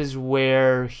this is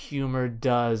where humor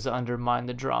does undermine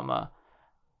the drama.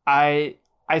 I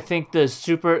think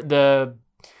the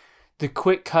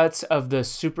quick cuts of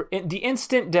the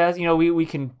instant death, we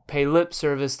can pay lip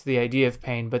service to the idea of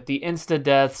pain, but the instant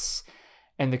deaths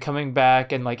and the coming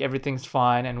back and like everything's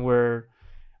fine and we're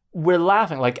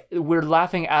laughing, like we're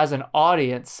laughing as an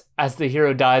audience as the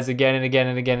hero dies again and again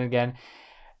and again and again.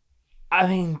 I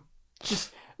mean,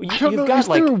 just I don't know. Is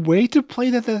there a way to play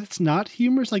that's not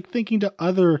humor? It's like thinking to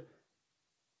other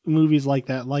movies like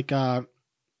that. Like I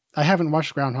haven't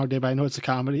watched Groundhog Day, but I know it's a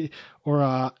comedy.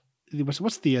 Or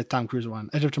what's the Tom Cruise one?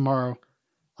 Edge of Tomorrow.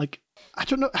 Like I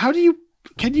don't know.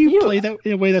 Can you play that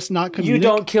in a way that's not comedic? You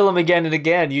don't kill him again and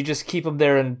again. You just keep him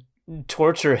there and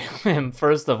torture him.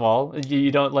 First of all,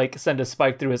 you don't like send a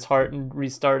spike through his heart and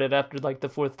restart it after like the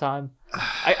fourth time.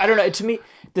 I don't know. To me,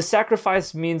 the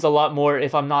sacrifice means a lot more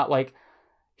if I'm not like,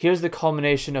 here's the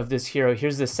culmination of this hero.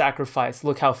 Here's the sacrifice.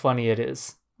 Look how funny it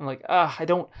is. I'm like, I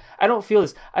don't feel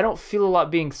this. I don't feel a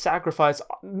lot being sacrificed.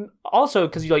 Also,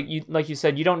 because like you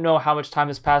said, you don't know how much time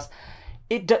has passed.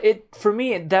 It for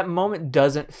me, that moment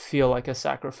doesn't feel like a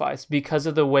sacrifice because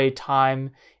of the way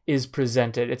time is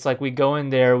presented. It's like we go in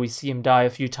there, we see him die a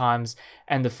few times,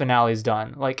 and the finale's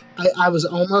done. Like I was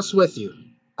almost with you.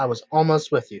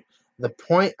 The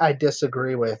point I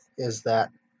disagree with is that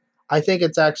I think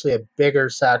it's actually a bigger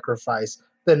sacrifice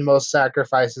than most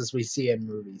sacrifices we see in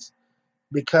movies,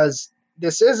 because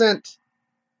this isn't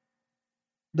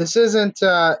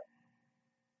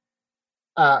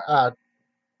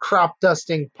crop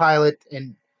dusting pilot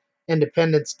in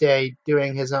Independence Day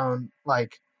doing his own,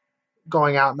 like,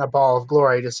 going out in a ball of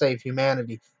glory to save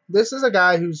humanity. This is a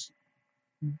guy who's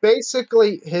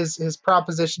basically his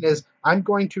proposition is, I'm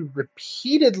going to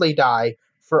repeatedly die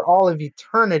for all of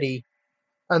eternity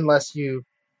unless you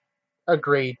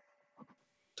agree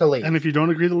to leave. And if you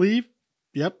don't agree to leave,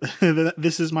 yep,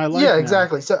 this is my life. Yeah, now.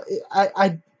 exactly. So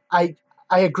I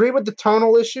agree with the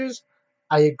tonal issues.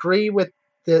 I agree with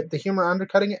the humor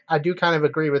undercutting it. I do kind of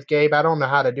agree with Gabe. I don't know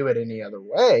how to do it any other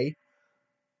way.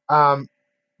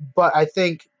 But I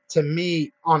think, to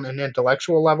me, on an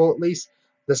intellectual level at least,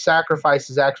 the sacrifice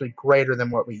is actually greater than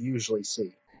what we usually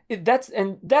see. That's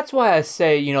why I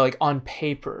say, like on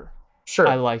paper, sure,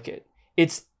 I like it.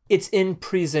 It's in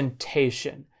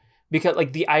presentation, because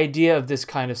like the idea of this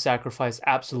kind of sacrifice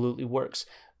absolutely works,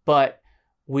 but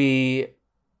we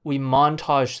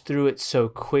montage through it so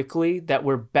quickly that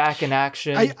we're back in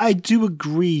action. I do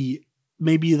agree.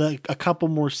 Maybe like a couple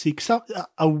more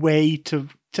a way to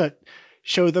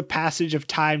show the passage of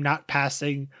time not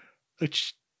passing,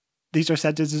 which these are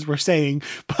sentences we're saying,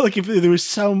 but like if there was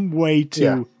some way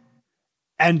to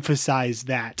emphasize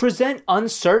that. Present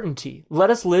uncertainty.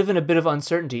 Let us live in a bit of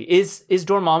uncertainty. Is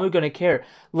Dormammu going to care?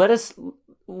 Let's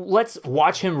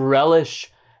watch him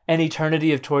relish an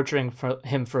eternity of torturing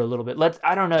him for a little bit.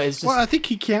 I don't know. It's just. Well, I think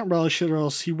he can't relish it, or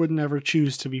else he would never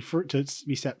choose to be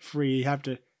set free. You have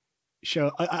to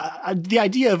show the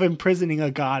idea of imprisoning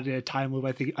a god in a time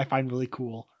loop. I find really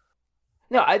cool.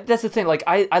 No, that's the thing. Like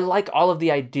I like all of the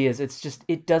ideas. It's just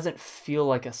it doesn't feel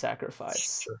like a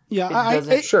sacrifice. Sure. Yeah,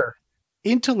 sure.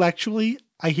 Intellectually,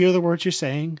 I hear the words you're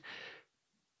saying,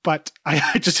 but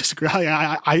I just disagree.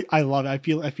 I love it. I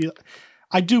feel.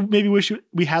 I do maybe wish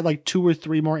we had like 2 or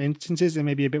 3 more instances and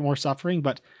maybe a bit more suffering,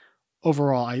 but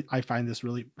overall, I find this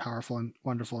really powerful and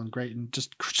wonderful and great and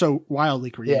just so wildly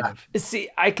creative. Yeah. See,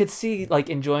 I could see like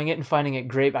enjoying it and finding it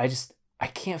great, but I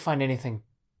can't find anything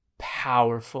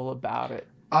powerful about it.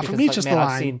 For me, it's just the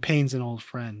line, pain's an old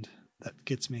friend, that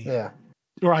gets me. Yeah.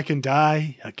 Or I can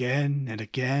die again and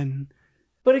again.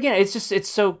 But again, it's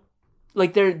so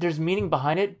like there's meaning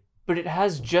behind it, but it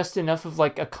has just enough of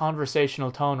like a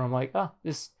conversational tone where I'm like,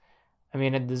 this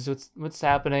is what's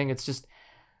happening. It's just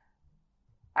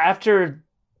after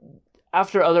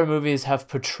other movies have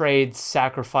portrayed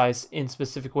sacrifice in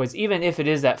specific ways, even if it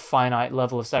is that finite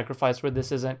level of sacrifice where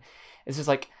this isn't, it's just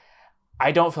like,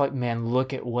 I don't feel like, man,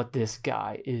 look at what this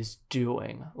guy is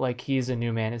doing. Like, he's a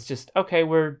new man. It's just, okay,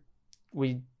 we're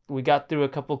we got through a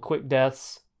couple quick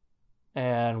deaths,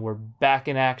 and we're back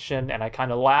in action, and I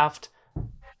kind of laughed,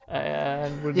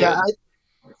 and we're good.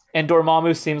 And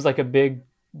Dormammu seems like a big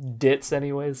ditz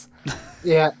anyways.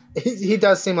 Yeah, he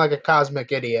does seem like a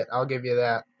cosmic idiot, I'll give you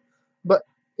that. But,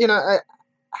 you know,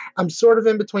 I'm sort of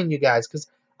in between you guys, because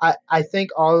I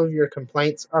think all of your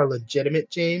complaints are legitimate,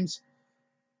 James.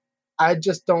 I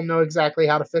just don't know exactly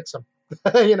how to fix them.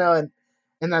 You know,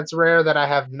 and that's rare that I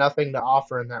have nothing to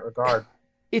offer in that regard.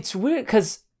 It's weird,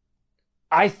 because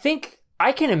I think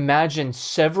I can imagine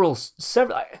several,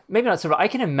 maybe not several, I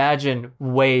can imagine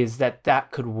ways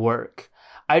that could work.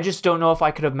 I just don't know if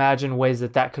I could imagine ways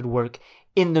that could work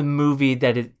in the movie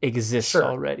that it exists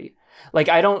already. Like,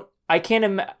 I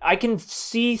can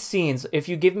see scenes. If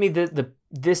you give me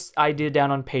this idea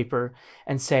down on paper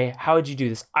and say, how would you do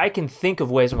this? I can think of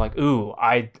ways where I'm like, ooh,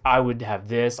 I would have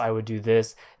this, I would do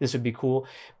this would be cool.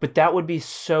 But that would be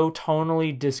so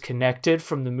tonally disconnected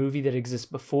from the movie that exists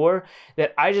before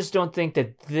that I just don't think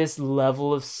that this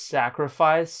level of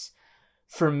sacrifice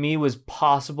for me was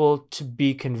possible to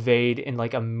be conveyed in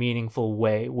like a meaningful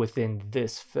way within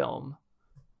this film.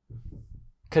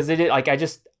 Cause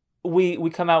we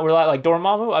come out, we're like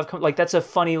Dormammu, that's a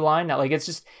funny line now. Like,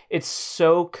 it's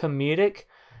so comedic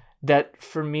that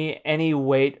for me, any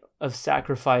weight of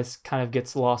sacrifice kind of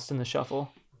gets lost in the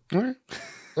shuffle. All right.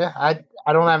 Yeah,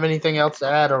 I don't have anything else to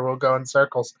add, or we'll go in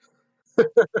circles. All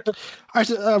right,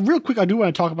 so real quick, I do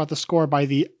want to talk about the score by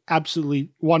the absolutely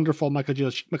wonderful Michael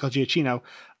Giacchino.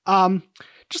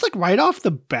 Just like right off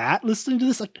the bat, listening to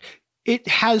this, like, it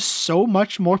has so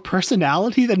much more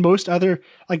personality than most other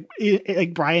like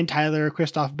Brian Tyler or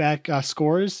Christoph Beck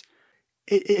scores.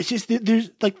 It's just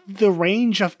there's like the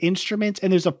range of instruments,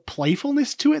 and there's a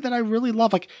playfulness to it that I really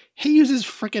love. Like, he uses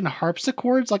freaking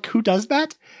harpsichords. Like, who does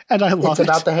that? And I love it. It's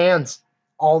about the hands.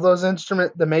 All those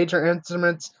the major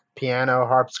instruments, piano,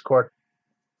 harpsichord,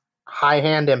 high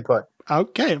hand input.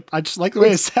 Okay, I just like the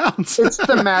way it sounds. It's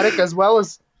thematic as well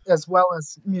as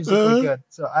musically good.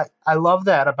 So I love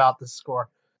that about the score.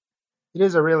 It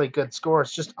is a really good score.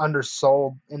 It's just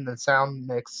undersold in the sound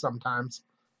mix sometimes.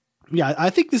 Yeah, I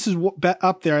think this is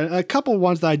up there. A couple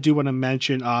ones that I do want to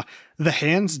mention. The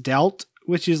Hands Dealt,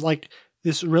 which is like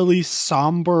this really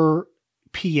somber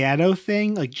piano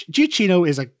thing. Like, Giacchino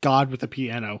is a god with a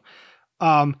piano.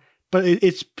 But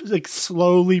it's like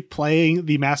slowly playing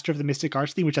the Master of the Mystic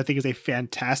Arts theme, which I think is a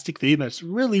fantastic theme that's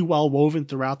really well woven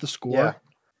throughout the score. Yeah.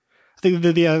 I think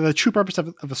the true purpose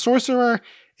of the Sorcerer,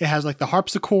 it has like the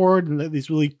harpsichord and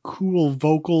these really cool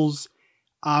vocals.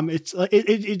 It's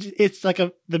like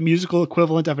the musical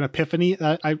equivalent of an epiphany.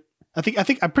 I'm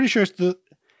pretty sure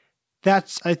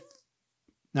I'm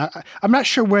not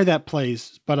sure where that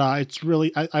plays, but it's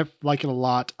really I like it a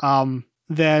lot.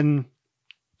 Then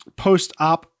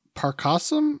post-op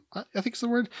Parcosum, I think is the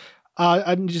word.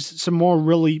 And just some more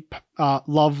really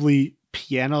lovely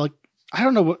piano. Like, I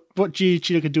don't know what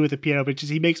Giacchino could do with the piano, but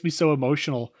he makes me so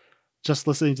emotional just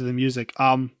listening to the music.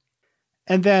 And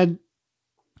then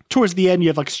towards the end, you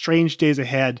have like Strange Days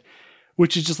Ahead,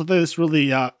 which is just this really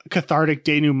cathartic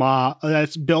denouement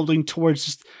that's building towards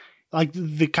just like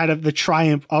the kind of the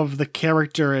triumph of the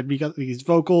character, and we got these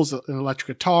vocals, an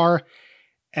electric guitar,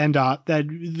 and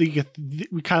then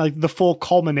we kind of like the full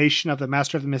culmination of the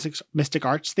Master of the Mystic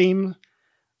Arts theme.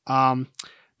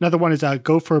 Another one is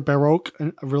Gopher Baroque,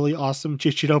 a really awesome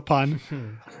Giacchino pun,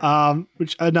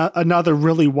 which another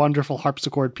really wonderful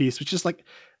harpsichord piece, which is like,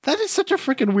 that is such a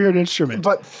freaking weird instrument.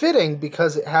 But fitting,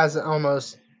 because it has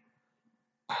almost,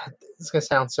 it's going to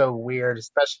sound so weird,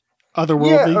 especially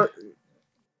otherworldly.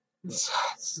 Yeah,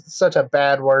 such a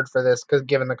bad word for this, because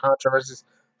given the controversies,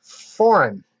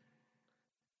 foreign.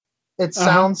 It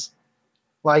sounds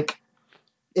like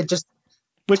it just,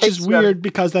 which is weird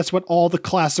because that's what all the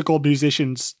classical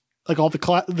musicians, like all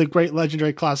the great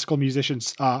legendary classical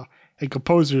musicians and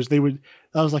composers, that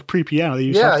was like pre-piano. They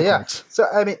used harpsichords. So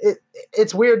I mean,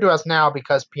 it's weird to us now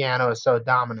because piano is so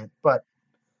dominant, but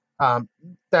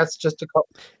that's just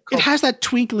it has that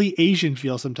twinkly Asian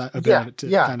feel sometimes.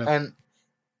 Kind of.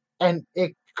 And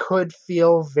it could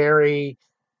feel very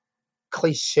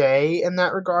cliche in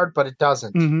that regard, but it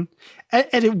doesn't. Mm-hmm.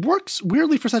 And it works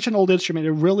weirdly for such an old instrument.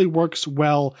 It really works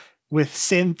well with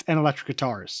synth and electric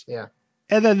guitars. Yeah.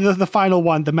 And then the final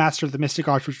one, the Master of the Mystic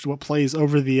Arts, which is what plays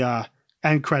over the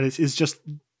end credits, is just,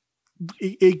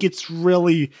 it gets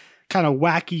really kind of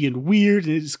wacky and weird,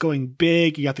 and it's going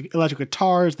big. You got the electric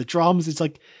guitars, the drums. It's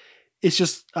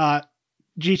just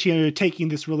Giacchino taking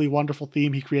this really wonderful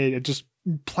theme he created and just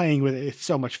playing with it. It's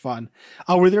so much fun.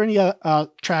 Were there any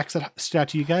tracks that stood out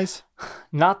to you guys?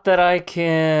 Not that I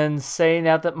can say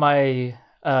now that my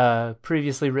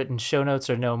previously written show notes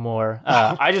are no more.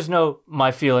 I just know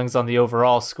my feelings on the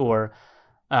overall score.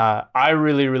 I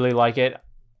really, really like it.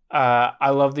 I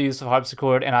love the use of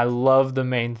harpsichord, and I love the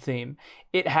main theme.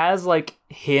 It has like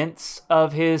hints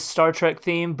of his Star Trek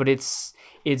theme, but it's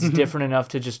different enough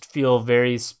to just feel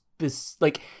very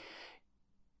like.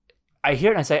 I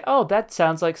hear it and I say, "Oh, that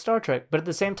sounds like Star Trek," but at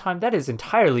the same time, that is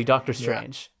entirely Doctor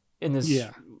Strange in this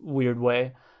weird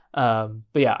way. But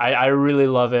yeah, I really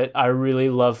love it. I really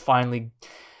love finally,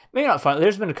 maybe not finally.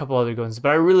 There's been a couple other good ones, but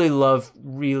I really love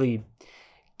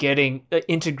getting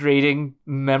integrating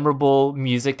memorable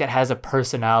music that has a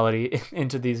personality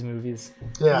into these movies.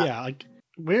 Yeah. Like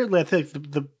weirdly, I think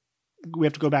we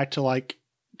have to go back to like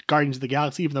Guardians of the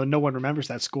Galaxy, even though no one remembers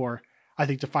that score. I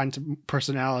think to find some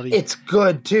personality. It's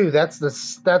good too. That's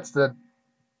the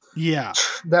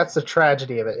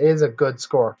tragedy of it. It is a good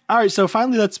score. All right, so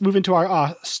finally, let's move into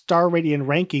our star rating and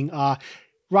ranking.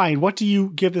 Ryan, what do you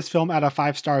give this film out of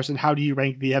 5 stars, and how do you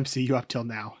rank the MCU up till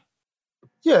now?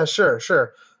 Yeah, sure.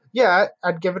 Yeah,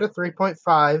 I'd give it a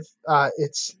 3.5.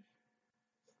 It's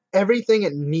everything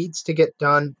it needs to get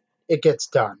done, it gets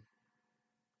done.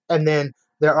 And then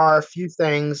there are a few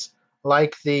things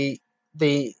like the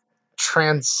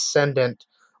transcendent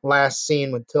last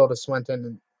scene with Tilda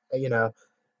Swinton,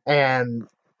 and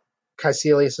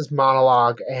Caecilius'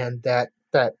 monologue and that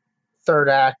third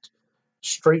act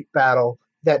street battle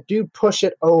that do push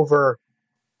it over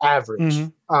average.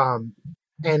 And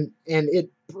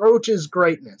it broaches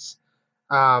greatness.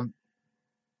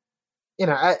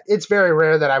 It's very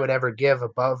rare that I would ever give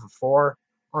above a 4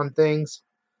 on things.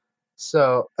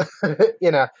 So,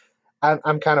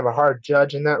 I'm kind of a hard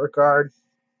judge in that regard,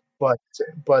 but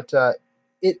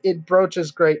it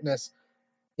broaches greatness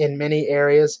in many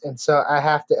areas, and so I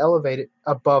have to elevate it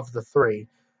above the 3.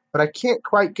 But I can't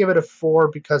quite give it a 4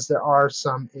 because there are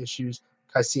some issues.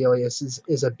 Caecilius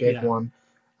is a big one.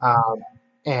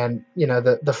 And,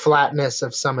 the flatness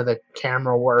of some of the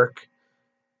camera work,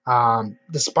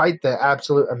 despite the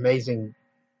absolute amazing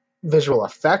visual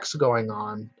effects going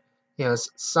on,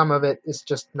 some of it is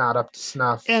just not up to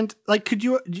snuff. And like,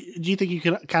 do you think you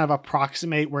can kind of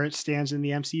approximate where it stands in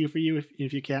the MCU for you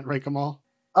if you can't rank them all?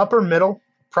 Upper middle,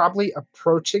 probably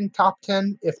approaching top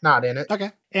 10, if not in it.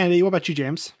 Okay. Andy, what about you,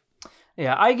 James?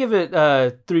 Yeah, I give it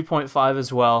 3.5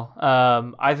 as well.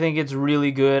 I think it's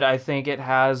really good. I think it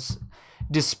has,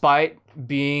 despite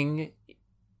being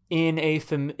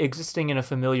existing in a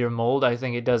familiar mold, I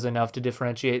think it does enough to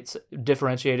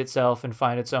differentiate itself and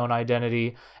find its own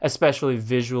identity, especially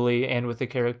visually and with the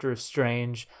character of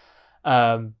Strange.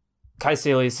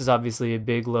 Caecilius is obviously a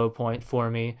big low point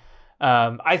for me.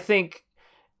 I think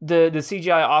the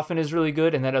CGI often is really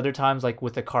good, and then other times, like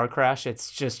with the car crash,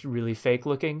 it's just really fake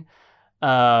looking.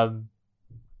 And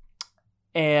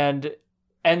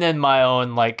then my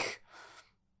own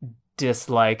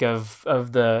dislike of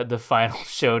the final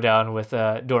showdown with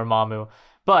Dormammu,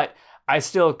 but I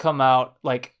still come out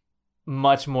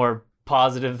much more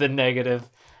positive than negative.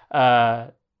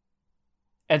 And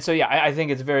so yeah, I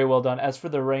think it's very well done. As for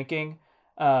the ranking,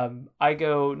 I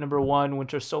go number 1,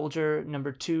 Winter Soldier,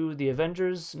 number 2, The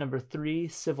Avengers, number 3,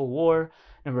 Civil War,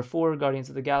 number 4, Guardians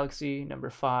of the Galaxy,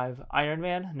 number 5, Iron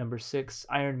Man, number 6,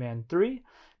 Iron Man 3,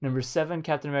 number 7,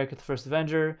 Captain America the First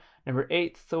Avenger, number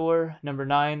 8, Thor, number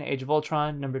 9, Age of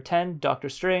Ultron, number 10, Doctor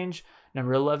Strange,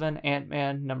 number 11,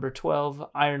 Ant-Man, number 12,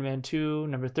 Iron Man 2,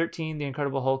 number 13, The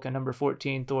Incredible Hulk, and number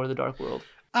 14, Thor the Dark World.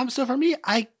 So for me,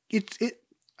 I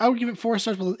would give it 4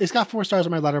 stars. It's got 4 stars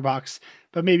on my letterbox,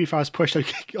 but maybe if I was pushed,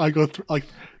 I'd go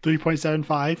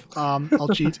 3.75. I'll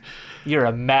cheat. You're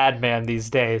a madman these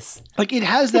days. It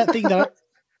has that thing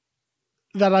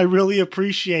that I really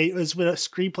appreciate is when a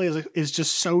screenplay is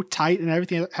just so tight and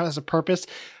everything has a purpose.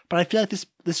 But I feel like this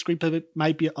screenplay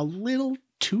might be a little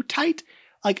too tight.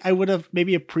 I would have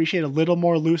maybe appreciated a little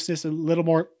more looseness, a little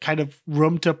more kind of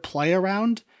room to play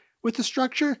around with the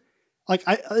structure.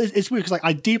 It's weird because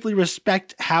I deeply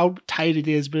respect how tight it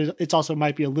is, but it's also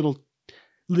might be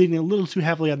leaning a little too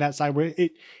heavily on that side where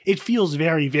it feels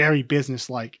very, very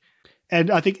business-like. And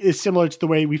I think it's similar to the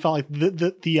way we felt like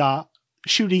the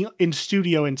shooting in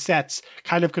studio and sets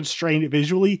kind of constrained it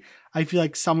visually. I feel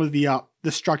like some of the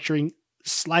structuring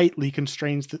slightly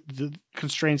constrains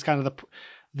kind of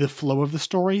the flow of the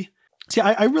story. See,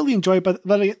 I really enjoy it, but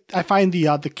I find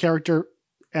the character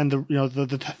and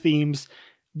the themes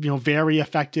very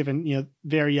effective and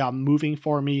very moving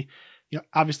for me.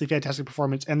 Obviously fantastic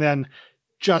performance, and then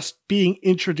just being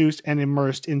introduced and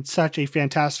immersed in such a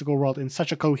fantastical world in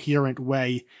such a coherent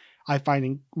way, I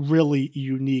find really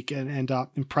unique and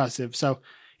impressive. So,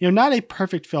 not a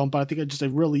perfect film, but I think it's just a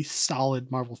really solid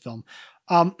Marvel film.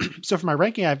 So for my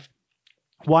ranking,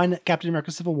 1, Captain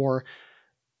America Civil War,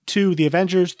 2, The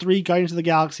Avengers, 3, Guardians of the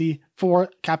Galaxy, 4,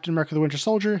 Captain America the Winter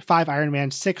Soldier, 5, Iron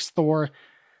Man, 6, Thor,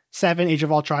 7, Age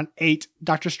of Ultron, 8,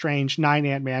 Doctor Strange, 9,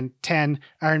 Ant-Man, 10,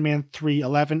 Iron Man 3,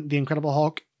 11, The Incredible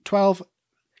Hulk, 12,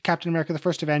 Captain America the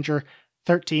First Avenger,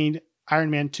 13, Iron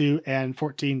Man 2, and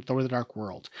 14, Thor the Dark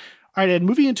World. All right, and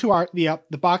moving into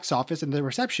the box office and the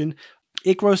reception,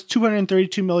 it grossed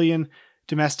 $232 million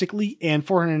domestically and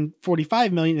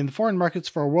 $445 million in the foreign markets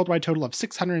for a worldwide total of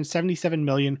 $677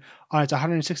 million on its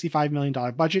 $165 million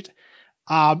budget.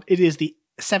 It is the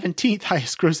 17th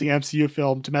highest grossing MCU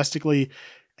film domestically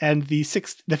and the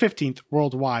 15th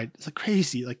worldwide. It's like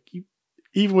crazy. Like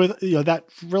even with that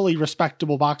really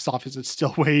respectable box office, it's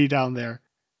still way down there.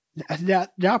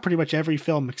 Now pretty much every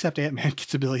film except Ant-Man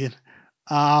gets $1 billion.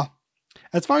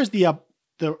 As far as the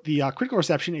critical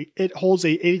reception, it holds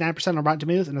a 89% on Rotten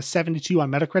Tomatoes and a 72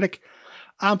 on Metacritic.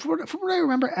 From what I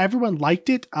remember, everyone liked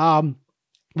it. The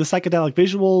psychedelic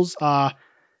visuals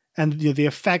and the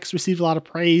effects received a lot of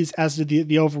praise, as did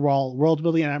the overall world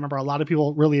building. And I remember a lot of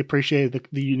people really appreciated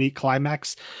the unique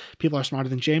climax. People are smarter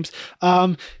than James.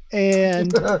 But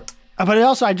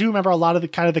also, I do remember a lot of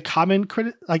the common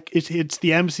critic, like it's the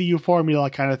MCU formula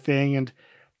kind of thing. And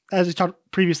as we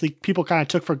talked previously, people kind of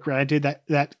took for granted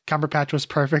that Cumberbatch was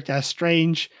perfect as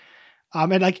Strange.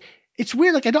 And like, it's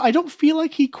weird. Like, I don't feel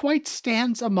like he quite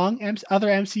stands among other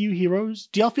MCU heroes.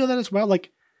 Do y'all feel that as well?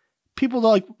 Like, people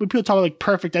when people talk about like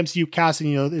perfect MCU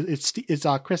casting, it's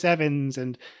Chris Evans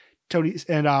and Tony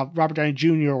and Robert Downey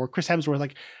Jr. or Chris Hemsworth.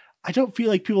 Like, I don't feel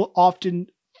like people often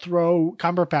throw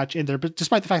Cumberbatch in there, but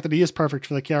despite the fact that he is perfect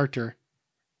for the character.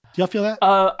 Do y'all feel that?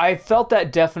 I felt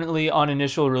that definitely on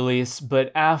initial release,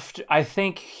 but I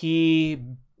think he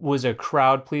was a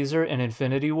crowd pleaser in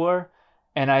Infinity War,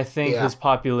 and I think his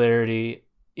popularity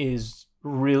is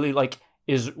really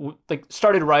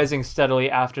started rising steadily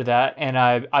after that, and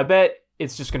I bet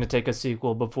it's just going to take a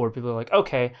sequel before people are like,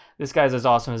 okay, this guy's as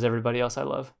awesome as everybody else I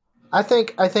love. I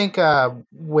think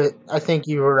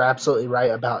you were absolutely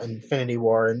right about Infinity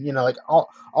War, and like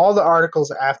all the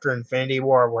articles after Infinity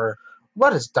War were,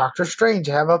 what does Doctor Strange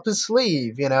have up his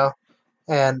sleeve,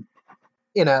 and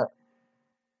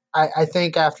I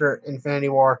think after Infinity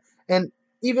War, and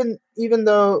even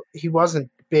though he wasn't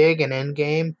big in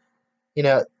Endgame,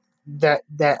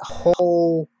 that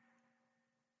whole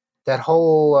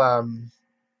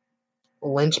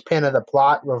linchpin of the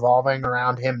plot revolving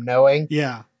around him knowing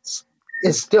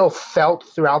is still felt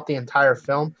throughout the entire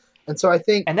film. And so I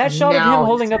think, and that shot of him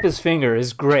holding up his finger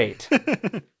is great.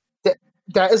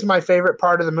 That is my favorite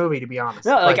part of the movie, to be honest.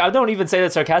 No, I don't even say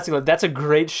that sarcastically. That's a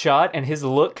great shot, and his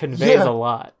look conveys a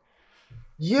lot.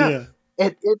 Yeah.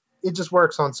 It just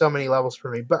works on so many levels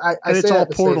for me. But and it's all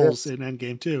portals in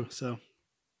Endgame too. So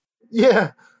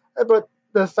yeah, but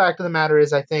the fact of the matter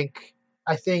is, I think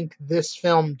this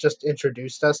film just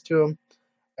introduced us to him,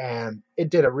 and it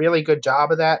did a really good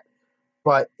job of that.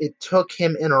 But it took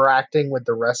him interacting with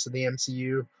the rest of the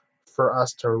MCU for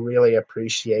us to really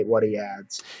appreciate what he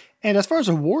adds. And as far as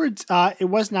awards, it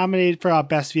was nominated for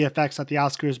Best VFX at the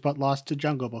Oscars, but lost to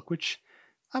Jungle Book, which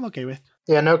I'm okay with.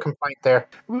 Yeah, no complaint there.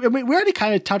 We already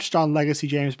kind of touched on Legacy,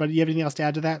 James, but do you have anything else to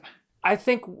add to that? I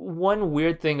think one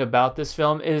weird thing about this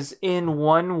film is, in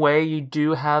one way, you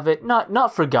do have it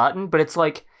not forgotten, but it's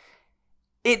like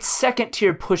it's second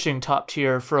tier pushing top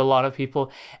tier for a lot of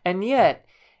people, and yet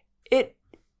it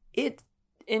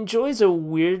enjoys a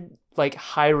weird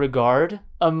high regard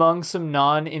among some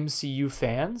non-MCU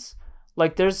fans.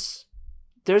 Like there's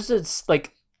it's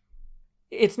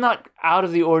not out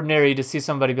of the ordinary to see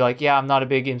somebody be like, yeah, I'm not a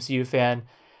big MCU fan.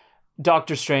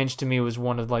 Doctor Strange to me was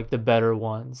one of the better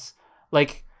ones.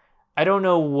 Like, I don't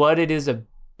know what it is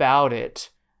about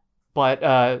it,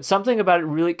 but something about it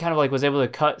really kind of was able to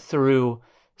cut through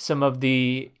some of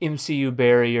the MCU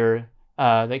barrier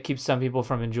that keeps some people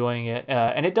from enjoying it.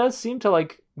 And it does seem to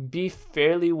be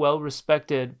fairly well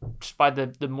respected just by the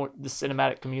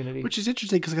cinematic community. Which is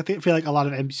interesting because I feel like a lot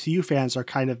of MCU fans are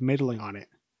kind of middling on it.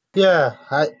 Yeah,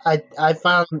 I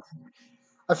found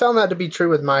that to be true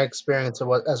with my experience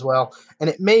as well. And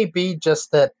it may be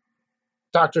just that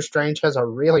Doctor Strange has a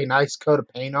really nice coat of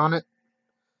paint on it,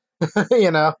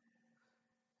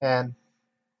 and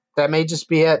that may just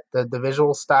be it. The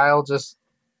visual style just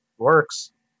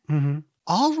works. Mm-hmm.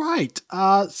 All right.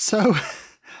 So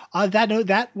on that note,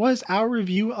 that was our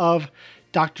review of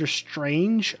Doctor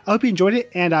Strange. I hope you enjoyed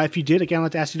it. And if you did, again, I'd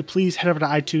like to ask you to please head over to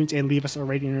iTunes and leave us a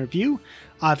rating and review.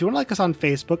 If you want to like us on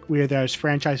Facebook, we are there as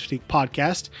Franchise Fatigue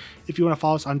Podcast. If you want to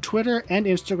follow us on Twitter and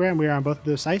Instagram, we are on both of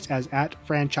those sites as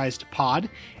 @FranchisedPod.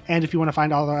 And if you want to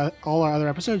find all our other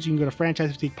episodes, you can go to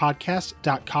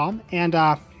franchisefatiguepodcast.com. And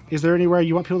Is there anywhere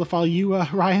you want people to follow you,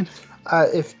 Ryan?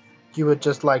 If you would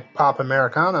just like Pop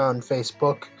Americana on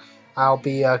Facebook, I'll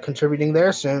be contributing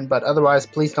there soon. But otherwise,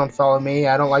 please don't follow me.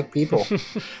 I don't like people.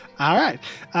 All right.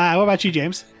 What about you,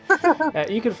 James?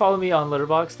 You can follow me on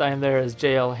Letterboxd. I am there as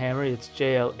JL Hamry. It's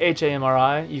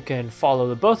JLHAMRI. You can follow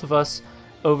the both of us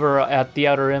over at the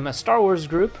Outer Rim, a Star Wars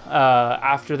group.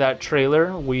 After that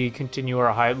trailer, we continue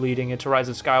our hype leading into Rise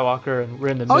of Skywalker, and we're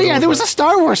in the middle. Oh yeah, there was a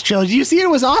Star Wars trilogy. You see, it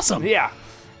was awesome. Yeah,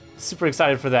 super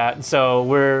excited for that. And so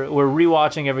we're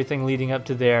rewatching everything leading up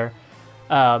to there.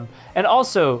 And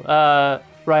also,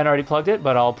 Ryan already plugged it,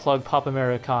 but I'll plug Pop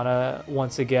Americana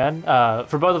once again.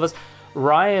 For both of us,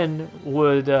 Ryan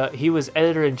he was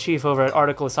editor-in-chief over at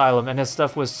Article Asylum, and his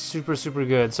stuff was super, super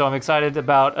good. So I'm excited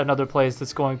about another place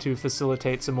that's going to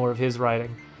facilitate some more of his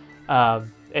writing.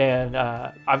 And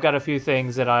I've got a few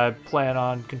things that I plan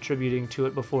on contributing to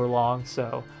it before long,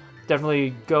 so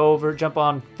definitely go over, jump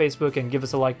on Facebook, and give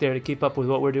us a like there to keep up with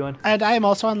what we're doing. And I am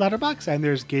also on Letterboxd, and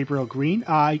there's Gabriel Green.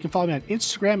 You can follow me on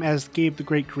Instagram as Gabe the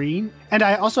Great Green. And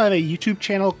I also have a YouTube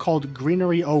channel called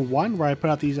Greenery01, where I put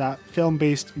out these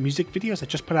film-based music videos. I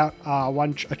just put out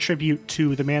a tribute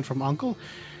to The Man from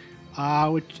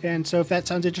U.N.C.L.E. And so if that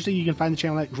sounds interesting, you can find the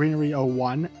channel at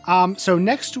Greenery01. So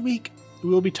next week, we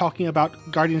will be talking about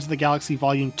Guardians of the Galaxy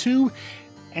Volume 2.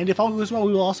 And if all goes well,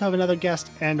 we will also have another guest,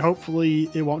 and hopefully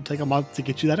it won't take a month to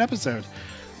get you that episode.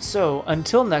 So,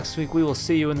 until next week, we will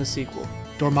see you in the sequel.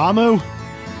 Dormammu,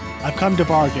 I've come to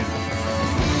bargain.